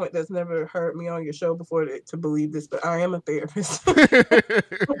at this point that's never heard me on your show before to believe this, but I am a therapist.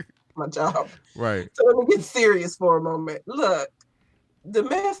 My job. Right. So let me get serious for a moment. Look,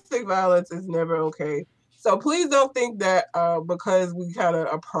 domestic violence is never okay. So please don't think that because we kind of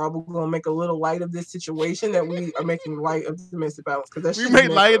are probably going to make a little light of this situation that we are making light of domestic violence. Because we make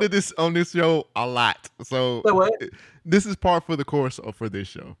light of this on this show a lot. So what? This is par for the course for this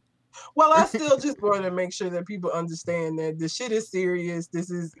show. Well, I still just want to make sure that people understand that the shit is serious. This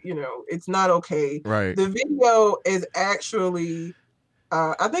is, it's not okay. Right. The video is actually,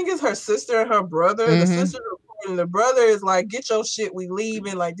 I think it's her sister and her brother. Mm-hmm. The sister and the brother is like, get your shit, we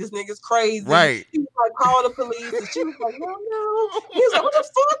leaving. Like, this nigga's crazy. Right. He was like, call the police. And she was like, no. He was like, what the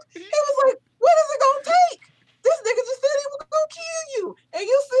fuck? He was like, what is it gonna take? This nigga just said he was gonna kill you. And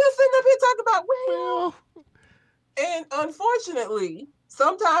you still sitting up here talking about, well. And unfortunately,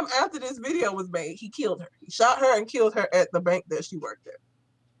 sometime after this video was made, he killed her. He shot her and killed her at the bank that she worked at.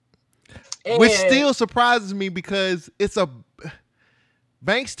 And which still surprises me because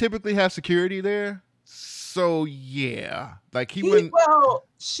banks typically have security there. So yeah, like he went. Well,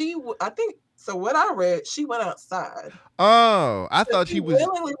 I think so. What I read, she went outside. Oh, I thought she was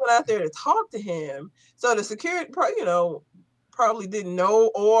willingly went out there to talk to him. So the security, probably didn't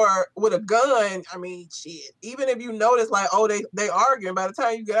know, or with a gun. I mean, shit. Even if you notice, like, oh, they arguing. By the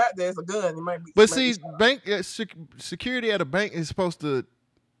time you get out there, it's a gun. It might be. But see, bank security at a bank is supposed to.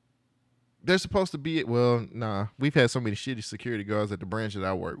 They're supposed to be. Well, nah. We've had so many shitty security guards at the branch that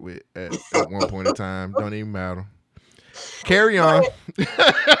I work with at one point in time. Don't even matter. Carry on.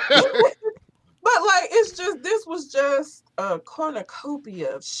 But like, this was just a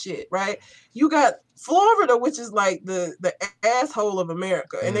cornucopia of shit, right? You got Florida, which is like the asshole of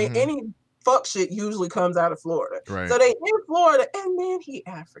America, and any fuck shit usually comes out of Florida. Right. So they in Florida, and then he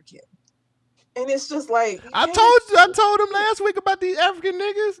African, and it's just like I told him last week about these African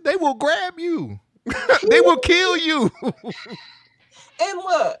niggas. They will grab you. They will kill you. And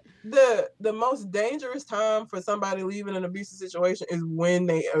look, the most dangerous time for somebody leaving an abusive situation is when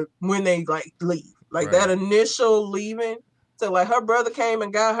they like leave, like right. That initial leaving. So like her brother came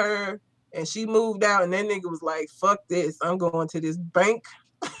and got her, and she moved out, and that nigga was like, "Fuck this, I'm going to this bank.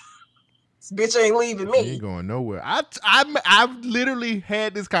 This bitch ain't leaving me. You ain't going nowhere." I've literally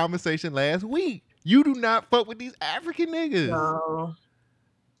had this conversation last week. You do not fuck with these African niggas. No.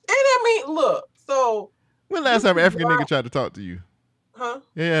 And I mean, look. So when last time an African nigga tried to talk to you? Huh?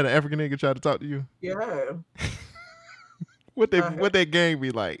 Yeah, the African nigga tried to talk to you. Yeah. What that gang be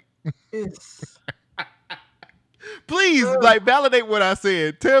like? It's... Please, like, validate what I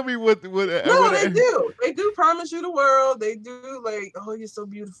said. Tell me what. No, they do. They do promise you the world. They do, like, oh, you're so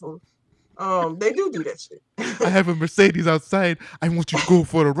beautiful. They do that shit. I have a Mercedes outside. I want you to go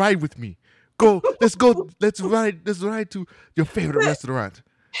for a ride with me. Let's go. Let's ride to your favorite restaurant.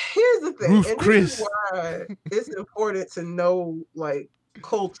 Here's the thing. Ruth and Chris. This is why it's important to know, like,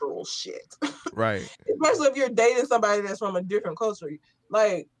 cultural shit. Right. Especially if you're dating somebody that's from a different culture.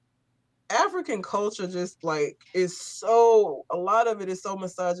 Like African culture just like is so, a lot of it is so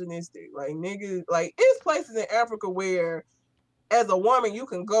misogynistic. Like niggas, like it's places in Africa where as a woman you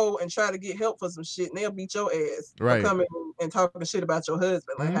can go and try to get help for some shit and they'll beat your ass Right. for coming and talking shit about your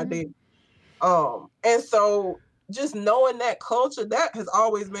husband. Like how Mhm. they and so just knowing that culture, that has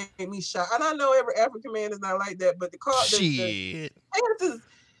always made me shocked. And I know every African man is not like that, but the Shit. chances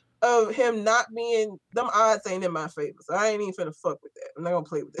of him not being, them odds ain't in my favor. So I ain't even finna fuck with that. I'm not gonna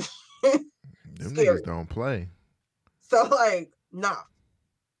play with it. Them Scary. niggas don't play. So like, nah.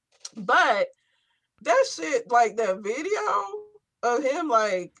 But that shit, like that video of him,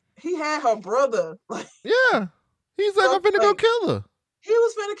 like he had her brother, like Yeah. He's like, So, I'm finna go like, kill her. he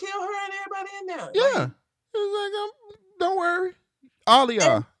was finna kill her and everybody in there. Yeah. Like, He was like, don't worry. All of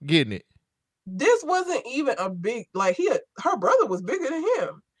y'all getting it. this wasn't even a big, like her brother was bigger than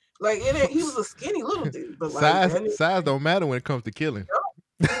him. Like he was a skinny little dude, but like Size don't matter when it comes to killing.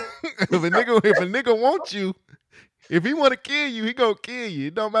 if a nigga wants you, if he want to kill you, he gonna kill you.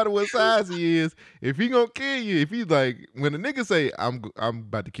 It don't matter what size he is. If he gonna kill you, if he's like, when a nigga say, I'm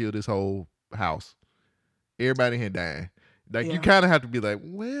about to kill this whole house, everybody in here dying. Like you kind of have to be like,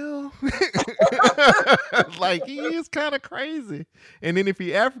 well, like he is kind of crazy. And then if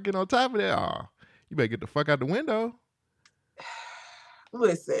he African on top of that, you better get the fuck out the window.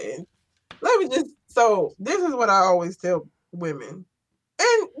 Listen, so this is what I always tell women.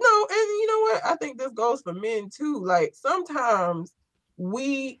 And you know what? I think this goes for men too. Like sometimes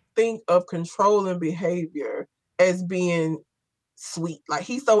we think of controlling behavior as being sweet. Like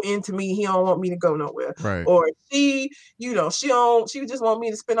he's so into me, he don't want me to go nowhere. Right. Or she just want me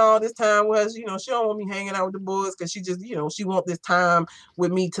to spend all this time with her. She don't want me hanging out with the boys because she just, she want this time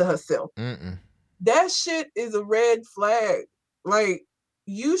with me to herself. That shit is a red flag. Like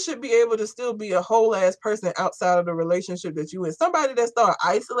you should be able to still be a whole ass person outside of the relationship that you in. Somebody that start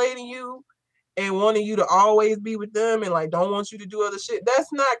isolating you and wanting you to always be with them and like don't want you to do other shit,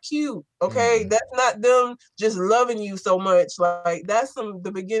 that's not cute. Okay. That's not them just loving you so much. Like that's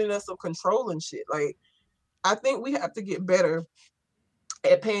the beginning of some controlling shit. Like I think we have to get better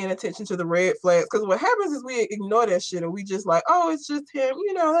at paying attention to the red flags, because what happens is we ignore that shit and we just like, oh, it's just him,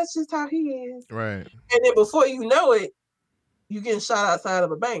 that's just how he is. Right. And then before you know it, you getting shot outside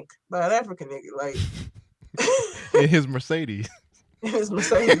of a bank by an African nigga, like in his Mercedes. From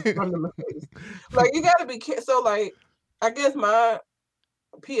the Mercedes. Like you gotta be careful. So like, I guess my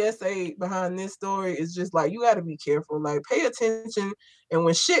PSA behind this story is just like you gotta be careful. Like pay attention, and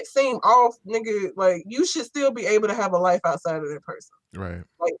when shit seem off, nigga, like you should still be able to have a life outside of that person. Right.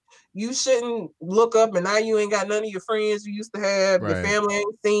 Like you shouldn't look up and now you ain't got none of your friends you used to have. Right. Your family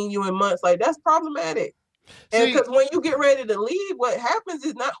ain't seen you in months. Like that's problematic. And because when you get ready to leave, what happens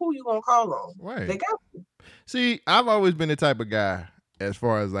is not who you gonna call on. Right. They got you. See, I've always been the type of guy, as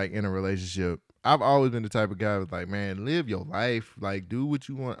far as like in a relationship, I've always been the type of guy that's like, man, live your life. Like, do what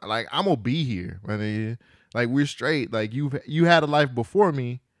you want. Like, I'm gonna be here. Right? Like, we're straight. Like, you had a life before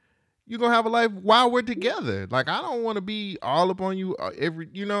me. You're gonna have a life while we're together. Like, I don't want to be all up on you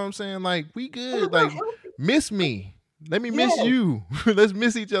you know what I'm saying? Like, we good. Like, miss me. Let me miss you. Let's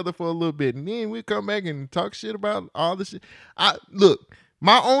miss each other for a little bit. And then we come back and talk shit about all this shit. Look,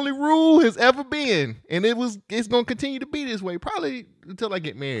 my only rule has ever been, and it's going to continue to be this way, probably until I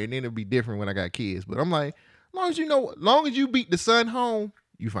get married. And then it'll be different when I got kids. But I'm like, as long as you beat the sun home,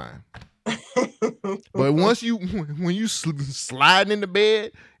 you fine. But when you sliding in the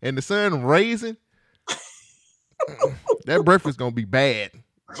bed and the sun raising, that breakfast going to be bad.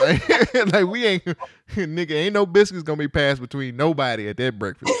 Like we ain't no biscuits gonna be passed between nobody at that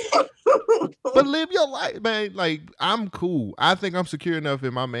breakfast. But live your life, man. Like I'm cool. I think I'm secure enough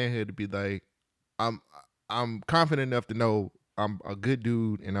in my manhood to be like, I'm confident enough to know I'm a good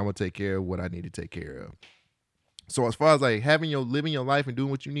dude and I'm gonna take care of what I need to take care of. So as far as like living your life and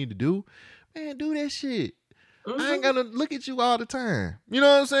doing what you need to do, man, do that shit. I ain't gonna look at you all the time. You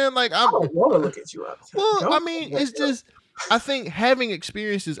know what I'm saying? Like I don't want to look at you all the time. Well, I mean, it's just. I think having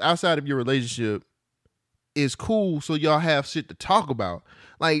experiences outside of your relationship is cool, so y'all have shit to talk about.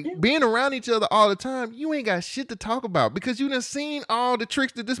 Like being around each other all the time, you ain't got shit to talk about because you done seen all the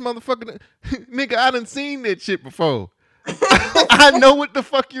tricks that this motherfucker nigga. I done seen that shit before. I know what the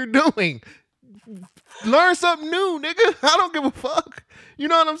fuck you're doing. Learn something new, nigga. I don't give a fuck. You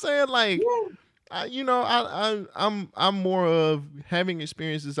know what I'm saying? Like, I'm more of having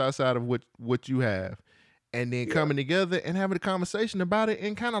experiences outside of what you have. and then coming together and having a conversation about it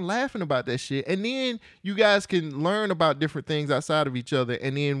and kind of laughing about that shit. And then you guys can learn about different things outside of each other.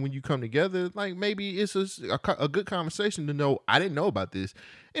 And then when you come together, like maybe it's a good conversation to know, I didn't know about this.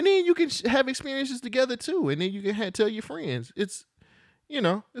 And then you can have experiences together too. And then you can tell your friends. It's,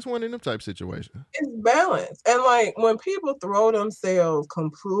 it's one of them type situations. It's balance. And like when people throw themselves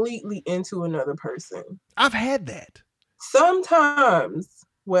completely into another person. I've had that. Sometimes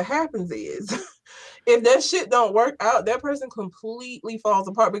what happens is if that shit don't work out, that person completely falls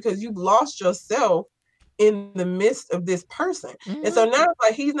apart because you've lost yourself in the midst of this person. Mm-hmm. And so now it's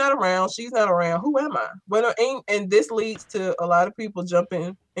like he's not around, she's not around. Who am I? Well, and this leads to a lot of people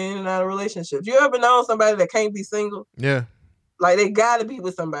jumping in and out of relationships. You ever know somebody that can't be single? Yeah. Like they gotta be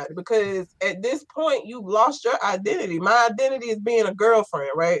with somebody because at this point you've lost your identity. My identity is being a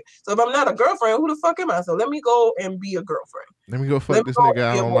girlfriend, right? So if I'm not a girlfriend, who the fuck am I? So let me go and be a girlfriend. Let me go fuck this nigga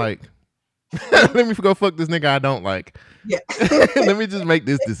I don't like. Let me go fuck this nigga I don't like. Yeah. Let me just make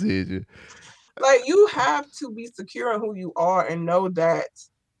this decision. Like you have to be secure in who you are and know that,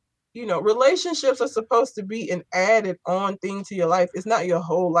 relationships are supposed to be an added on thing to your life. It's not your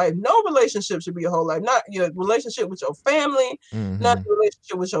whole life. No relationship should be your whole life. Not your relationship with your family, not your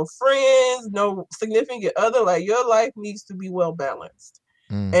relationship with your friends, no significant other. Like your life needs to be well balanced.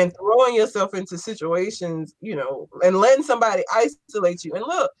 And throwing yourself into situations, and letting somebody isolate you. And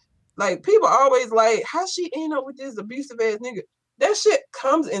look, like people always like, how she end up with this abusive ass nigga? That shit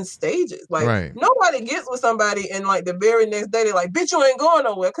comes in stages. Like nobody gets with somebody and like the very next day they're like, bitch, you ain't going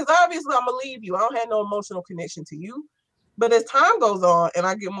nowhere. Because obviously I'm gonna leave you. I don't have no emotional connection to you. But as time goes on and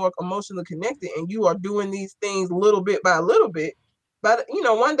I get more emotionally connected and you are doing these things little bit by little bit, but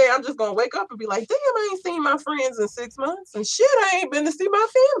one day I'm just gonna wake up and be like, damn, I ain't seen my friends in 6 months and shit, I ain't been to see my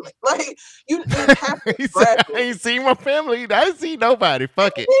family. Like it happens. He said, I ain't seen my family. I ain't seen nobody.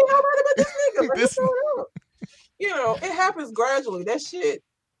 Fuck it. Ain't nobody but this nigga. Like, what's going on? It happens gradually. That shit,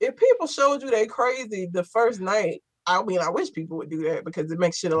 if people showed you they crazy the first night, I mean, I wish people would do that because it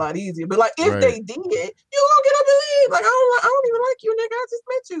makes shit a lot easier. But like, if they did, you gonna get up and leave. Like, I don't even like you, nigga. I just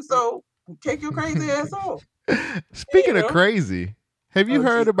met you, so take your crazy ass home. Speaking of crazy, have you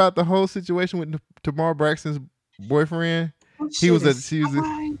heard about the whole situation with Tamar Braxton's boyfriend? I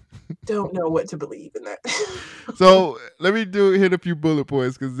don't know what to believe in that. So let me hit a few bullet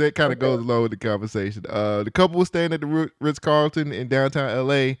points because that kind of goes along with the conversation. The couple was staying at the Ritz-Carlton in downtown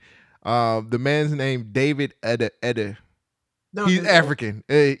LA. The man's name David Eder. He's African.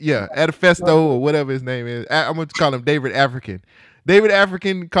 Adefesto or whatever his name is. I'm going to call him David African. David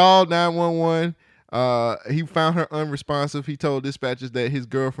African called 911. He found her unresponsive. He told dispatchers that his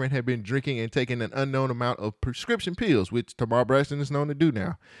girlfriend had been drinking and taking an unknown amount of prescription pills, which Tamar Braxton is known to do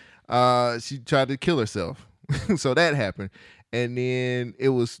now. She tried to kill herself. So that happened. And then it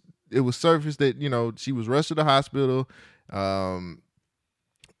was surfaced that, she was rushed to the hospital.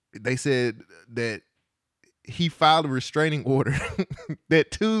 They said that he filed a restraining order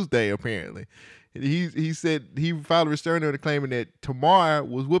that Tuesday, apparently. He said he filed a restraining order claiming that Tamar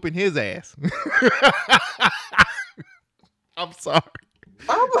was whooping his ass. I'm sorry.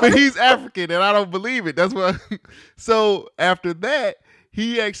 But he's African and I don't believe it. That's why. So after that,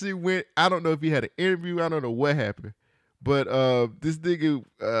 he actually went, I don't know if he had an interview. I don't know what happened. But this nigga,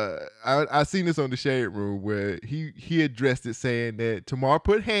 I seen this on the Shade Room where he addressed it saying that Tamar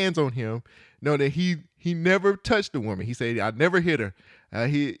put hands on him. No, that he never touched the woman. He said, I never hit her.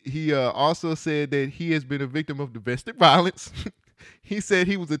 He also said that he has been a victim of domestic violence. He said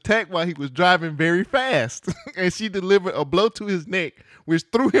he was attacked while he was driving very fast. And she delivered a blow to his neck, which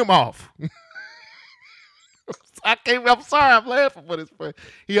threw him off. I'm sorry, I'm laughing for this.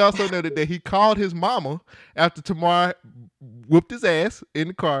 He also noted that he called his mama after Tamar whooped his ass in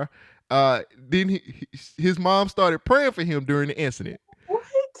the car. Then his mom started praying for him during the incident. What?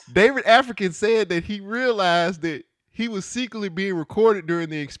 David African said that he realized that he was secretly being recorded during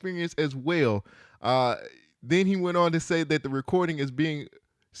the experience as well. Then he went on to say that the recording is being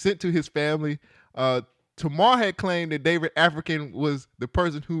sent to his family. Tamar had claimed that David African was the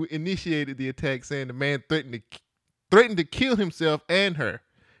person who initiated the attack, saying the man threatened to kill himself and her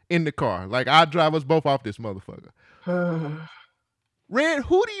in the car. Like, I'll drive us both off this motherfucker. Red,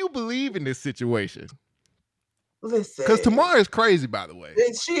 who do you believe in this situation? Listen. Because Tamar is crazy, by the way.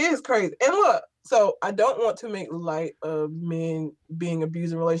 She is crazy. And look, so I don't want to make light of men being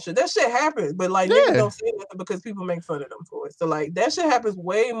abused in relationships. That shit happens, but like niggas don't say nothing because people make fun of them for it. So like that shit happens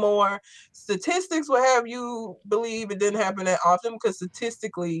way more. Statistics will have you believe it didn't happen that often because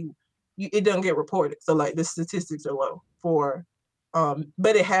statistically it doesn't get reported. So like the statistics are low for,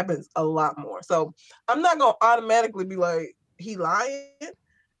 but it happens a lot more. So I'm not gonna automatically be like he lying,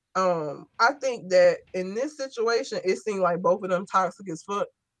 I think that in this situation, it seemed like both of them toxic as fuck.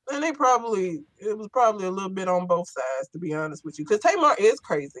 And it was probably a little bit on both sides, to be honest with you. Because Tamar is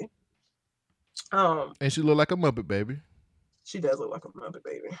crazy. And she look like a Muppet baby. She does look like a Muppet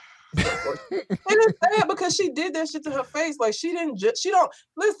baby. And it's sad because she did that shit to her face. Like she don't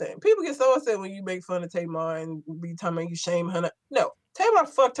listen. People get so upset when you make fun of Tamar and be telling me you shame her. No, Tamar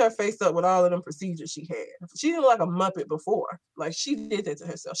fucked her face up with all of them procedures she had. She didn't look like a Muppet before. Like she did that to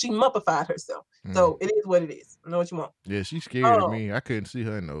herself. She Muppified herself. So it is what it is. Know what you want. Yeah, she scared me. I couldn't see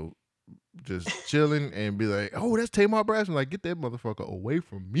her just chilling and be like, "Oh, that's Tamar Braxton." Like, get that motherfucker away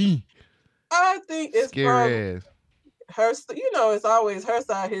from me. I think it's scary ass. Her, it's always her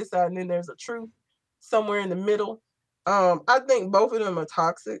side, his side, and then there's a truth somewhere in the middle. I think both of them are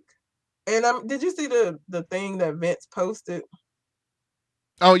toxic. And did you see the thing that Vince posted?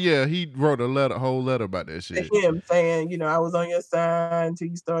 Oh yeah, he wrote a whole letter about that shit. Him saying, I was on your side until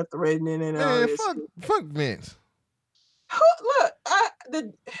you start threatening and all this. Fuck Vince.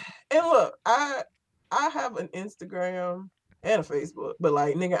 Look, I have an Instagram and a Facebook, but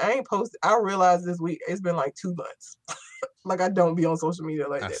like nigga, I ain't posted. I realized this week it's been like 2 months. Like I don't be on social media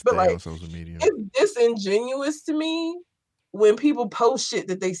like that. But like on social media. It's disingenuous to me when people post shit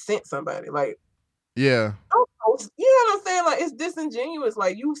that they sent somebody. Like yeah. Don't post, you know what I'm saying? Like it's disingenuous.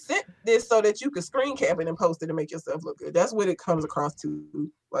 Like you sent this so that you could screen cap it and post it to make yourself look good. That's what it comes across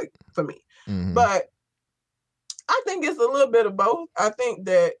to, like for me. Mm-hmm. But I think it's a little bit of both. I think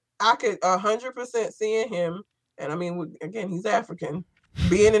that I could 100% seeing him, and I mean, again, he's African,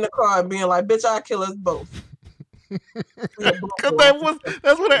 being in the car and being like, "Bitch, I'll kill us both." Because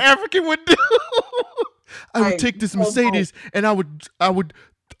that's what an African would do. I would take this Mercedes and I would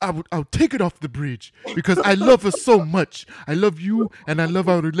take it off the bridge because I love her so much. I love you and I love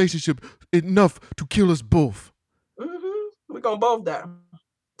our relationship enough to kill us both. Mm-hmm. We're gonna both die.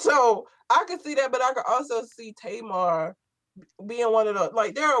 So I can see that, but I can also see Tamar being one of the,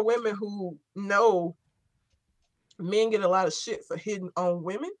 like, there are women who know men get a lot of shit for hitting on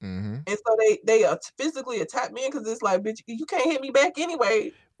women. Mm-hmm. And so they physically attack men because it's like, bitch, you can't hit me back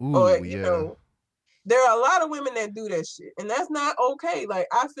anyway. Ooh, or, you know, there are a lot of women that do that shit. And that's not okay. Like,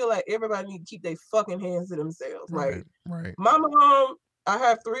 I feel like everybody need to keep their fucking hands to themselves. Right, like, my mom, I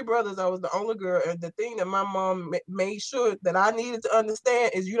have 3 brothers. I was the only girl. And the thing that my mom made sure that I needed to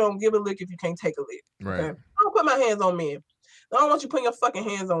understand is you don't give a lick if you can't take a lick. Right. Okay? I don't put my hands on men. I don't want you putting your fucking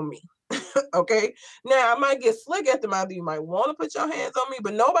hands on me. Okay? Now, I might get slick at them. You might want to put your hands on me,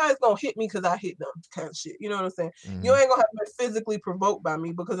 but nobody's going to hit me because I hit them kind of shit. You know what I'm saying? Mm-hmm. You ain't going to have to be physically provoked by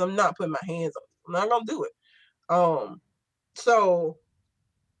me because I'm not putting my hands on you. I'm not going to do it. So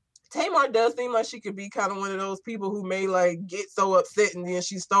Tamar does seem like she could be kind of one of those people who may like get so upset and then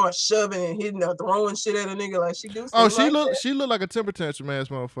she starts shoving and hitting or throwing shit at a nigga like she do. Oh, she look like a temper tantrum ass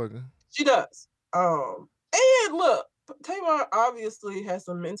motherfucker. She does. And look, Tamar obviously has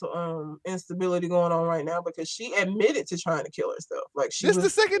some mental instability going on right now because she admitted to trying to kill herself. Like this the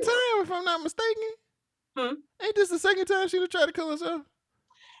second time, if I'm not mistaken. Ain't this the second time she tried to kill herself?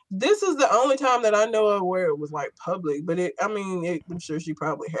 This is the only time that I know of where it was like public, but I'm sure she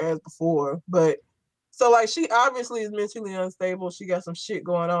probably has before. But so like she obviously is mentally unstable. She got some shit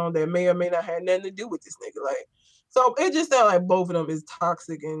going on that may or may not have nothing to do with this nigga. Like, so it just sounds like both of them is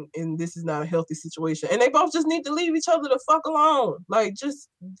toxic and this is not a healthy situation. And they both just need to leave each other the fuck alone. Like, just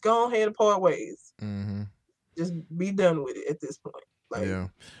go ahead and part ways. Mm-hmm. Just be done with it at this point. Like, yeah.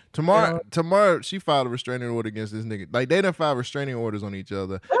 Tomorrow, she filed a restraining order against this nigga. Like, they done filed restraining orders on each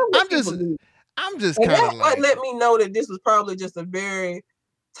other. I'm just kind of like, let me know that this was probably just a very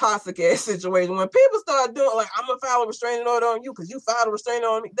toxic ass situation. When people start doing like, I'm gonna file a restraining order on you because you filed a restraining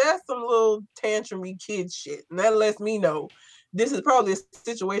order on me, that's some little tantrumy kid shit, and that lets me know this is probably a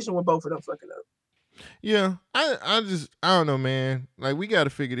situation where both of them fucking up. Yeah, I don't know, man. Like, we got to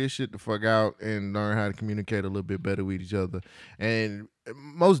figure this shit the fuck out and learn how to communicate a little bit better with each other. And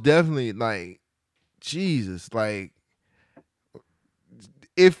most definitely, like, Jesus, like,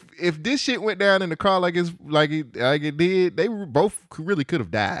 if this shit went down in the car like it did, they both really could have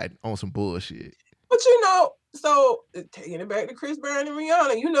died on some bullshit. But so taking it back to Chris Brown and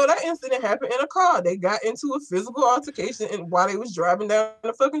Rihanna, that incident happened in a car. They got into a physical altercation and while they was driving down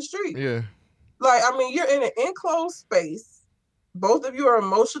the fucking street. Yeah. Like, I mean, you're in an enclosed space. Both of you are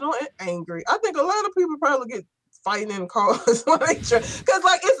emotional and angry. I think a lot of people probably get fighting in cars when they try. Because,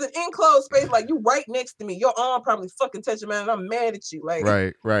 like, it's an enclosed space. Like, you right next to me. Your arm probably fucking touching mine and I'm mad at you. Like,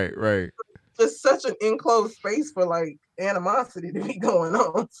 right. Just such an enclosed space for, like, animosity to be going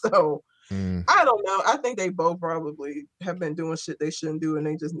on. So, I don't know. I think they both probably have been doing shit they shouldn't do and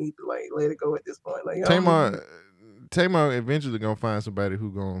they just need to, like, let it go at this point. Like, Tamar eventually gonna find somebody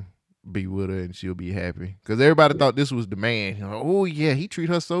who gonna be with her and she'll be happy. Because everybody thought this was the man. You know, oh yeah, he treat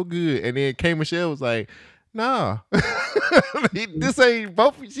her so good. And then K Michelle was like, nah. This ain't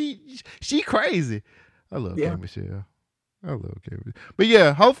both. She crazy. I love K Michelle. I love K Michelle. But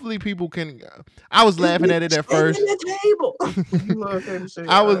yeah, hopefully people can. I was laughing at it at first. The table. Love K Michelle.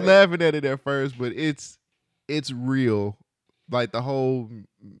 I was laughing at it at first, but it's real. Like the whole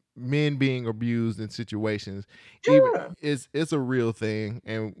men being abused in situations, it's a real thing,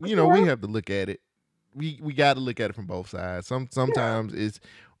 and we have to look at it. We got to look at it from both sides. Sometimes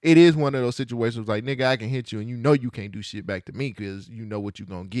it is one of those situations like, nigga, I can hit you, and you can't do shit back to me because you know what you're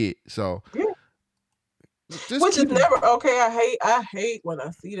gonna get. So, which is never okay. I hate when I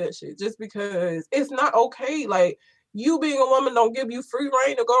see that shit, just because it's not okay. Like, you being a woman don't give you free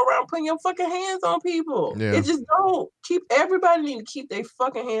reign to go around putting your fucking hands on people. Yeah. It just don't. Everybody need to keep their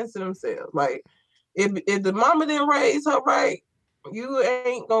fucking hands to themselves. Like, if the mama didn't raise her right, you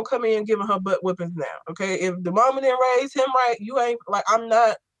ain't gonna come in giving her butt whippings now. Okay? If the mama didn't raise him right, you ain't like, I'm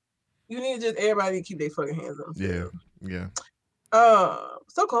not. You need to just everybody to keep their fucking hands on themselves. Yeah.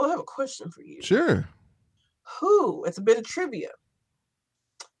 So Cole, I have a question for you. Sure. It's a bit of trivia.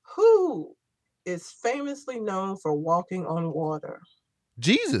 Who is famously known for walking on water?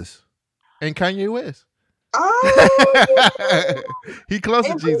 Jesus and Kanye West. Oh, he close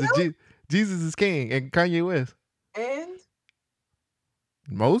to Jesus. Jesus is king, and Kanye West. And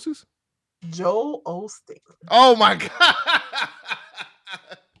Moses? Joel Osteen. Oh my God.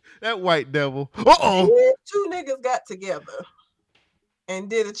 That white devil. Two niggas got together and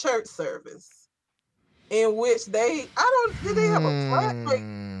did a church service in which did they have a platform?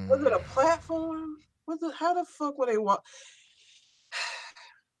 Like, was it a platform? How the fuck were they walk?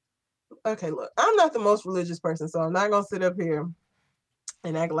 Okay, look, I'm not the most religious person, so I'm not gonna sit up here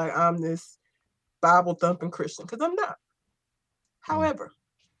and act like I'm this Bible thumping Christian, because I'm not. However,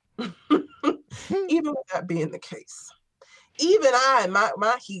 even with that being the case, even I,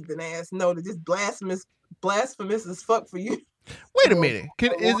 my heathen ass, know that this blasphemous as fuck for you. Wait a minute.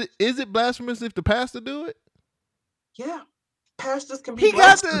 Is it blasphemous if the pastor do it? Yeah. Pastors can be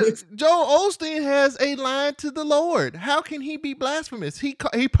blasphemous. Joel Osteen has a line to the Lord. How can he be blasphemous? He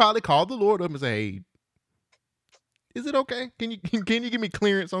probably called the Lord up and said, hey, is it okay? Can you give me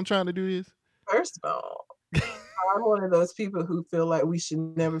clearance on trying to do this? First of all, I'm one of those people who feel like we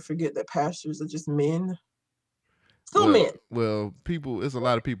should never forget that pastors are just men. Men. Well, there's a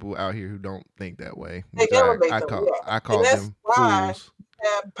lot of people out here who don't think that way. They elevate them. I call them fools.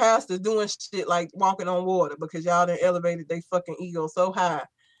 Have pastors doing shit like walking on water because y'all done elevated their fucking ego so high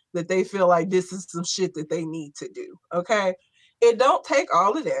that they feel like this is some shit that they need to do. Okay? It don't take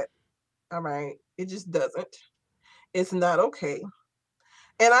all of that. All right? It just doesn't. It's not okay.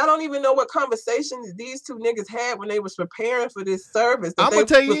 And I don't even know what conversations these two niggas had when they was preparing for this service. I'm gonna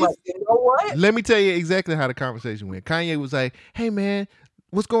tell you, like, you know what? Let me tell you exactly how the conversation went. Kanye was like, "Hey man,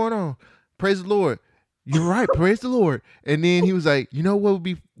 what's going on? Praise the Lord. You're right. Praise the Lord." And then he was like, "You know what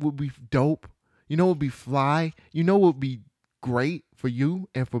would be dope? You know what would be fly? You know what would be great for you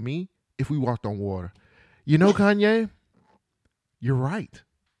and for me if we walked on water? You know, Kanye, you're right.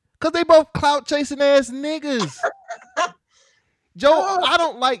 Cause they both clout chasing ass niggas." Joe, I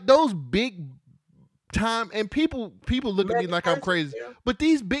don't like those big time, and people look at me like I'm crazy, but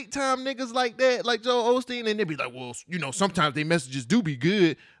these big time niggas like that, like Joel Osteen, and they be like, well, sometimes their messages do be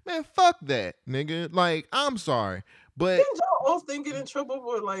good. Man, fuck that, nigga. Like, I'm sorry, but didn't Joel Osteen get in trouble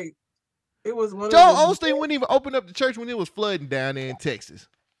for like it was one? Joel Osteen wouldn't even open up the church when it was flooding down there in Texas.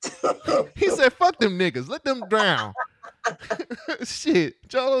 He said, "Fuck them niggas, let them drown." Shit,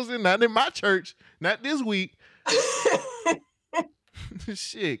 Joel Osteen not in my church, not this week.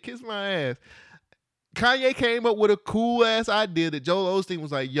 Shit, kiss my ass. Kanye came up with a cool ass idea that Joel Osteen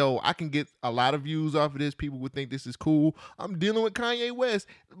was like, yo, I can get a lot of views off of this. People would think this is cool. I'm dealing with Kanye West.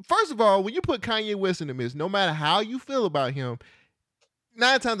 First of all, when you put Kanye West in the midst, no matter how you feel about him,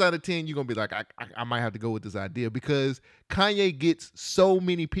 9 times out of 10, you're going to be like, I might have to go with this idea, because Kanye gets so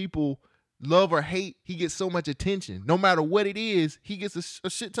many people, love or hate, he gets so much attention. No matter what it is, he gets a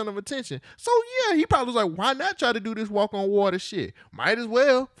shit ton of attention. So yeah, he probably was like, why not try to do this walk on water shit? Might as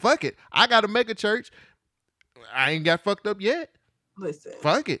well. Fuck it. I got a mega church. I ain't got fucked up yet. Listen.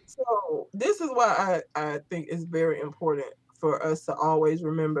 Fuck it. So this is why I think it's very important for us to always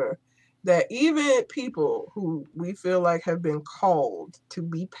remember that even people who we feel like have been called to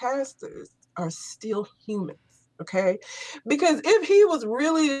be pastors are still humans. Okay, because if he was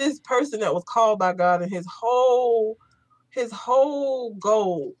really this person that was called by God and his whole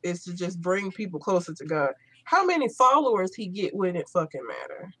goal is to just bring people closer to God, how many followers he get wouldn't it fucking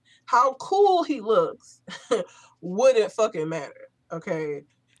matter? how cool he looks wouldn't fucking matter. Okay.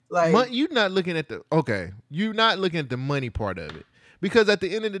 Like You're not looking at the money part of it, because at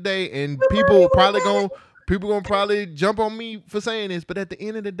the end of the day, and people gonna probably jump on me for saying this, but at the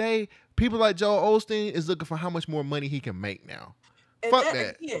end of the day, people like Joel Osteen is looking for how much more money he can make now. and Fuck that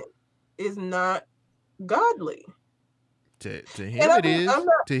that. again is not godly. To And him I it mean, is. I'm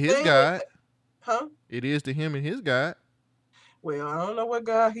not To his saying God, huh? it is to him and his God. Well, I don't know what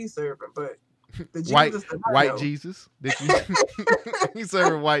God he's serving, but the White Jesus that I white know. Jesus. That you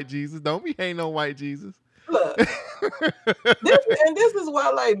serving white Jesus. Don't be hating on white Jesus. Look, this is why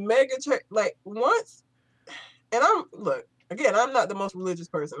like mega church like once, and I'm not the most religious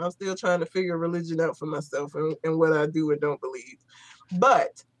person. I'm still trying to figure religion out for myself and what I do and don't believe.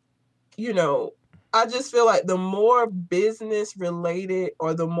 But you know, I just feel like the more business related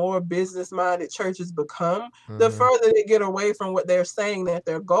or the more business minded churches become, the further they get away from what they're saying that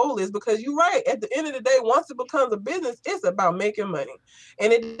their goal is. Because you're right, at the end of the day, once it becomes a business, it's about making money.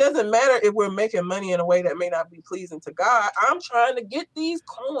 And it doesn't matter if we're making money in a way that may not be pleasing to God. I'm trying to get these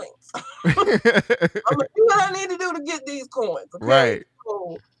coins. I'm gonna do what I need to do to get these coins. Okay? Right.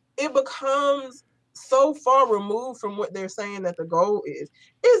 So it becomes so far removed from what they're saying that the goal is.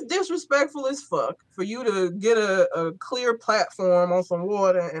 It's disrespectful as fuck for you to get a clear platform on some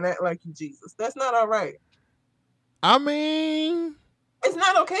water and act like you Jesus. That's not all right. I mean, it's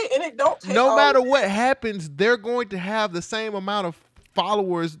not okay, and it don't take no matter what happens, they're going to have the same amount of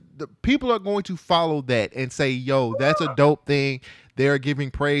followers. The people are going to follow that and say, yo, that's a dope thing. They're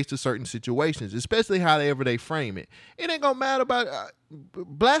giving praise to certain situations, especially however they frame it. It ain't gonna matter about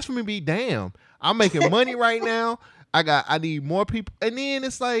blasphemy be damn. I'm making money right now. I need more people. And then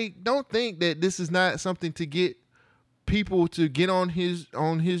it's like, don't think that this is not something to get people to get on his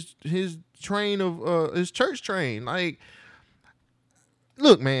train of his church train. Like,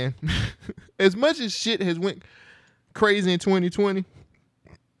 look, man, as much as shit has went crazy in 2020,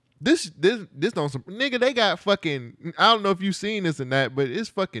 this don't nigga, they got fucking, I don't know if you've seen this or not, but it's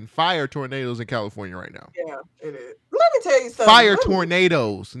fucking fire tornadoes in California right now. Yeah, it is. Let me tell you something. Fire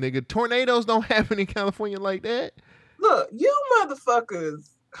tornadoes, nigga. Tornadoes don't happen in California like that. Look, you motherfuckers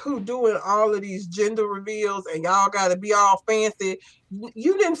who doing all of these gender reveals and y'all gotta be all fancy,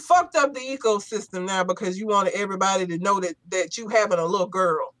 you done fucked up the ecosystem now because you wanted everybody to know that you having a little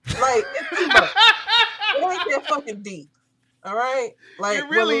girl. Like, it's too much. It ain't that fucking deep. All right? Like, it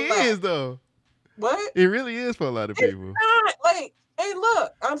really is though. What? It really is for a lot of people. It's not. Like, hey,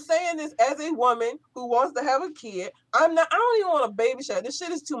 look, I'm saying this as a woman who wants to have a kid. I don't even want a baby shower. This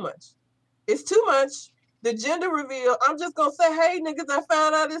shit is too much. It's too much. The gender reveal, I'm just gonna say, hey niggas, I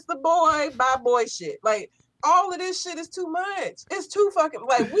found out it's the boy, bye boy shit. Like, all of this shit is too much. It's too fucking,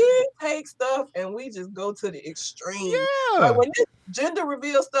 like, we take stuff and we just go to the extreme. Yeah. Like, when this gender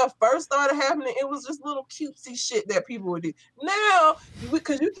reveal stuff first started happening, it was just little cutesy shit that people would do. Now,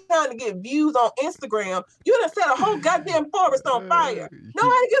 because you're trying to get views on Instagram, you done set a whole goddamn forest on fire.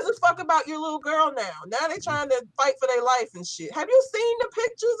 Nobody gives a fuck about your little girl now. Now they trying to fight for their life and shit. Have you seen the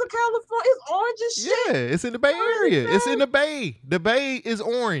pictures of California? It's orange as shit. Yeah, it's in the Bay Area. It's in the Bay. The Bay is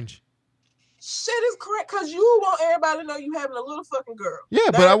orange. Shit is correct because you want everybody to know you having a little fucking girl. Yeah,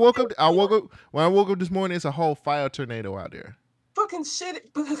 but I woke up when I woke up this morning, it's a whole fire tornado out there. Fucking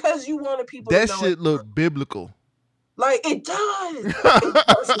shit because you wanted people that to know shit look biblical. Like, it does.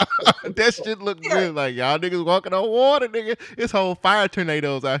 That shit look good. Like, y'all niggas walking on water, nigga. It's whole fire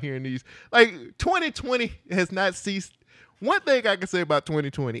tornadoes out here in these. Like, 2020 has not ceased. One thing I can say about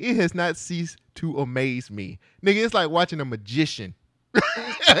 2020, it has not ceased to amaze me. Nigga, it's like watching a magician.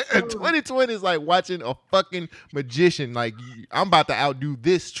 2020 is like watching a fucking magician. Like, I'm about to outdo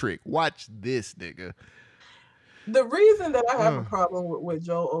this trick. Watch this, nigga. The reason that I have a problem with what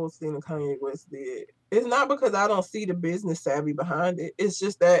Joel Osteen and Kanye West did is not because I don't see the business savvy behind it. It's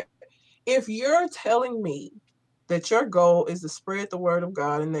just that if you're telling me that your goal is to spread the word of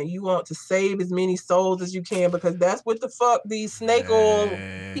God and that you want to save as many souls as you can because that's what the fuck these snake oil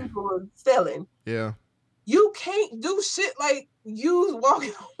people are selling. Yeah. You can't do shit like you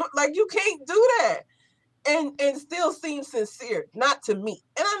walking, like you can't do that and still seem sincere. Not to me.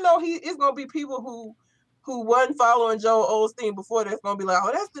 And I know it's gonna be people who wasn't following Joel Osteen before that's gonna be like,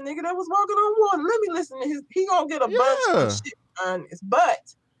 oh, that's the nigga that was walking on water. Let me listen to his. He gonna get a bunch of shit on this.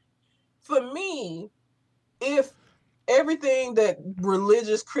 But for me, if everything that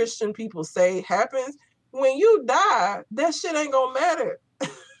religious Christian people say happens, when you die, that shit ain't gonna matter.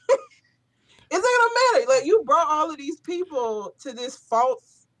 It's not gonna matter. Like, you brought all of these people to this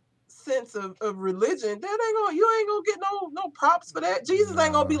false sense of religion, you ain't gonna get no props for that. Jesus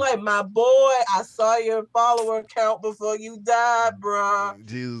ain't gonna be like, my boy, I saw your follower count before you died, bruh.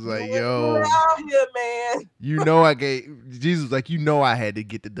 Jesus like, You yo, out here, man. Jesus like, I had to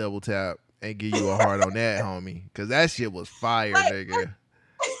get the double tap and give you a heart on that, homie. Cause that shit was fire, nigga.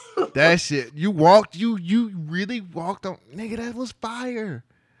 That shit, you really walked on, nigga, that was fire.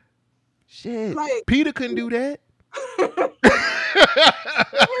 Shit. Like, Peter couldn't do that. That's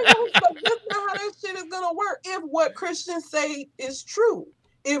not how that shit is gonna work. If what Christians say is true,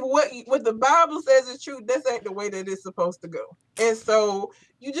 if what the Bible says is true, this ain't the way that it's supposed to go. And so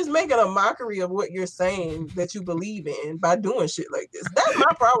you just making a mockery of what you're saying that you believe in by doing shit like this. That's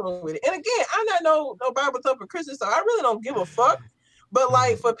my problem with it. And again, I'm not no Bible thumping Christian, so I really don't give a fuck. But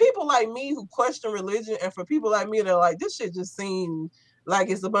like for people like me who question religion, and for people like me that are like, this shit just seems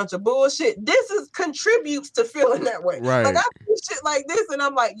like it's a bunch of bullshit. This contributes to feeling that way. Right. Like I see shit like this, and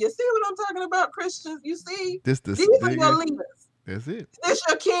I'm like, you see what I'm talking about, Christians? You see, these are your leaders. That's it. Is this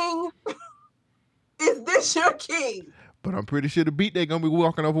your king? Is this your king? But I'm pretty sure the beat they're gonna be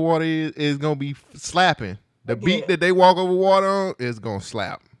walking over water is gonna be slapping. The beat that they walk over water on is gonna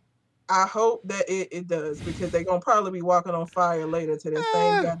slap. I hope that it does, because they're gonna probably be walking on fire later to that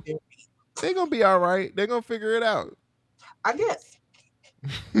same goddamn beat. They're gonna be all right. They're gonna figure it out. I guess.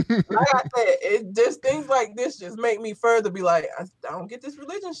 Like I said, just things like this just make me further be like, I don't get this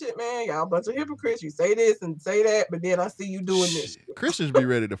religion shit, man. Y'all a bunch of hypocrites. You say this and say that, but then I see you doing this shit. Christians be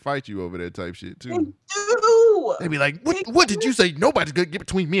ready to fight you over that type shit too. They do. They be like, what did you say? Nobody's gonna get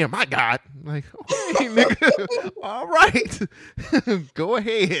between me and my God. I'm like, okay, nigga. All right. Go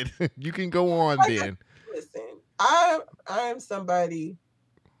ahead. You can go on then. Listen, I am somebody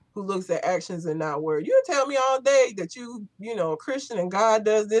who looks at actions and not words. You tell me all day that you a Christian and God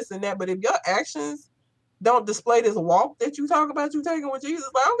does this and that, but if your actions don't display this walk that you talk about you taking with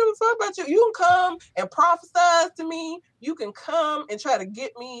Jesus, like, I don't give a fuck about you. You can come and prophesize to me. You can come and try to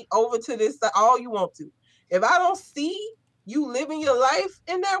get me over to this side all you want to. If I don't see you living your life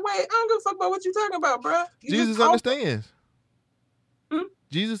in that way, I don't give a fuck about what you talking about, bro. Jesus understands.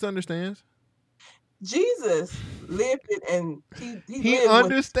 Jesus understands. Jesus lived it, and he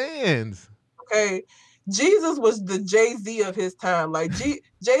understands. Okay, Jesus was the Jay-Z of his time. Like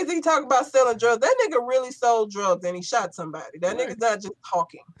Jay-Z talk about selling drugs. That nigga really sold drugs and he shot somebody. That nigga's not just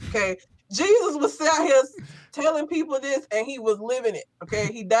talking. Okay, Jesus was out here telling people this and he was living it.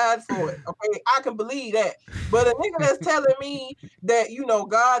 Okay, he died for it. Okay, I can believe that. But a nigga that's telling me that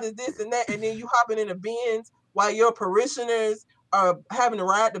God is this and that, and then you hopping in the Benz while your parishioners are having to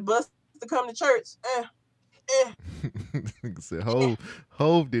ride the bus to come to church. Said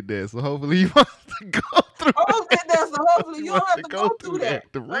Hove did that, so hopefully you want to go through. Hove did that, so hopefully you don't have to go through that.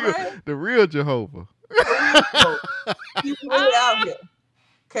 The real Jehovah. He's really out here.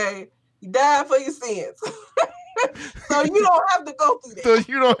 Okay, he died for your sins, so you don't have to go through that. So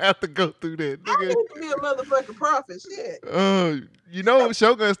you don't have to go through that, nigga. I need to be a motherfucking prophet. Shit.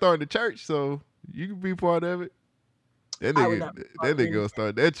 Shogun's starting the church, so you can be part of it. That nigga gonna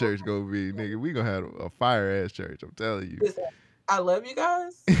start that church. Gonna be, nigga, we gonna have a fire ass church. I'm telling you. Listen, I love you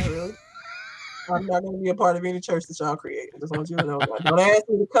guys. I'm not gonna be a part of any church that y'all create. I just want you to know that. Don't ask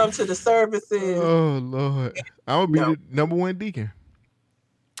me to come to the services. Oh Lord, I'm gonna be the number one deacon.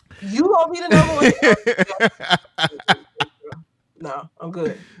 You gonna be the number one? No, I'm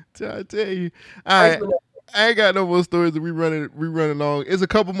good. I tell you, I ain't got no more stories. That we running along. There's a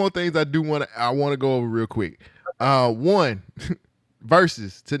couple more things I want to go over real quick. One,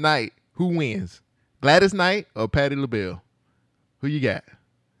 versus tonight. Who wins? Gladys Knight or Patti LaBelle? Who you got?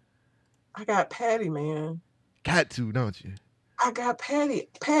 I got Patti, man. Got to, don't you? I got Patti.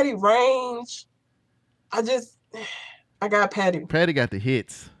 Patti range. I got Patti. Patti got the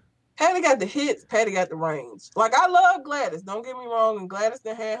hits. Patti got the hits. Patti got the range. Like, I love Gladys. Don't get me wrong. And Gladys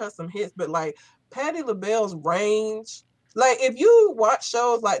done had her some hits, but like Patti LaBelle's range. Like, if you watch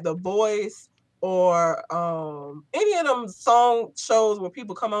shows like The Voice or any of them song shows where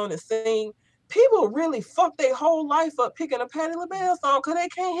people come on and sing, people really fuck their whole life up picking a Patti LaBelle song because they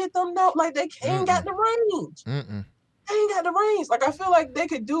can't hit them notes. Like, they ain't got the range. They ain't got the range. Like, I feel like they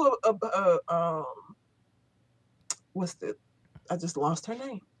could do I just lost her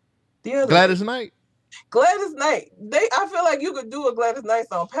name. Gladys Knight. Gladys Knight. I feel like you could do a Gladys Knight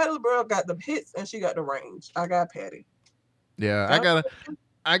song. Patti LaBelle got the hits and she got the range. I got Patti. Yeah,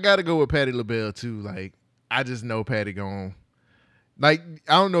 I gotta go with Patti LaBelle too. Like, I just know Patti going. Like,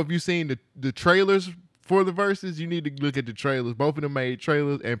 I don't know if you've seen the trailers for the verses. You need to look at the trailers. Both of them made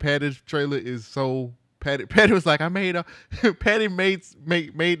trailers, and Patti's trailer is so Patti was like, Patti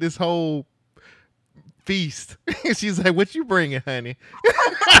made this whole feast. She's like, what you bringing, honey?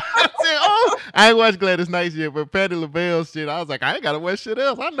 said, oh, I ain't watched Gladys Knight yet, but Patti LaBelle shit, I was like, I ain't gotta watch shit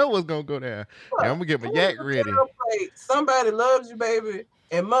else. I know what's gonna go down. Yeah, I'm gonna get my yak ready. Somebody Loves You, Baby,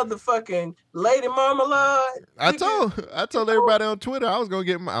 and motherfucking Lady Marmalade. I told everybody on Twitter I'm gonna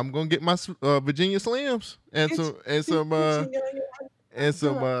get my Virginia Slims and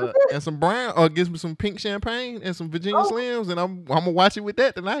some brown, or get me some pink champagne and some Virginia Slims, and I'm gonna watch it with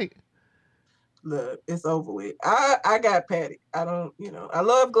that tonight. Look, it's over with. I got Patty. I don't, I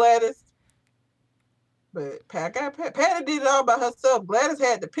love Gladys, but Patty did it all by herself. Gladys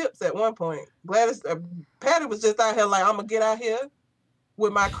had the pips at one point. Patty was just out here like, I'm gonna get out here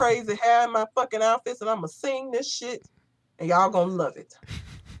with my crazy hair and my fucking outfits, and I'm gonna sing this shit, and y'all gonna love it.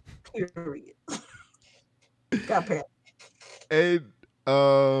 Period. Got Patty. And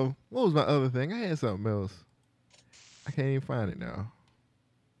what was my other thing? I had something else. I can't even find it now.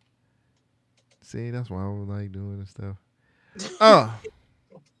 See, that's why I don't like doing this stuff.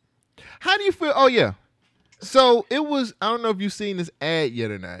 How do you feel? Oh, yeah. So it was, I don't know if you've seen this ad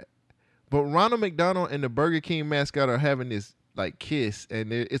yet or not, but Ronald McDonald and the Burger King mascot are having this like kiss,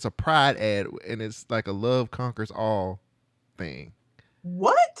 and it's a pride ad, and it's like a love conquers all thing.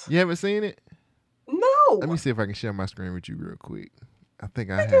 What? You haven't seen it? No. Let me see if I can share my screen with you real quick. I think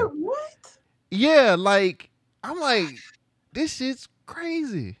I have. What? Yeah, like, I'm like, this shit's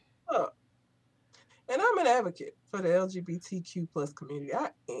crazy. And I'm an advocate for the LGBTQ plus community.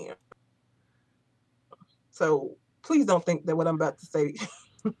 I am. So please don't think that what I'm about to say.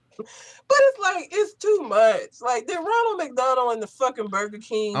 But it's like, it's too much. Like, did Ronald McDonald and the fucking Burger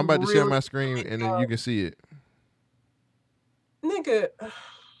King I'm about to share my screen and then you can see it. Nigga.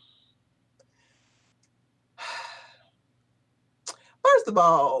 First of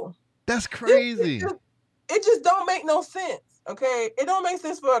all, that's crazy. It just don't make no sense. Okay, it don't make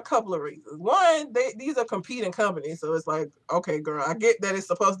sense for a couple of reasons. One, these are competing companies, so it's like, okay, girl, I get that it's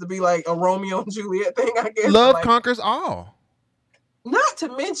supposed to be like a Romeo and Juliet thing, I guess. Love conquers all. Not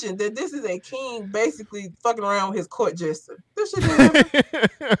to mention that this is a king basically fucking around with his court jester. This shit is a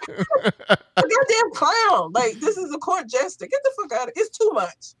goddamn clown. Like, this is a court jester. Get the fuck out of it. It's too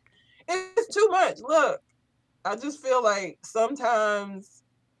much. It's too much. Look, I just feel like sometimes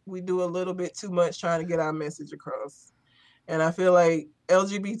we do a little bit too much trying to get our message across. And I feel like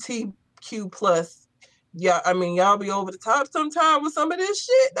LGBTQ plus, yeah, I mean, y'all be over the top sometime with some of this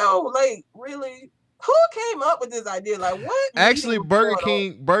shit, though. Like, really? Who came up with this idea? Like, what? Actually,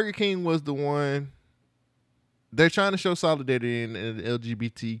 Burger King was the one. They're trying to show solidarity in the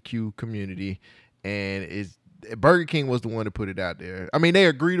LGBTQ community, and Burger King was the one to put it out there. I mean, they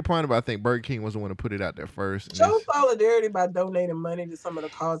agreed upon it, but I think Burger King was the one to put it out there first. Show solidarity by donating money to some of the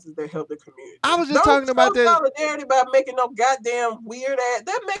causes that help the community. I was just talking about that. Solidarity by making no goddamn weird ass.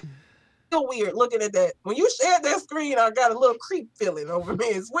 That makes me feel weird looking at that. When you shared that screen, I got a little creep feeling over me.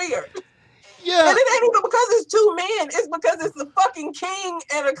 It's weird. Yeah. And it ain't even because it's two men. It's because it's a fucking king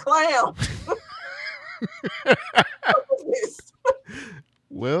and a clown.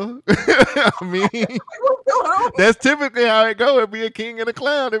 Well, I mean, that's typically how it go. It'd be a king and a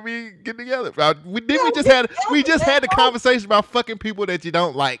clown and we get together. We just had the conversation about fucking people that you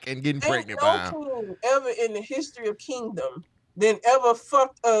don't like and getting pregnant by them. No king ever in the history of kingdom than ever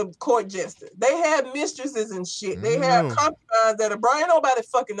fucked a court jester. They had mistresses and shit. They had concubines that are Brian. Nobody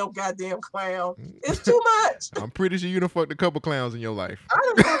fucking no goddamn clown. It's too much. I'm pretty sure you done fucked a couple clowns in your life.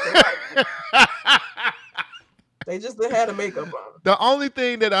 I done fucked They just had a makeup on. The only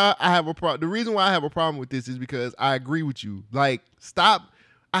thing that I have a problem, the reason why I have a problem with this is because I agree with you. Like, stop.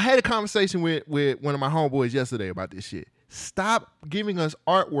 I had a conversation with one of my homeboys yesterday about this shit. Stop giving us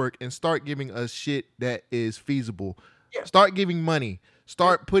artwork and start giving us shit that is feasible. Yeah. Start giving money.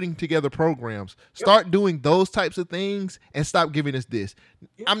 Start putting together programs. Start doing those types of things and stop giving us this.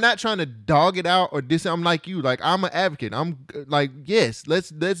 I'm not trying to dog it out or this. I'm like you. Like, I'm an advocate. I'm like, yes,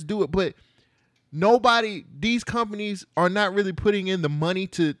 let's do it. But these companies are not really putting in the money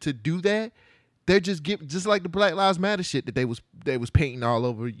to do that. They're just like the Black Lives Matter shit that they was painting all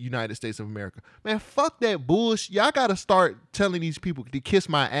over United States of America. Man, fuck that bullshit. Y'all gotta start telling these people to kiss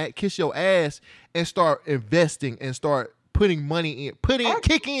your ass and start investing and start putting money in.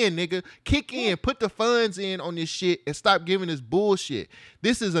 Kick in, nigga. Kick in. Put the funds in on this shit and stop giving us bullshit.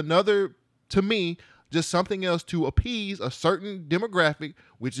 This is another, to me, just something else to appease a certain demographic,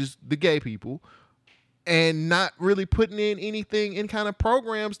 which is the gay people, and not really putting in anything in kind of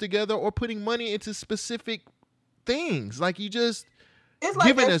programs together or putting money into specific things. Like, you just it's like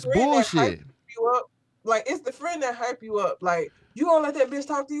giving us bullshit. Like, it's the friend that hype you up. Like, You gonna let that bitch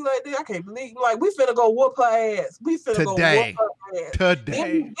talk to you like that? I can't believe. Like, we finna go whoop her ass. We finna go Today. whoop her ass. Then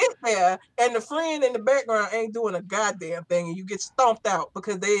Today. you get there, and the friend in the background ain't doing a goddamn thing, and you get stomped out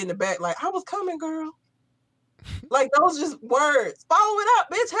because they in the back like, I was coming, girl. Like, those just words. Follow it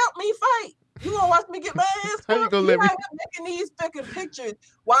up, bitch. Help me fight. You gonna watch me get my ass? How you gonna let me? out here making these fucking pictures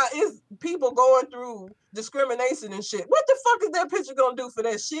while it's people going through discrimination and shit. What the fuck is that picture gonna do for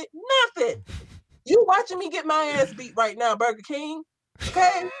that shit? Nothing. You watching me get my ass beat right now, Burger King. Okay,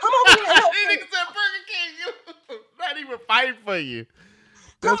 come over here and help These me. niggas said Burger King, you not even fighting for you.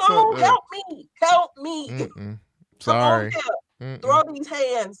 Come That's on, fucked up. help me. Help me. Mm-mm. Come on Sorry. here. Throw these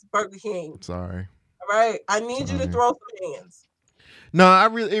hands, Burger King. Sorry. All right, I need you to Sorry. throw some hands. No,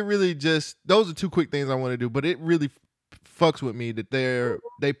 it really just, those are two quick things I want to do, but it really fucks with me that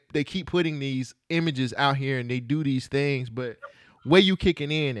they keep putting these images out here and they do these things, but where you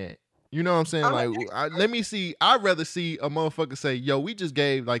kicking in at? You know what I'm saying? Like, let me see. I'd rather see a motherfucker say, "Yo, we just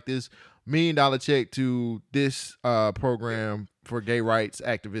gave like this $1 million check to this program for gay rights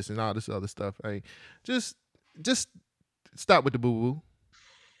activists and all this other stuff." Like, just stop with the boo boo.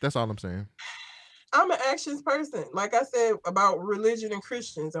 That's all I'm saying. I'm an actions person. Like I said about religion and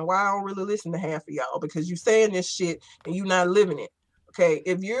Christians and why I don't really listen to half of y'all, because you saying this shit and you not living it. Okay,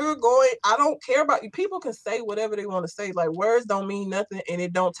 if you're going, I don't care about you. People can say whatever they want to say. Like, words don't mean nothing, and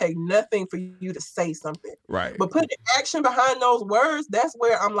it don't take nothing for you to say something. Right. But putting action behind those words, that's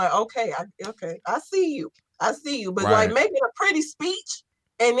where I'm like, okay, I see you. But Right. like making a pretty speech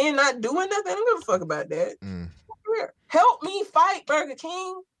and then not doing nothing, I don't give a fuck about that. Mm. Help me fight, Burger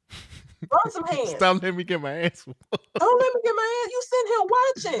King. Throw some hands. Stop letting me get my ass whooped. Don't let me get my ass. You sitting here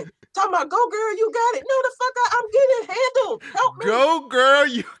watching. Talking about, go girl, you got it. No, the fuck, I'm getting handled. Help me. Go girl,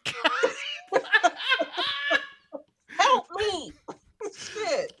 you got it. Help me.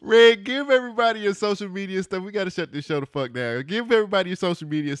 Shit. Red, give everybody your social media stuff. We got to shut this show the fuck down. Give everybody your social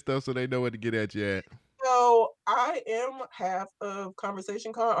media stuff so they know where to get at you at. So I am half of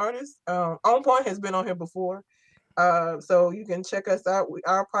Conversation Con Artists. On Point has been on here before. So you can check us out.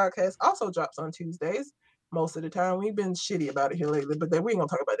 Our podcast also drops on Tuesdays most of the time. We've been shitty about it here lately, but then we ain't gonna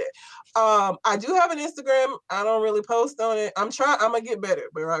talk about that. I do have an Instagram. I don't really post on it. I'm gonna get better,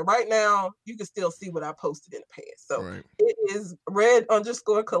 but right now you can still see what I posted in the past. So Right. It is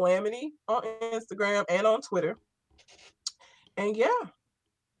red_calamity on Instagram and on Twitter. And yeah,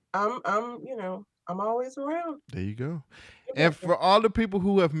 I'm always around. There you go. And for all the people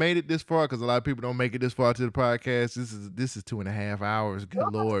who have made it this far, because a lot of people don't make it this far to the podcast, this is 2.5 hours.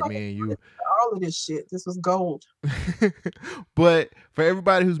 Good Lord, man, you. All of this shit. This was gold. But for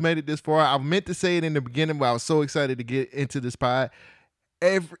everybody who's made it this far, I meant to say it in the beginning, but I was so excited to get into this pod.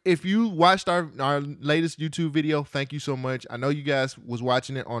 If you watched our latest YouTube video, thank you so much. I know you guys was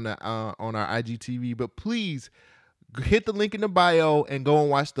watching it on our IGTV, but please hit the link in the bio and go and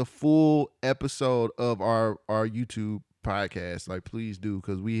watch the full episode of our YouTube podcast. Like, please do,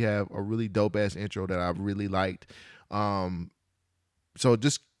 because we have a really dope ass intro that I really liked. So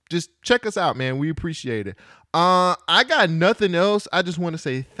just check us out, man. We appreciate it. I got nothing else. I just want to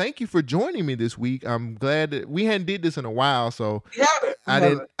say thank you for joining me this week. I'm glad that we hadn't did this in a while, so I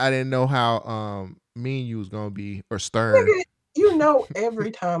didn't know how me and you was gonna be, or Stern. You know,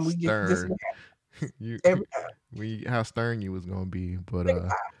 every time we get this, every time. How stern you was gonna be, but the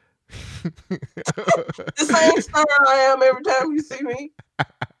same stern I am every time you see me.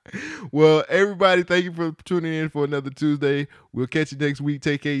 Well, everybody, thank you for tuning in for another Tuesday. We'll catch you next week.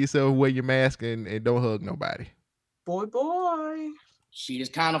 Take care of yourself, wear your mask, and don't hug nobody. Boy. She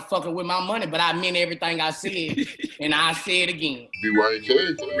just kind of fucking with my money, but I meant everything I said, and I say it again.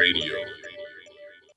 BYK Radio.